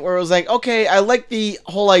point where it was like, okay, I like the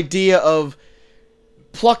whole idea of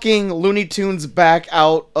plucking Looney Tunes back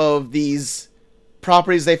out of these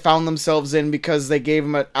properties they found themselves in because they gave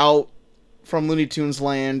them out from Looney Tunes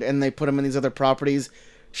land and they put them in these other properties.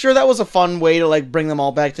 Sure, that was a fun way to like bring them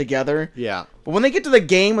all back together. Yeah. But when they get to the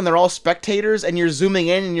game and they're all spectators and you're zooming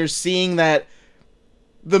in and you're seeing that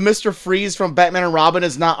the Mr. Freeze from Batman and Robin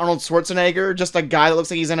is not Arnold Schwarzenegger, just a guy that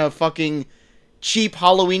looks like he's in a fucking cheap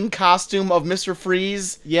Halloween costume of Mr.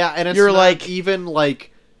 Freeze. Yeah, and it's You're not like- even like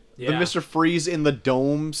the Yeah. Mr. Freeze in the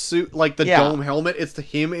dome suit, like the Yeah. dome helmet. It's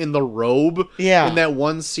him in the robe. Yeah. In that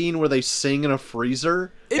one scene where they sing in a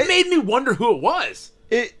freezer. It made me wonder who it was.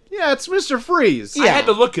 Yeah, it's Mr. Freeze. I had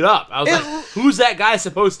to look it up. I was It- like, who's that guy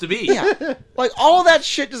supposed to be? Yeah. Like, all that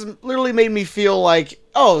shit just literally made me feel like,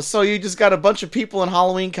 oh, so you just got a bunch of people in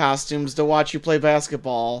Halloween costumes to watch you play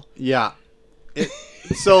basketball. Yeah.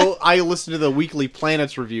 So I listened to the Weekly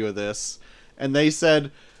Planets review of this, and they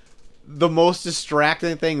said the most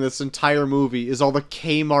distracting thing this entire movie is all the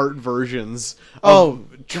Kmart versions Oh,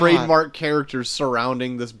 of trademark characters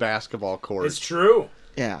surrounding this basketball court. It's true.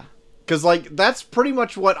 Yeah. Because, like, that's pretty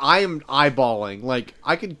much what I am eyeballing. Like,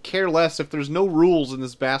 I could care less if there's no rules in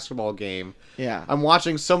this basketball game. Yeah. I'm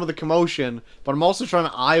watching some of the commotion, but I'm also trying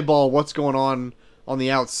to eyeball what's going on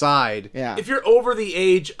the outside. Yeah. If you're over the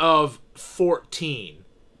age of 14,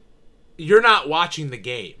 you're not watching the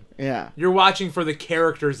game. Yeah. You're watching for the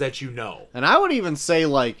characters that you know. And I would even say,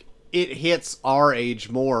 like, it hits our age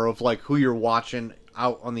more of, like, who you're watching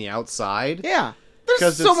out on the outside. Yeah. There's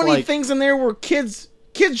 'Cause so it's many like- things in there where kids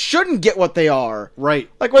shouldn't get what they are. Right.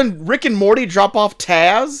 Like when Rick and Morty drop off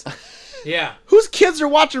Taz. Yeah. Whose kids are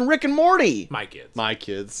watching Rick and Morty? My kids. My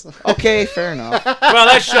kids. Okay, fair enough. Well,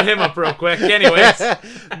 that shut him up real quick. Anyways.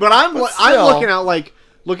 But I'm still.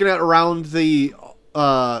 looking at around the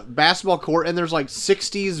basketball court, and there's like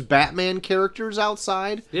 60s Batman characters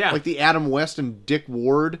outside. Yeah. Like the Adam West and Dick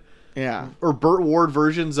Ward Yeah. or Burt Ward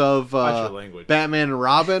versions of Watch your language. Batman and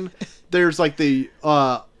Robin. There's like the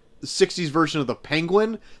 60s version of the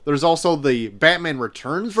Penguin. There's also the Batman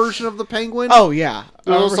Returns version of the Penguin. Oh yeah. I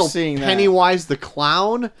There's remember also seeing that. Pennywise the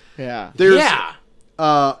Clown. Yeah. There's Yeah.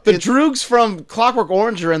 The Droogs from Clockwork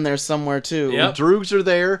Orange are in there somewhere too. Yep. Droogs are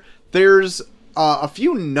there. There's a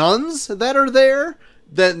few nuns that are there.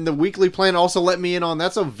 Then the Weekly Plan also let me in on.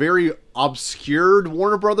 That's a very obscured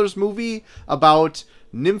Warner Brothers movie about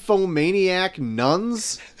nymphomaniac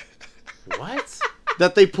nuns What?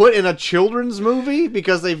 that they put in a children's movie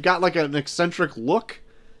because they've got like an eccentric look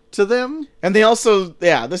to them. And they also,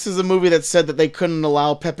 this is a movie that said that they couldn't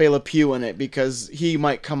allow Pepe Le Pew in it because he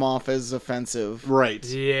might come off as offensive. Right.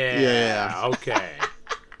 Yeah. Yeah. Okay.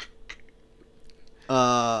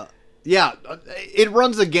 Yeah, it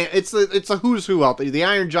runs again. It's a who's who out there. The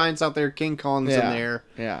Iron Giant's out there. King Kong's in there.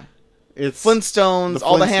 Yeah. It's Flintstones,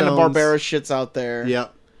 all the Hanna-Barbera shit's out there.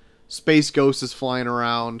 Yep. Space Ghost is flying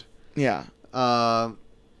around. Yeah.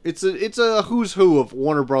 It's a who's who of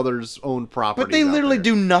Warner Brothers owned properties. But they out literally there.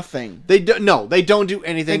 do nothing. They don't do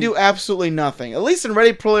anything. They do absolutely nothing. At least in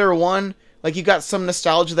Ready Player One, like you got some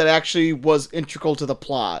nostalgia that actually was integral to the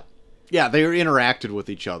plot. Yeah, they interacted with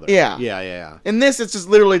each other. Yeah. Yeah. In this, it's just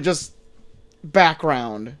literally just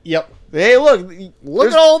background. Yep. Hey, look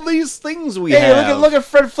Look at all these things we Hey, have. look at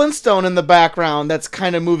Fred Flintstone in the background. That's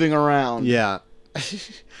kind of moving around. Yeah.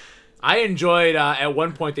 I enjoyed at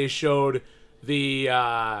one point they showed the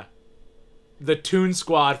Toon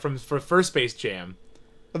Squad for First Space Jam.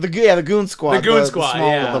 The Goon Squad. The Goon Squad, small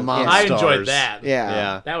yeah. one. The I Monstars. enjoyed that.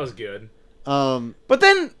 Yeah. That was good. But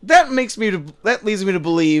then that leads me to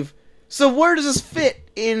believe. So where does this fit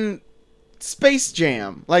in Space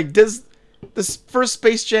Jam? Like, does this first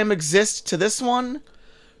Space Jam exist to this one?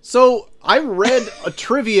 So I read a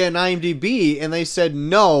trivia in IMDb, and they said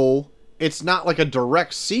no, it's not like a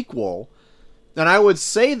direct sequel. And I would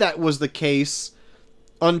say that was the case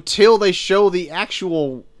until they show the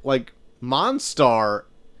actual like Monstar,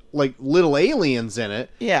 like little aliens in it.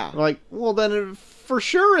 Yeah. Like, well, then it for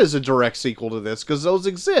sure is a direct sequel to this because those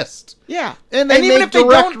exist. Yeah. And they even make if they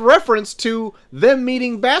direct don't, reference to them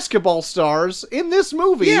meeting basketball stars in this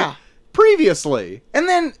movie Yeah. previously. and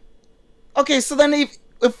then, okay, so then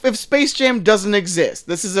if Space Jam doesn't exist,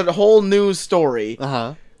 this is a whole new story.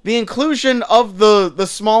 Uh-huh. The inclusion of the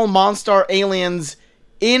small Monstar aliens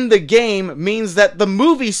in the game means that the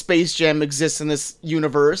movie Space Jam exists in this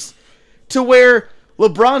universe, to where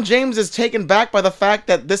LeBron James is taken back by the fact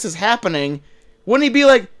that this is happening. Wouldn't he be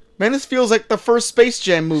like, man, this feels like the first Space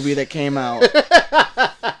Jam movie that came out?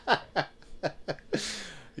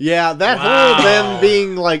 Yeah, that Wow. whole them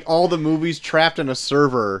being like all the movies trapped in a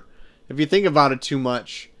server, if you think about it too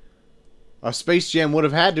much, a Space Jam would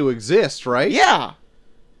have had to exist, right? Yeah.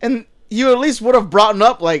 And you at least would have brought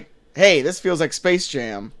up, like, hey, this feels like Space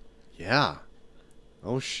Jam. Yeah.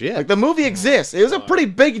 Oh, shit. Like, the movie exists. It was a pretty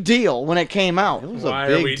big deal when it came out. it was Why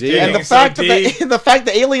a are we big digging deal. And the so fact that deep? the fact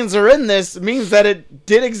that aliens are in this means that it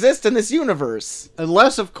did exist in this universe.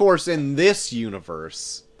 Unless, of course, in this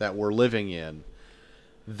universe that we're living in,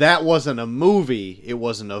 that wasn't a movie. It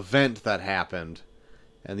was an event that happened.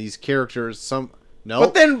 And these characters, No.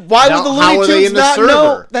 But then why Now, would the how Looney are they Tunes in the not know?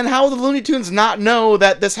 server? Then how would the Looney Tunes not know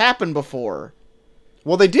that this happened before?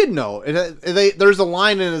 Well, they did know. There's a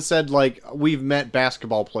line in it that said, like, we've met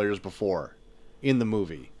basketball players before in the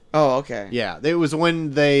movie. Oh, okay. Yeah, it was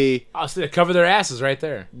when they... Oh, so they cover their asses right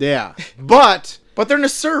there. Yeah. But But they're in a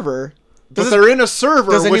server. they're in a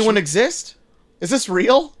server. Does which- anyone exist? Is this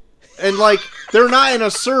real? And, like, they're not in a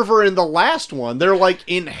server in the last one. They're, like,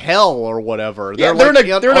 in hell or whatever. Yeah, like, they're in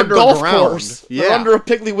a golf underground. course. Yeah. They're under a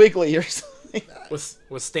Piggly Wiggly or something. What's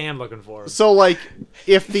Stan looking for? So, like,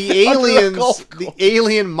 if the Under a aliens, golf the course.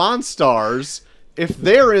 alien monstars, if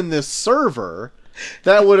they're in this server,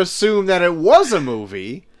 that would assume that it was a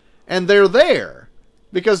movie, and they're there.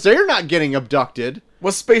 Because they're not getting abducted.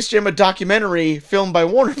 Was Space Jam a documentary filmed by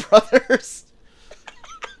Warner Brothers?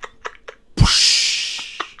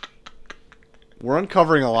 We're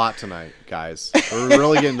uncovering a lot tonight, guys. We're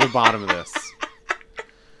really getting to the bottom of this.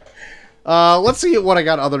 Let's see what I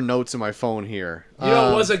got other notes in my phone here. You know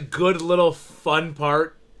what was a good little fun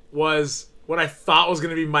part? Was what I thought was going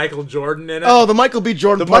to be Michael Jordan in it. Oh, the Michael B.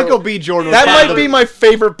 Jordan the part. Michael B. Jordan. That That might be was- my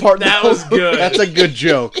favorite part. of the That was whole movie. good. That's a good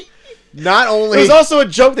joke. Not only There's also a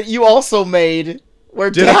joke that you also made where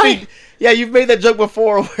Did Daffy. I? Yeah, you've made that joke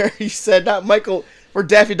before where you said not Michael. Where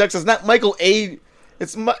Daffy Duck says not Michael A.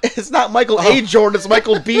 It's not Michael A. Jordan. It's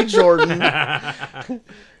Michael B. Jordan.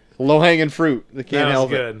 low hanging fruit. They can't that was help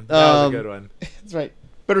good. it. That was a good one. That's right.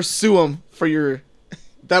 Better sue him for your.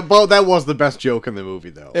 That was the best joke in the movie,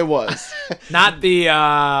 though. It was. Not the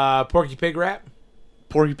Porky Pig rap.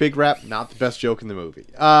 Porky Pig rap, not the best joke in the movie.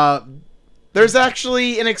 There's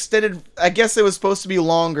actually an extended. I guess it was supposed to be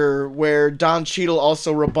longer, where Don Cheadle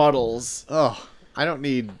also rebuttals. Oh, I don't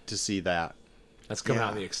need to see that. That's coming Yeah.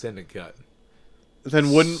 out in the extended cut.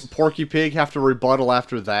 Then wouldn't Porky Pig have to rebuttal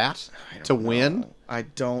after that to win? I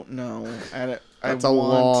don't know. That's a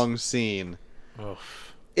long scene. Oh.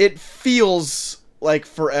 It feels like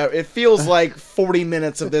forever. It feels like 40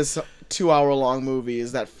 minutes of this 2-hour-long movie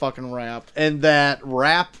is that fucking rap. And that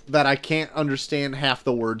rap that I can't understand half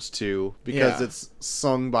the words to because Yeah. it's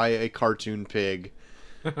sung by a cartoon pig.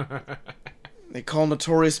 They call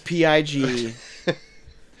Notorious P.I.G.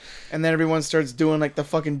 And then everyone starts doing like the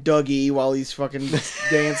fucking Dougie while he's fucking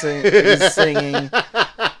dancing, he's singing.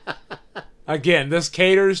 Again, this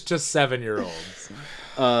caters to 7-year-olds.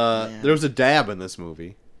 There was a dab in this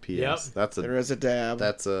movie. P.S. Yep. There is a dab.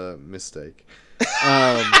 That's a mistake.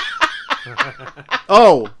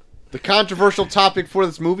 Oh, the controversial topic for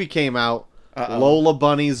this movie came out. Uh-oh. Lola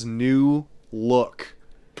Bunny's new look.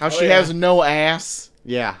 How she yeah. has no ass.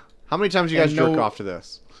 Yeah. How many times you guys And jerk no- off to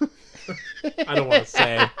this? I don't want to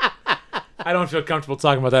say. I don't feel comfortable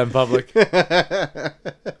talking about that in public.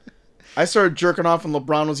 I started jerking off when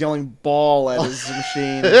LeBron was yelling ball at his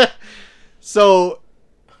machine. So,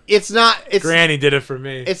 it's not. Granny did it for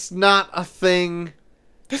me. It's not a thing.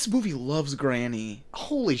 This movie loves Granny.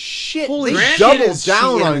 Holy shit! Holy they shit doubled is she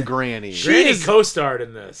down in on it. Granny. Granny is- co-starred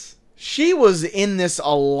in this. She was in this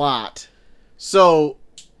a lot. So,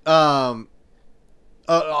 a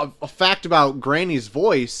fact about Granny's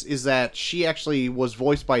voice is that she actually was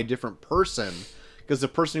voiced by a different person because the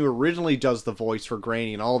person who originally does the voice for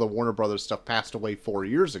Granny and all the Warner Brothers stuff passed away 4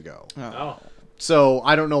 years ago. Oh. So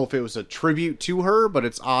I don't know if it was a tribute to her, but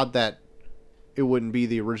it's odd that it wouldn't be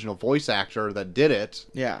the original voice actor that did it.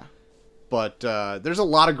 Yeah. But there's a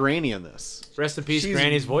lot of Granny in this. Rest in peace, She's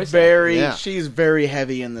Granny's voice. Very. Yeah. She's very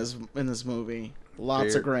heavy in this movie.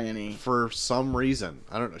 Lots of Granny. For some reason.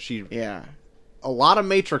 I don't know. Yeah. A lot of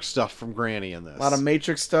Matrix stuff from Granny in this. A lot of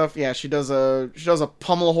Matrix stuff. Yeah, she does a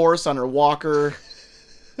pummel horse on her walker.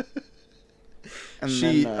 And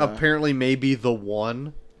She then, apparently may be the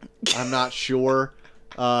one. I'm not sure.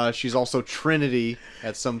 She's also Trinity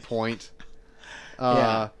at some point.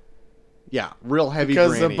 Yeah. Yeah, real heavy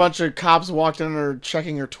because Granny. a bunch of cops walked in on her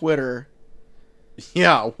checking her Twitter.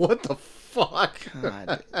 Yeah, what the fuck?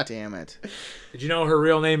 God damn it. Did you know her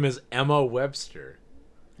real name is Emma Webster?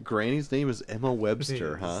 Granny's name is Emma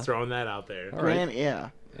Webster, Just huh? throwing that out there. right. Granny, yeah.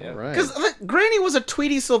 Yeah. Right. Because Granny was a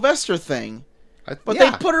Tweety Sylvester thing, but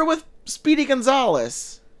yeah. they put her with Speedy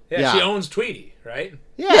Gonzales. Yeah, Yeah. she owns Tweety, right?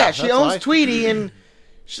 Yeah, she that's owns why. Tweety, and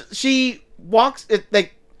she walks.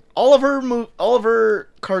 Like all of her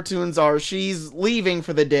cartoons are she's leaving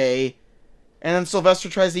for the day, and then Sylvester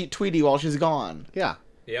tries to eat Tweety while she's gone. Yeah.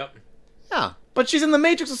 Yep. Yeah. But she's in the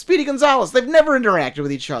Matrix with Speedy Gonzales. They've never interacted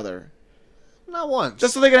with each other. Not once.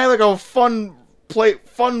 Just so they can have like a fun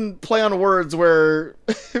play on words where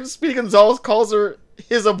Speedy Gonzales calls her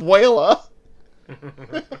his abuela.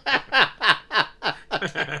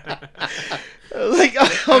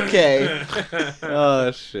 Like, okay.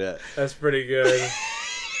 Oh, shit. That's pretty good.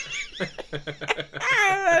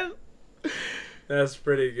 That's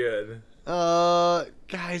pretty good.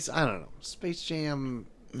 Guys, I don't know. Space Jam...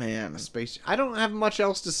 Man, I don't have much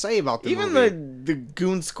else to say about the even movie. the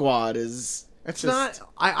Goon Squad is It's just- not...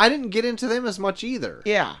 I didn't get into them as much either.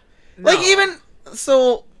 Yeah. No. Like, even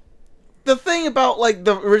so, the thing about like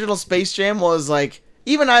the original Space Jam was like,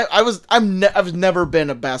 even I've never been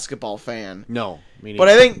a basketball fan, No. Me but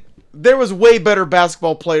I neither. think there was way better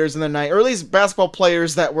basketball players in the night, or at least basketball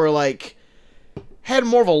players that were like had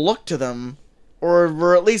more of a look to them or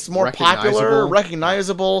were at least more popular,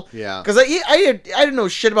 recognizable. Yeah. Because I didn't know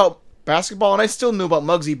shit about basketball, and I still knew about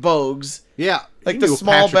Muggsy Bogues. Yeah. Like You the knew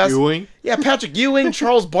small Patrick Ewing. Yeah, Patrick Ewing,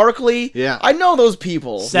 Charles Barkley. Yeah. I know those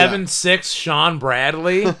people. 7'6" Sean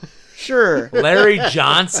Bradley, Sure. Larry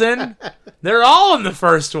Johnson. They're all in the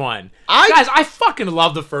first one. Guys, I fucking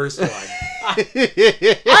love the first one.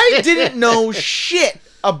 I didn't know shit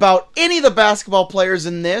about any of the basketball players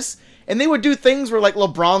in this, and they would do things where like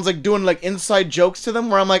LeBron's like doing like inside jokes to them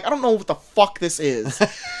where I'm like, I don't know what the fuck this is.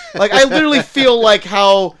 Like I literally feel like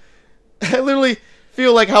how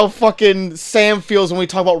fucking Sam feels when we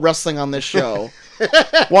talk about wrestling on this show.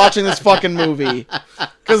 Watching this fucking movie.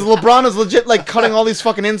 Because LeBron is legit like cutting all these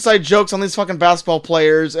fucking inside jokes on these fucking basketball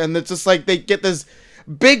players, and it's just like they get this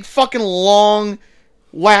big fucking long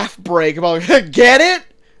laugh break about get it?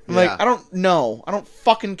 I'm like, I don't know. I don't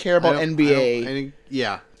fucking care about NBA.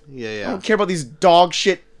 Yeah. I don't care about these dog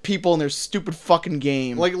shit people and their stupid fucking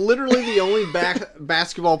game. Like, literally the only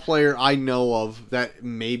basketball player I know of that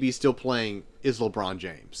may be still playing is LeBron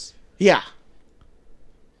James. Yeah.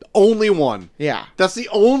 The only one. Yeah. That's the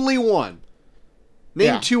only one.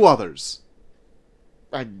 Name two others.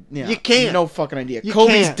 You can't. No fucking idea.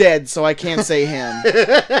 Kobe's dead, so I can't say him.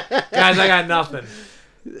 Guys, I got nothing.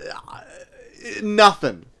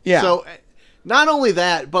 Nothing. Yeah. So, not only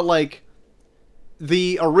that, but, like,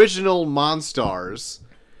 the original Monstars,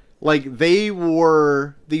 like, they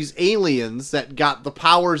were these aliens that got the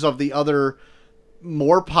powers of the other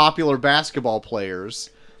more popular basketball players.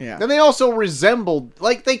 Yeah. And they also resembled,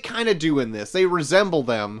 like they kind of do in this, they resemble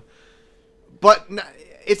them, but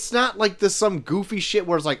it's not like this some goofy shit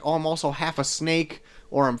where it's like, oh, I'm also half a snake,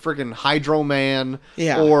 or I'm freaking Hydro Man,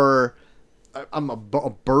 or I'm a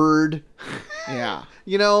bird. Yeah.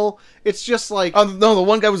 You know, it's just like... no, the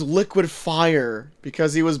one guy was liquid fire,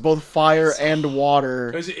 because he was both fire and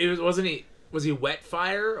water. Was he wet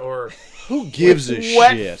fire, or... Who gives a shit?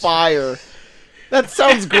 Wet fire. That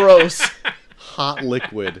sounds gross. Hot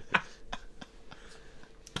liquid.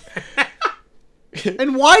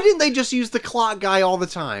 And why didn't they just use the clock guy all the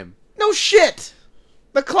time? No shit.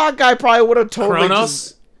 The clock guy probably would have totally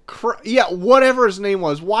Kronos? Yeah, whatever his name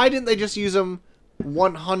was. Why didn't they just use him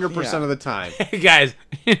 100% of the time? Hey, guys,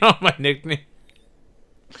 you know my nickname?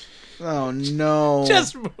 Oh, no.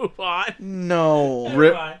 Just move on. No.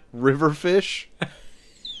 Riverfish?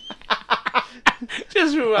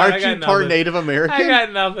 Just move on. Aren't you part Native American? I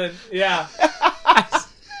got nothing. Yeah.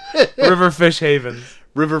 Riverfish Haven.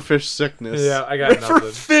 Riverfish sickness. Yeah, I got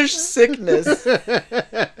nothing. Fish sickness.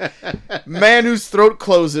 Man whose throat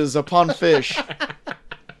closes upon fish.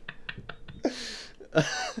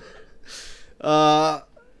 But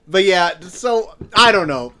yeah, so I don't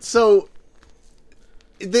know. So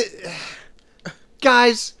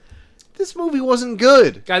guys, this movie wasn't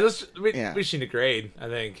good. Guys, we should need a grade, I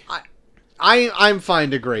think. I'm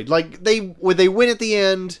fine to grade. Like they win at the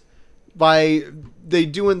end by they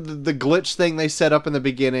doing the glitch thing they set up in the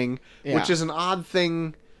beginning, which is an odd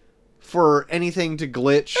thing for anything to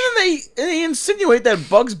glitch. And then they insinuate that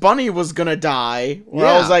Bugs Bunny was gonna die. Where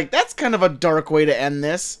I was like, that's kind of a dark way to end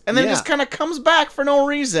this. And then it just kind of comes back for no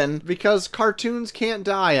reason. Because cartoons can't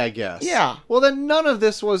die, I guess. Yeah. Well, then none of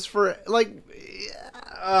this was for, like...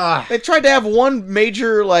 They tried to have one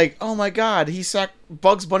major, like, oh my god,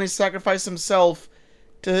 Bugs Bunny sacrificed himself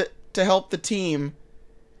to help the team.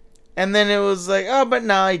 And then it was like, oh, but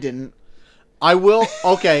nah, he didn't. I will...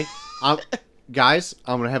 Okay. Guys,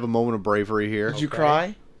 I'm going to have a moment of bravery here. Did you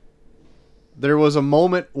cry? There was a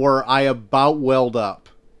moment where I about welled up.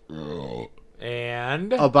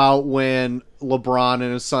 And? About when LeBron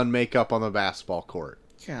and his son make up on the basketball court.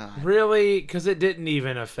 God. Really? Because it didn't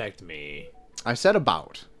even affect me. I said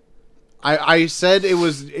about. I said it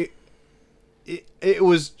was... It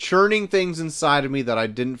was churning things inside of me that I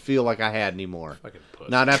didn't feel like I had anymore. Fucking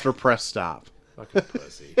pussy. Not after press stop. Fucking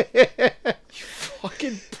pussy.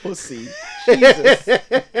 Fucking pussy. Jesus.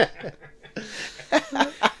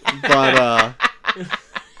 But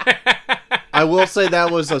I will say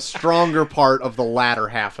that was a stronger part of the latter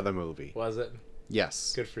half of the movie. Was it?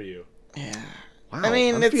 Yes. Good for you. Yeah. Wow, I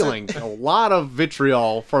mean, I'm it's feeling a lot of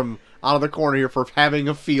vitriol from out of the corner here for having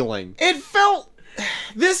a feeling.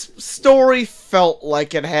 This story felt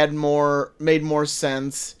like it had made more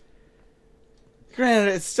sense.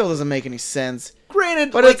 Granted, it still doesn't make any sense.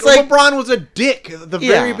 Granted, but like, it's like LeBron was a dick at the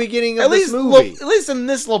very beginning of this movie. At least in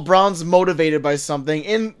this, LeBron's motivated by something.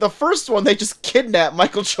 In the first one, they just kidnapped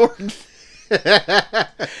Michael Jordan.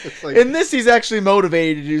 Like, in this, he's actually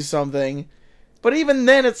motivated to do something. But even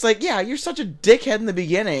then, it's like, yeah, you're such a dickhead in the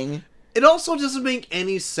beginning. It also doesn't make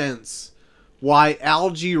any sense why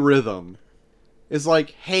Algae Rhythm is like,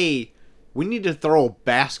 hey, we need to throw a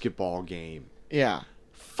basketball game. Yeah.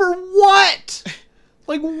 For what?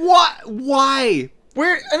 Like, what? Why?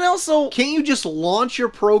 And also, Can't you just launch your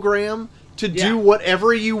program to Yeah. do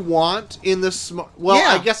whatever you want in the Well,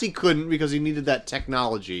 Yeah. I guess he couldn't because he needed that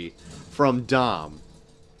technology from Dom.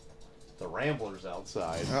 The Ramblers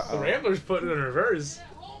outside. The Ramblers put it in reverse.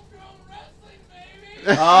 Oh,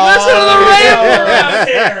 Listen to the Rambler out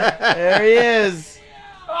here. there he is.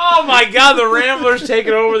 Oh my God, the Ramblers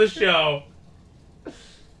taking over the show.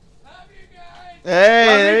 Hey,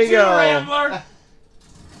 there Me you too, go. Rambler.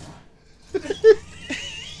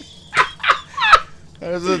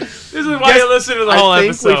 This is why you listen to the whole I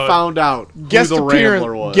think episode. we found out Guest who the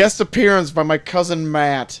Rambler was. appearance by my cousin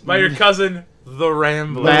Matt. By your cousin, the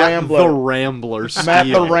Rambler. Matt- Matt Rambler. the Rambler. Matt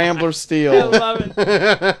the Steele. Rambler I Steele. love it.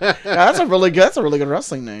 Yeah, that's a really good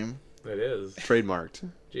wrestling name. It is. Trademarked.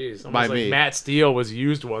 Jeez, almost By like me. Matt Steele was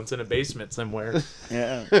used once in a basement somewhere.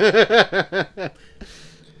 Yeah.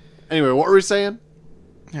 Anyway, what were we saying?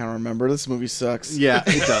 I don't remember. This movie sucks. Yeah,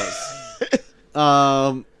 it does.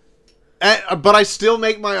 But I still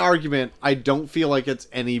make my argument. I don't feel like it's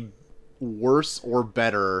any worse or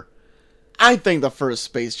better. I think the first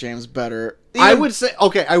Space Jam's better. I would say,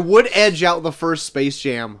 okay, I would edge out the first Space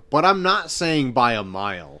Jam, but I'm not saying by a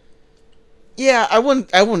mile. Yeah, I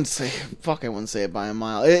wouldn't say. Fuck, I wouldn't say it by a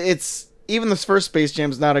mile. It's even the first Space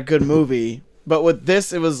Jam's not a good movie, but with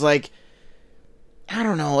this, it was like, I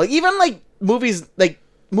don't know, like even like movies like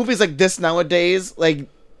this nowadays, like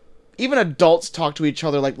even adults talk to each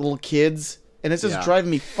other like little kids, and it's just Yeah.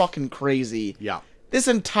 driving me fucking crazy. Yeah. This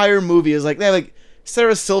entire movie is like they have like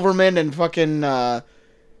Sarah Silverman and fucking the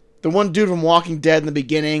one dude from Walking Dead in the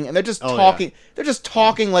beginning, and they're just Oh, talking. yeah. They're just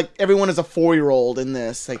talking like everyone is a 4-year-old in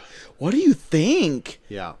this. Like, what do you think?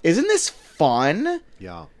 Yeah. Isn't this fun?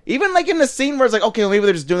 Yeah. Even like in the scene where it's like, okay, well, maybe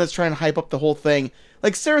they're just doing this trying to hype up the whole thing.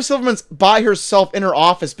 Like Sarah Silverman's by herself in her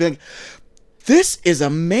office being like, this is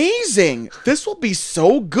amazing. This will be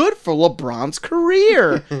so good for LeBron's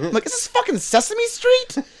career. I'm like, is this fucking Sesame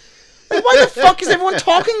Street? Like, why the fuck is everyone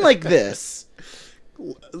talking like this?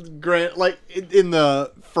 Grant, like in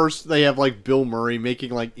the first, they have like Bill Murray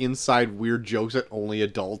making like inside weird jokes that only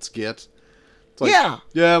adults get. It's like,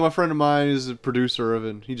 Yeah. my friend of mine is a producer of it.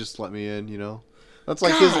 And he just let me in, you know. That's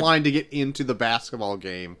like his God. line to get into the basketball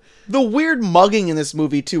game. The weird mugging in this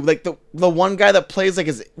movie too. Like the one guy that plays like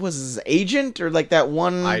his agent or like that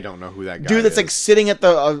one I don't know who that guy dude that's is. like sitting at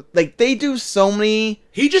the like they do so many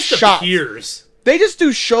He just shots. appears. They just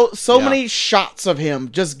do so Yeah. many shots of him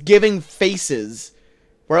just giving faces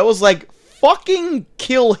where I was like, fucking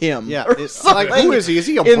kill him. Yeah, or it's like, something who is he? Is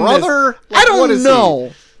he a in this. brother? I Like, what don't is know.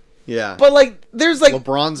 he? Yeah. But like there's like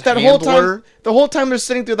LeBron's that handler? whole time they're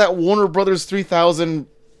sitting through that Warner Brothers 3000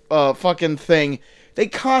 fucking thing, they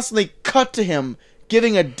constantly cut to him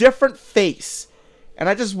giving a different face. And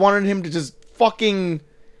I just wanted him to just fucking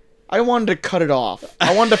I wanted to cut it off.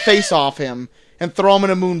 I wanted to face off him and throw him in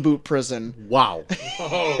a moon boot prison. Wow.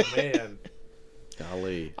 Oh man.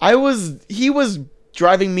 Golly. He was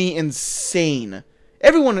driving me insane.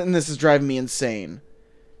 Everyone in this is driving me insane.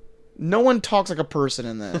 No one talks like a person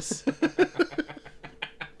in this.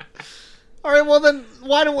 All right, well then,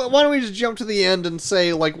 why don't we just jump to the end and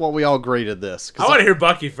say like what we all graded this? 'Cause I want to hear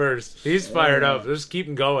Bucky first. He's fired up. Just keep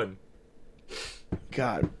him going.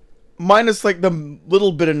 God. Minus like the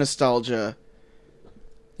little bit of nostalgia.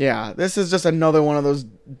 Yeah, this is just another one of those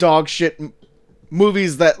dog shit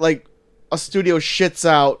movies that like a studio shits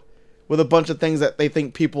out with a bunch of things that they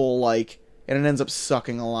think people will like, and it ends up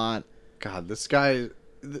sucking a lot. God, this guy,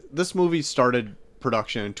 this movie started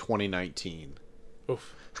production in 2019,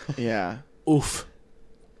 Oof. Yeah. Oof.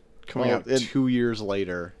 coming Well, out it- 2 years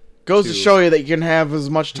later. Goes to Dude. show you that you can have as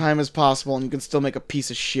much time as possible and you can still make a piece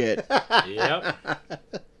of shit. Yep.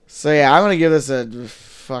 So yeah, I'm gonna give this a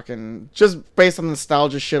fucking just based on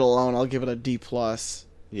nostalgia shit alone. I'll give it a D plus.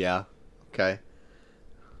 Yeah. Okay.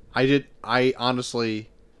 I honestly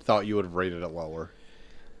thought you would have rated it lower.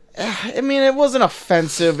 I mean, it wasn't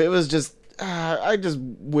offensive. It was just I just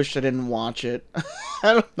wish I didn't watch it.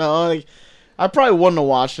 I don't know. Like, I probably wouldn't have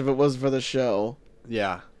watched if it was for the show.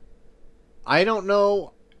 Yeah. I don't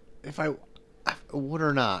know if I would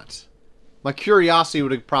or not. My curiosity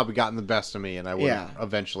would have probably gotten the best of me, and I would have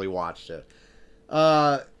eventually watched it.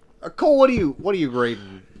 Cole, what do you grade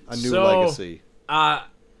A New Legacy?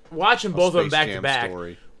 Watching both of them Space back to Jam back,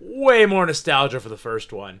 story. way more nostalgia for the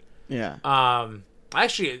first one. Yeah. I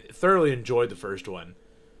actually thoroughly enjoyed the first one.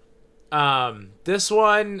 This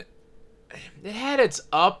one, it had its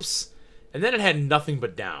ups, and then it had nothing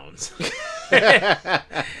but downs.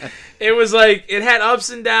 It was like, it had ups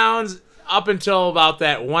and downs. up until about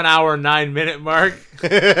that 1 hour 9 minute mark,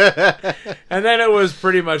 and then it was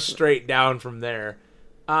pretty much straight down from there.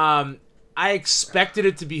 I expected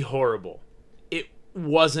it to be horrible. It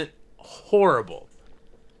wasn't horrible.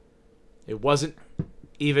 It wasn't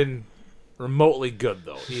even remotely good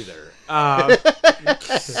though either.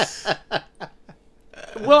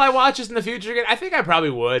 Will I watch this in the future again? I think I probably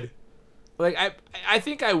would. Like I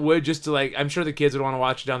think I would, just to like. I'm sure the kids would want to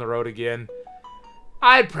watch it down the road again.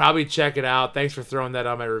 I'd probably check it out. Thanks for throwing that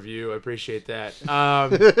on my review. I appreciate that.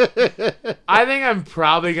 I think I'm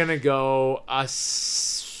probably gonna go.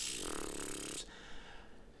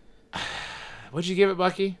 What'd you give it,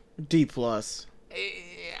 Bucky? D+.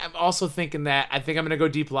 I'm also thinking that. I think I'm gonna go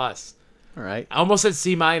D+. All right. I almost said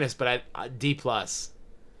C-, but D+.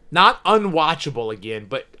 Not unwatchable again,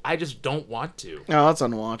 but I just don't want to. No, that's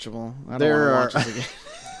unwatchable. I don't There want to are- watch this again.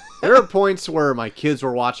 There are points where my kids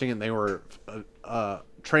were watching and they were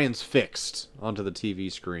transfixed onto the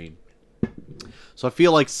TV screen. So I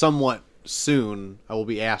feel like somewhat soon I will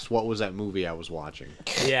be asked what was that movie I was watching.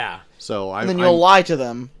 Yeah. So And then you'll lie to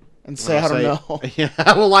them and say, I don't know. Yeah,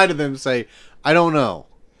 I will lie to them and say, I don't know.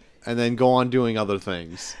 And then go on doing other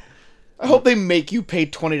things. I hope they make you pay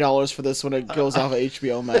 $20 for this when it goes off of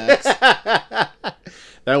HBO Max.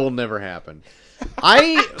 That will never happen.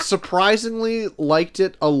 I surprisingly liked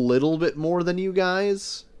it a little bit more than you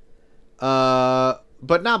guys.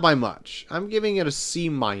 But not by much. I'm giving it a C-.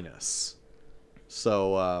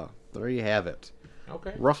 So, there you have it.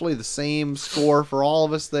 Okay. Roughly the same score for all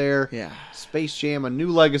of us there. Yeah. Space Jam: A New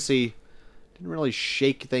Legacy didn't really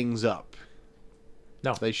shake things up.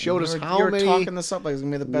 No. They showed us You how were many talking this up like it's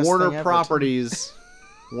going to be the best thing Warner ever. properties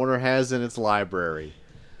Warner has in its library.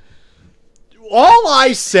 All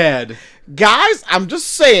I said, Guys, I'm just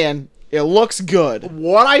saying, it looks good.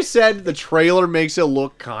 what I said, the trailer makes it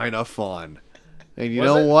look kind of fun. And you Was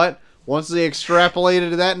know it? what? Once they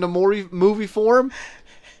extrapolated that into movie form,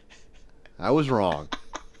 I was wrong.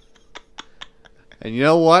 And you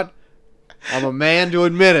know what? I'm a man to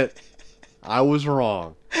admit it. I was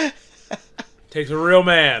wrong. Takes a real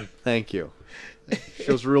man. Thank you.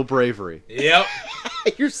 Shows real bravery. Yep.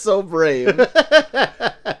 You're so brave.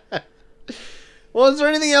 Well, is there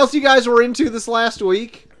anything else you guys were into this last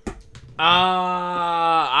week?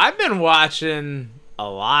 I've been watching a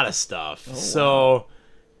lot of stuff. So,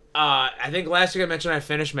 I think last week I mentioned I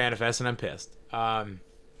finished Manifest and I'm pissed.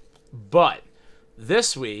 But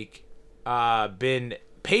this week, been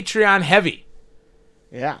Patreon heavy.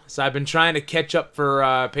 Yeah. So I've been trying to catch up for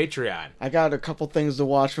Patreon. I got a couple things to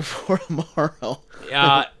watch before tomorrow.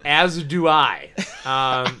 As do I.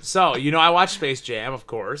 So, I watched Space Jam, of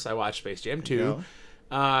course. I watched Space Jam 2.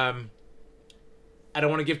 I don't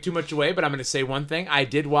want to give too much away, but I'm going to say one thing. I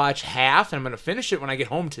did watch half, and I'm going to finish it when I get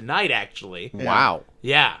home tonight, actually. Wow.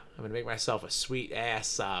 Yeah. I'm going to make myself a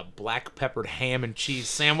sweet-ass black peppered ham and cheese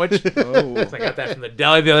sandwich. Oh. I got that from the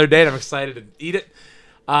deli the other day, and I'm excited to eat it.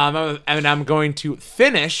 And I'm going to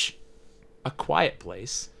finish A Quiet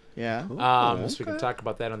Place. Yeah. So we can talk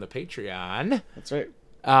about that on the Patreon. That's right.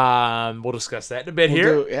 We'll discuss that in a bit We'll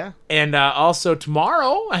here. do- yeah. And also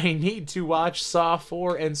tomorrow, I need to watch Saw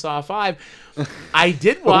 4 and Saw 5. I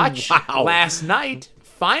did watch Wow. last night,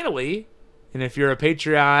 finally. And if you're a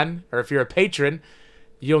Patreon, or if you're a patron,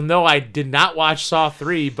 you'll know I did not watch Saw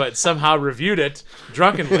 3, but somehow reviewed it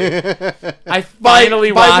drunkenly. I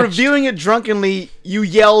finally By watched... reviewing it drunkenly, you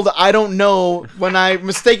yelled, I don't know, when I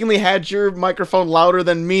mistakenly had your microphone louder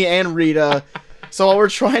than me and Rita. So while we're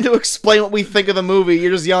trying to explain what we think of the movie,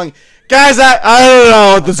 you're just yelling, guys, I don't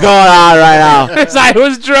know what's going on right now. Because I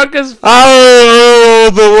was drunk as... I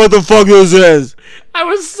don't know what the fuck this is. I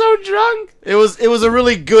was so drunk. It was a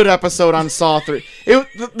really good episode on Saw 3.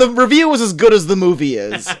 The review was as good as the movie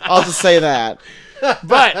is. I'll just say that.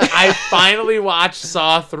 But I finally watched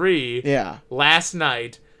Saw 3 Yeah. last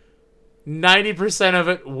night. 90% of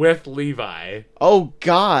it with Levi. Oh,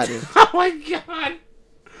 God. Oh my god.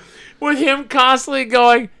 With him constantly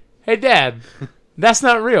going, hey Dad, that's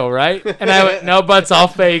not real, right? And I went, no, but it's all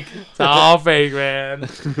fake. It's all fake, man.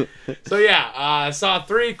 So yeah, Saw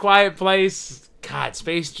 3, Quiet Place, God,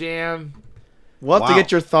 Space Jam. We'll have to Wow.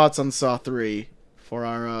 get your thoughts on Saw 3 for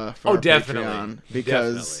our our Definitely. Patreon,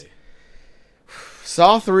 because Definitely.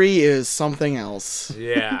 Saw 3 is something else.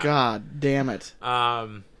 Yeah. God damn it.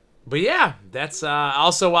 But yeah, that's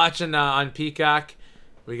also watching on Peacock.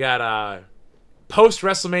 We got post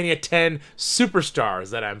WrestleMania 10 superstars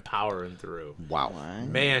that I'm powering through. Wow.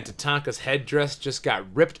 Man, Tatanka's headdress just got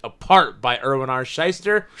ripped apart by Erwin R.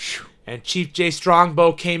 Shyster, and Chief J.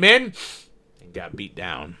 Strongbow came in and got beat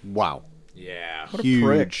down. Wow. Yeah, What a Huge.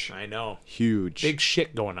 prick. I know. Huge. Big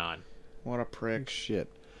shit going on. What a prick. shit.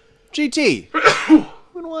 GT. You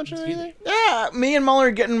want to watch anything? Yeah, me and Muller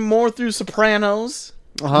are getting more through Sopranos.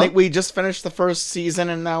 Uh-huh. I think we just finished the first season,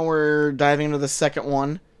 and now we're diving into the second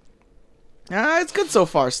one. It's good so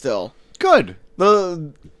far still. Good.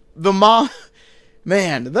 The mom...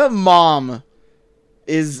 Man, the mom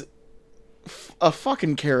is a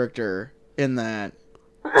fucking character in that.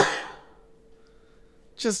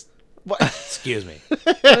 Just... What? Excuse me.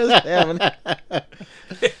 What is happening?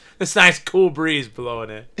 This nice cool breeze blowing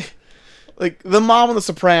it. Like, the mom of The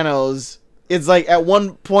Sopranos, it's like, at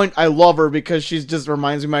one point, I love her because she just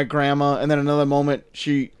reminds me of my grandma, and then another moment,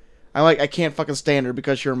 I can't fucking stand her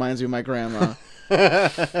because she reminds me of my grandma.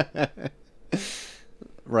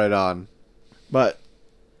 Right on. But,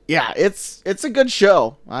 yeah, it's a good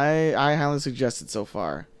show. I highly suggest it so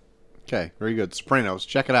far. Okay, very good. Sopranos,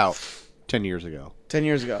 check it out. 10 years ago. 10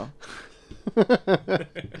 years ago.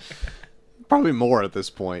 Probably more at this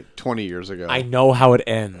point. 20 years ago. I know how it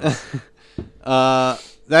ends. That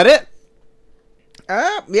it?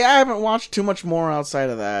 Yeah, I haven't watched too much more outside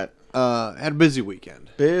of that. Had a busy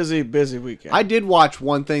weekend. Busy weekend. I did watch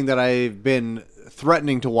one thing that I've been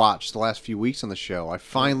threatening to watch the last few weeks on the show. I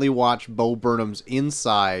finally watched Bo Burnham's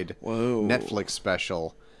Inside Whoa. Netflix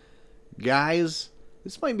special. Guys,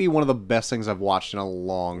 this might be one of the best things I've watched in a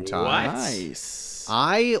long time. What? Nice.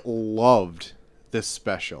 I loved this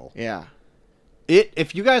special. Yeah.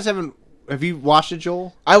 If you guys have you watched it,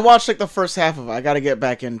 Joel? I watched like the first half of it. I got to get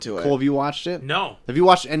back into it. Cole, have you watched it? No, Have you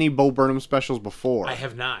watched any Bo Burnham specials before? I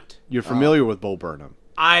have not. You're familiar with Bo Burnham.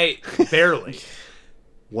 I barely.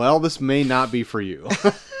 Well, this may not be for you.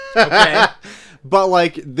 Okay. But,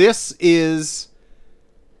 like, this is,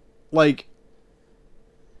 like,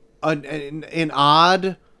 an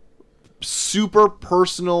odd, super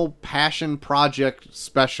personal passion project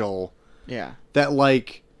special Yeah. that,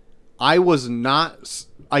 like, I was not,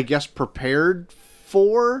 I guess, prepared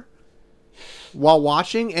for while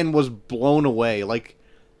watching and was blown away. Like,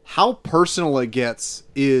 how personal it gets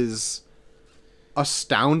is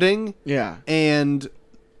astounding. Yeah. And,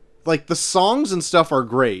 like, the songs and stuff are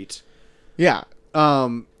great. Yeah.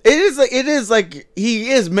 It is like he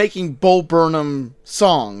is making Bo Burnham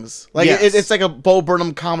songs. Like Yes. it's like a Bo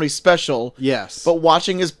Burnham comedy special. Yes. But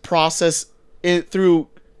watching his process through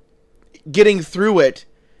getting through it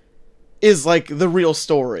is like the real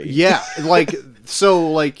story. Yeah, like,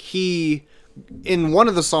 so, like, he, in one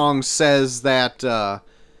of the songs, says that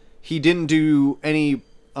he didn't do any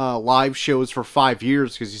live shows for 5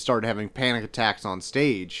 years because he started having panic attacks on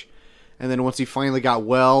stage. And then once he finally got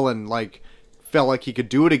well and, like, felt like he could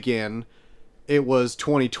do it again, it was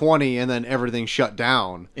 2020, and then everything shut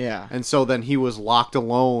down. Yeah. And so then he was locked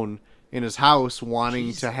alone in his house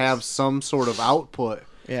wanting to have some sort of output.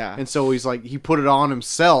 Yeah. And so he's like, he put it on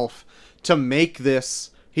himself to make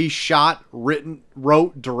this. He shot,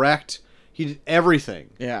 wrote, direct. He did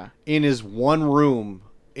everything Yeah. in his one room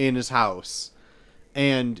in his house.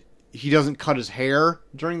 And he doesn't cut his hair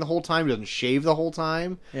during the whole time. He doesn't shave the whole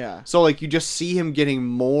time. Yeah. So, like, you just see him getting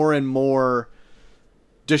more and more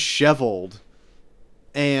disheveled.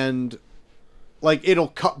 And, like, it'll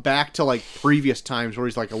cut back to, like, previous times where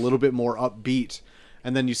he's, like, a little bit more upbeat.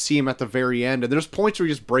 And then you see him at the very end. And there's points where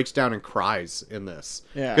he just breaks down and cries in this.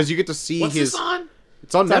 Yeah. Because you get to see What's his... this on?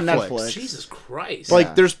 It's on It's on Netflix. Netflix. Jesus Christ. Like,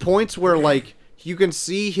 Yeah. there's points where, like, you can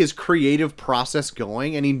see his creative process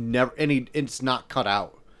going, and it's not cut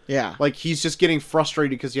out. Yeah. Like, he's just getting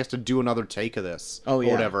frustrated because he has to do another take of this. Oh, yeah.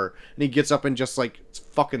 Or whatever. And he gets up and just, like,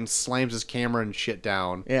 fucking slams his camera and shit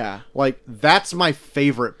down. Yeah. Like, that's my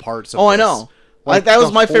favorite parts of Oh, this. I know. Like that the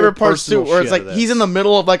was my whole favorite parts too, personal where it's shit like of he's this. in the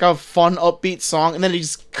middle of like a fun upbeat song, and then he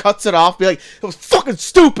just cuts it off, be like, "It was fucking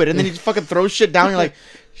stupid," and then he just fucking throws shit down. And you're like,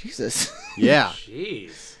 Jesus. Yeah.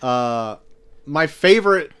 Jeez. My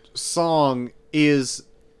favorite song is,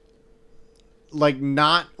 like,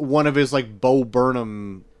 not one of his, like, Bo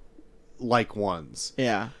Burnham like ones.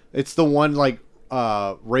 Yeah. It's the one, like,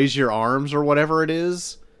 Raise Your Arms or whatever it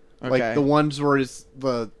is. Like, Okay. the ones where it's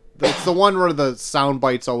the one where the sound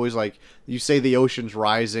bite's always like, you say the ocean's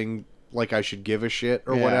rising, like I should give a shit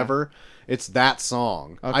or Yeah. whatever. It's that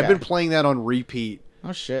song. Okay. I've been playing that on repeat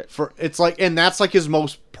Oh shit. it's like, and that's like his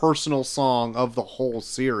most personal song of the whole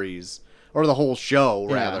series or the whole show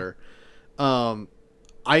Yeah. rather. I'm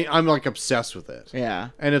like obsessed with it. Yeah.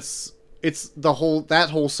 And it's that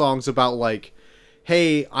whole song's about like,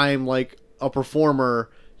 hey, I'm like a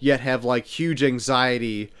performer yet have like huge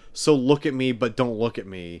anxiety, so look at me but don't look at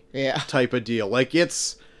me. Yeah. Type of deal. Like,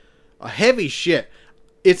 it's a heavy shit.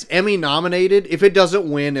 It's Emmy nominated. If it doesn't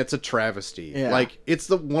win, it's a travesty. Yeah. Like, it's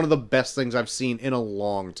one of the best things I've seen in a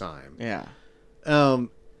long time. Yeah.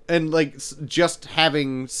 And like just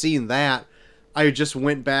having seen that, I just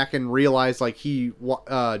went back and realized like he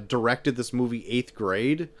directed this movie 8th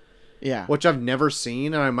Grade, Yeah. which I've never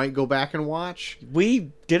seen, and I might go back and watch.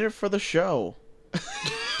 We did it for the show.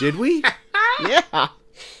 Did we? Yeah.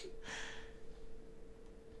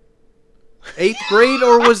 8th Grade,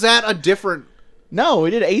 or was that a different? No, we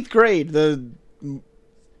did 8th grade.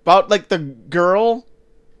 About like the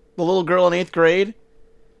little girl in 8th grade.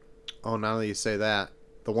 Oh, now that you say that,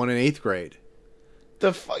 the one in 8th Grade.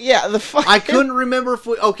 The I couldn't remember if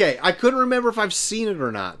I couldn't remember if I've seen it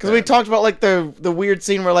or not. because we talked about like the weird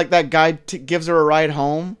scene where like that guy gives her a ride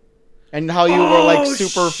home, and how you were like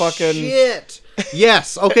super fucking shit.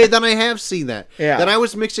 Yes. Okay, then I have seen that. Yeah. Then I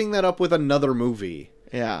was mixing that up with another movie.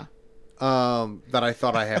 yeah. That I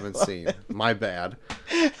thought I haven't seen. My bad.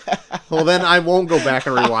 Well, then I won't go back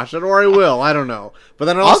and rewatch it, or I will. I don't know. But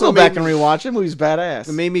then it I'll also go back and rewatch it. Movie's badass.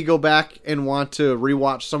 it made me go back and want to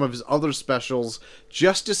rewatch some of his other specials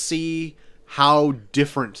just to see how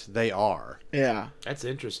different they are. Yeah. That's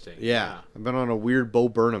interesting. Yeah. I've been on a weird Bo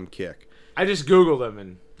Burnham kick. I just Googled him,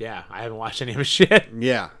 and yeah, I haven't watched any of his shit.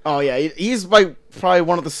 Yeah. Oh yeah, he's like probably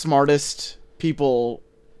one of the smartest people,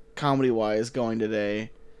 comedy wise, going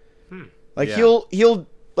today. Like Yeah. he'll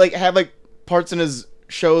like have like parts in his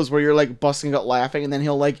shows where you're like busting out laughing, and then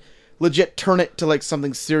he'll like legit turn it to like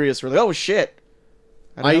something serious. We're like, oh shit!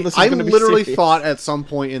 didn't know this was I gonna be literally serious. thought at some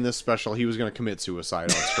point in this special he was going to commit suicide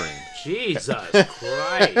on screen. Jesus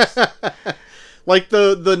Christ. Like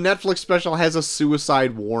the Netflix special has a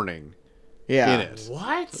suicide warning yeah, in it.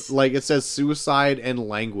 What? Like it says suicide and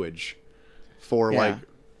language for Yeah. like.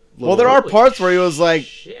 Well, there are Holy parts where he was like,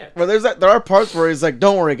 shit. well, there are parts where he's like,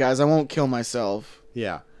 don't worry, guys, I won't kill myself.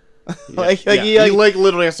 Yeah. Like Yeah. he like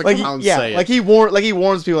literally has to like come out and yeah, say like it. he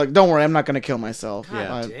warns people like, don't worry, I'm not gonna kill myself.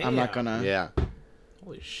 God I'm not damn. gonna. Yeah.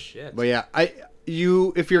 Holy shit. But yeah,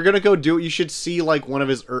 if you're gonna go do it, you should see like one of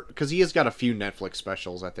his because he has got a few Netflix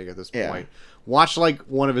specials. I think at this Yeah. point, watch like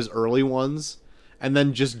one of his early ones, and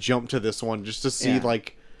then just jump to this one just to see Yeah.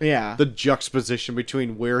 like Yeah. the juxtaposition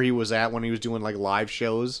between where he was at when he was doing like live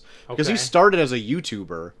shows because he Okay. started as a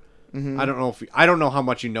YouTuber. Mm-hmm. I don't know how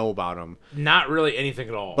much you know about him, Not really anything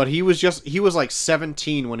at all. but he was like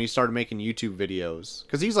 17 when he started making YouTube videos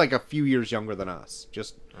because he's like a few years younger than us,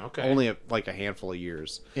 just Okay. only like a handful of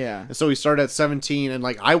years. Yeah. And so he started at 17, and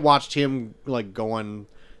like I watched him like going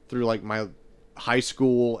through like my high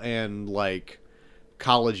school and like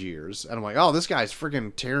college years, and I'm like, oh, this guy's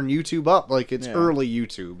freaking tearing YouTube up. Like it's Yeah. early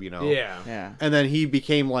YouTube, you know. Yeah. Yeah. And then he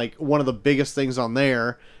became like one of the biggest things on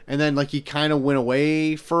there, and then like he kind of went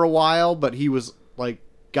away for a while, but he was like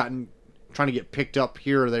trying to get picked up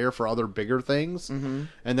here or there for other bigger things. Mm-hmm.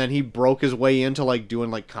 And then he broke his way into like doing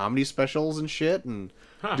like comedy specials and shit, and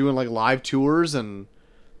Huh. doing like live tours and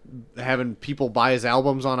having people buy his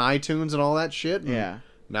albums on iTunes and all that shit. And Yeah.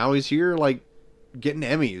 now he's here like getting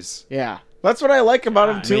Emmys. Yeah. That's what I like about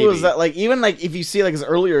him too, Maybe. is that like even like if you see like his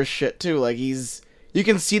earlier shit too, like you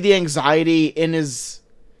can see the anxiety in his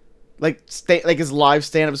like his live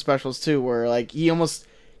stand up specials too, where like he almost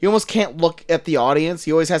can't look at the audience.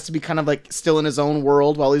 He always has to be kind of like still in his own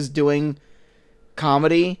world while he's doing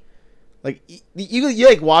comedy. Like you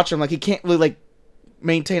like watch him, like he can't really like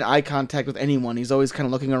maintain eye contact with anyone. He's always kind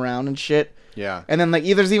of looking around and shit. Yeah. And then like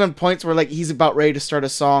there's even points where like he's about ready to start a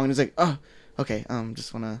song and he's like, oh, okay,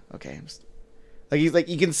 just wanna, okay. Like he's like,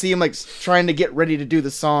 you can see him like trying to get ready to do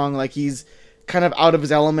the song. Like he's kind of out of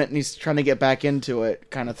his element and he's trying to get back into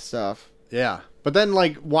it, kind of stuff. Yeah. But then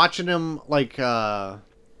like watching him like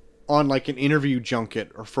on like an interview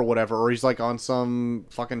junket or for whatever, or he's like on some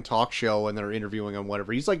fucking talk show and they're interviewing him,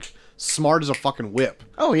 whatever. He's like smart as a fucking whip.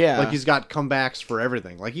 Oh yeah. Like he's got comebacks for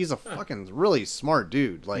everything. Like he's a fucking really smart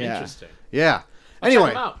dude. Like Yeah. Interesting. yeah. Check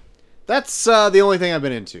Anyway, him out. that's the only thing I've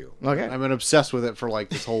been into. Okay. I've been obsessed with it for like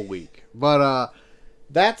this whole week. But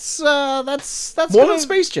that's more kinda- than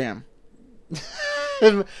Space Jam.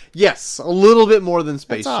 Yes, a little bit more than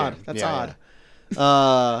Space That's Jam. odd. That's Yeah, odd.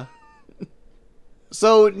 yeah.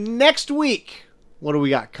 So next week, what do we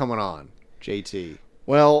got coming on, JT?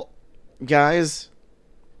 Well, guys,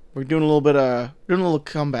 we're doing a little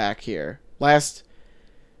comeback here.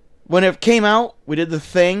 When it came out, we did the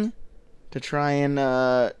thing to try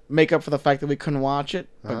and make up for the fact that we couldn't watch it.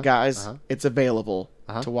 But Uh-huh, guys, uh-huh. it's available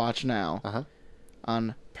Uh-huh. to watch now Uh-huh.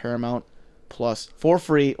 on Paramount Plus for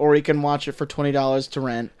free, or you can watch it for $20 to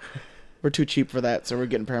rent. We're too cheap for that, so we're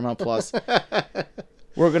getting Paramount Plus.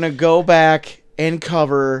 We're gonna go back and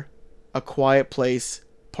cover A Quiet Place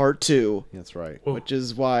Part 2. That's right. Whoa. Which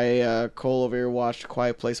is why Cole over here watched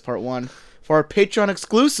Quiet Place Part 1. For our Patreon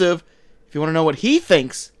exclusive, if you want to know what he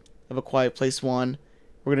thinks of A Quiet Place 1,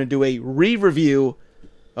 we're going to do a re-review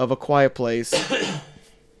of A Quiet Place.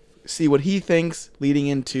 see what he thinks leading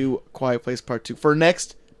into Quiet Place Part 2 for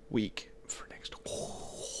next week. For next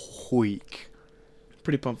week.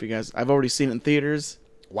 Pretty pumped for you guys. I've already seen it in theaters.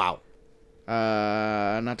 Wow.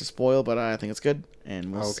 Not to spoil, but I think it's good.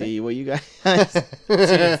 And we'll Okay. see what you guys... Seen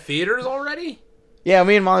in theaters already? Yeah,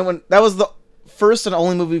 me and Molly went... That was the first and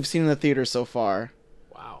only movie we've seen in the theater so far.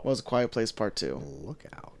 Wow. Was Quiet Place Part 2. Look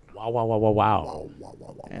out. Wow.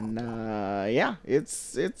 And yeah,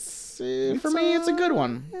 it's for me it's a good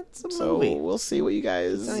one. It's a So movie. we'll see what you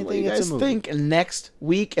guys I think it's a movie. think next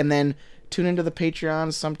week, and then tune into the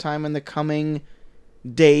Patreon sometime in the coming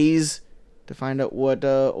days to find out what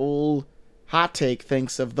old Hot Take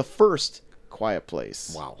thinks of the first Quiet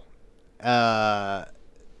Place. Wow. That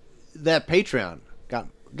Patreon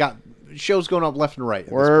got shows going up left and right.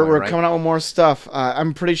 At We're this point, right? coming out with more stuff.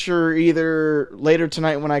 I'm pretty sure either later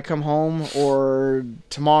tonight when I come home or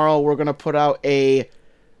tomorrow we're gonna put out a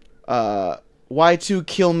Y2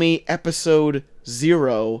 Kill Me episode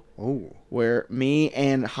 0, Ooh. where me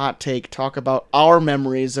and Hot Take talk about our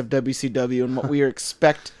memories of WCW and what we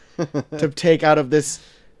expect to take out of this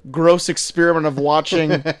gross experiment of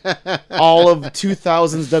watching all of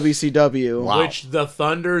 2000's WCW. Wow. Which the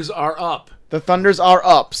Thunders are up. The Thunders are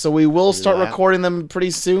up, so we will start that. recording them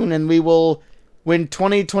pretty soon, and we will, when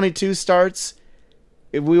 2022 starts,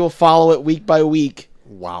 we will follow it week by week.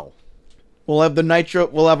 Wow. We'll have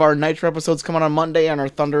our Nitro episodes come out on Monday, and our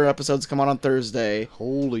Thunder episodes come out on Thursday.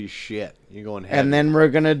 Holy shit. You're going heavy. And then we're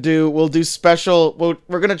gonna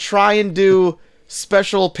try and do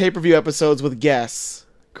special pay-per-view episodes with guests.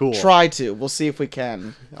 Cool. We'll see if we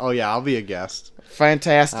can. Oh yeah, I'll be a guest.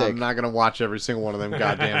 Fantastic. I'm not gonna watch every single one of them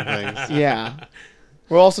goddamn things. Yeah.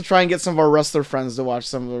 We'll also try and get some of our wrestler friends to watch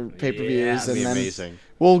some of the pay-per-views, Yeah, That'd and be then amazing.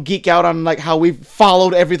 we'll geek out on like how we've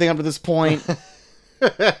followed everything up to this point.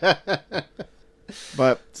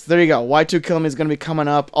 But so there you go. Y2 Kill Me is going to be coming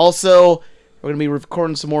up. Also, we're going to be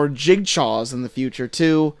recording some more Jigchaws in the future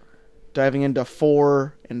too, diving into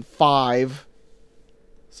 4 and 5.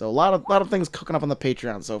 So a lot of things cooking up on the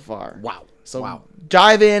Patreon so far. Wow. So wow.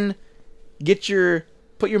 dive in, put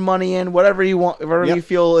your money in, whatever you want, whatever Yep. you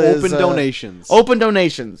feel is Open donations. Open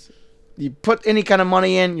donations. You put any kind of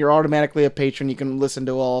money in, you're automatically a patron. You can listen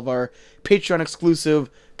to all of our Patreon exclusive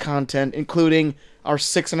content, including our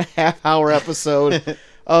 6.5-hour episode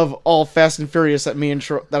of all Fast and Furious that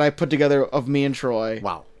I put together of me and Troy.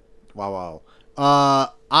 Wow. Wow.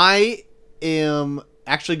 I am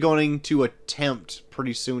actually going to attempt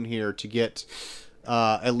pretty soon here to get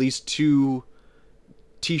at least 2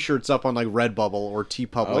 T-shirts up on like Redbubble or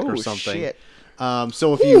TeePublic or something. Shit.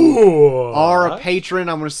 So if you Ooh. are a patron,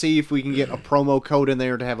 I'm going to see if we can get a promo code in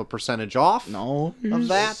there to have a percentage off No. of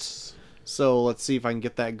that. So let's see if I can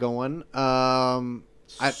get that going. I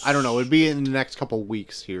don't know. It'd be in the next couple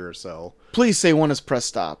weeks here. So Please say one is press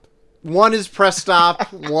stop. one is press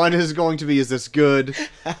stop. One is going to be is this good?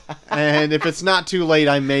 And if it's not too late,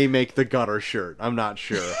 I may make the gutter shirt. I'm not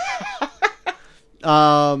sure.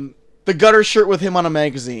 The gutter shirt with him on a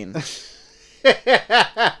magazine.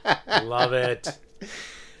 Love it.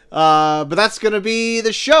 But that's going to be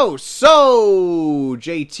the show. So,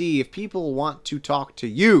 JT, if people want to talk to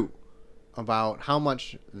you about how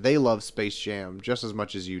much they love Space Jam just as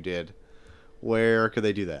much as you did, where could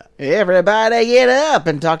they do that? Everybody get up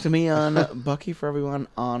and talk to me on Bucky for Everyone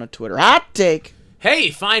on a Twitter. Hot Take.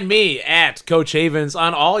 Hey, find me at Coach Havens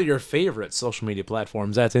on all your favorite social media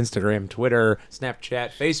platforms. That's Instagram, Twitter,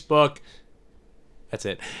 Snapchat, Facebook. That's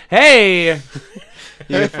it. Hey! You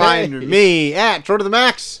can find me at Troy to the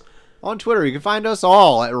Max on Twitter. You can find us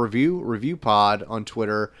all at Review Pod on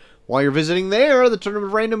Twitter. While you're visiting there, the Tournament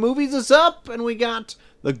of Random Movies is up, and we got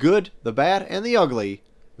the good, the bad, and the ugly.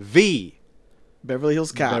 Beverly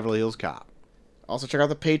Hills Cop. Beverly Hills Cop. Also check out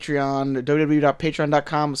the Patreon,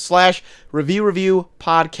 www.patreon.com/review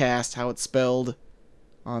podcast, how it's spelled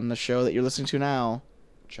on the show that you're listening to now.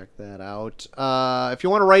 Check that out. If you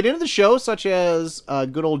want to write into the show, such as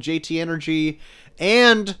good old JT Energy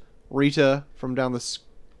and Rita from down the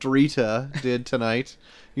streeta did tonight,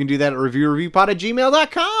 you can do that at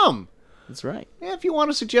reviewpod@gmail.com. That's right. Yeah, if you want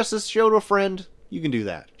to suggest this show to a friend, you can do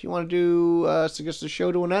that. If you want to do suggest a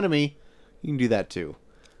show to an enemy, you can do that too.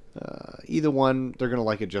 Either one, they're going to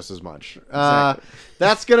like it just as much. Exactly.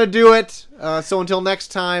 That's going to do it. So until next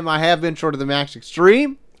time, I have been Short of the Max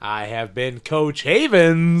Extreme. I have been Coach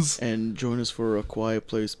Havens. And join us for A Quiet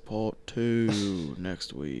Place Part 2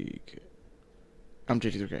 next week. I'm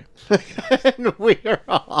JT3K. And we are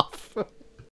off.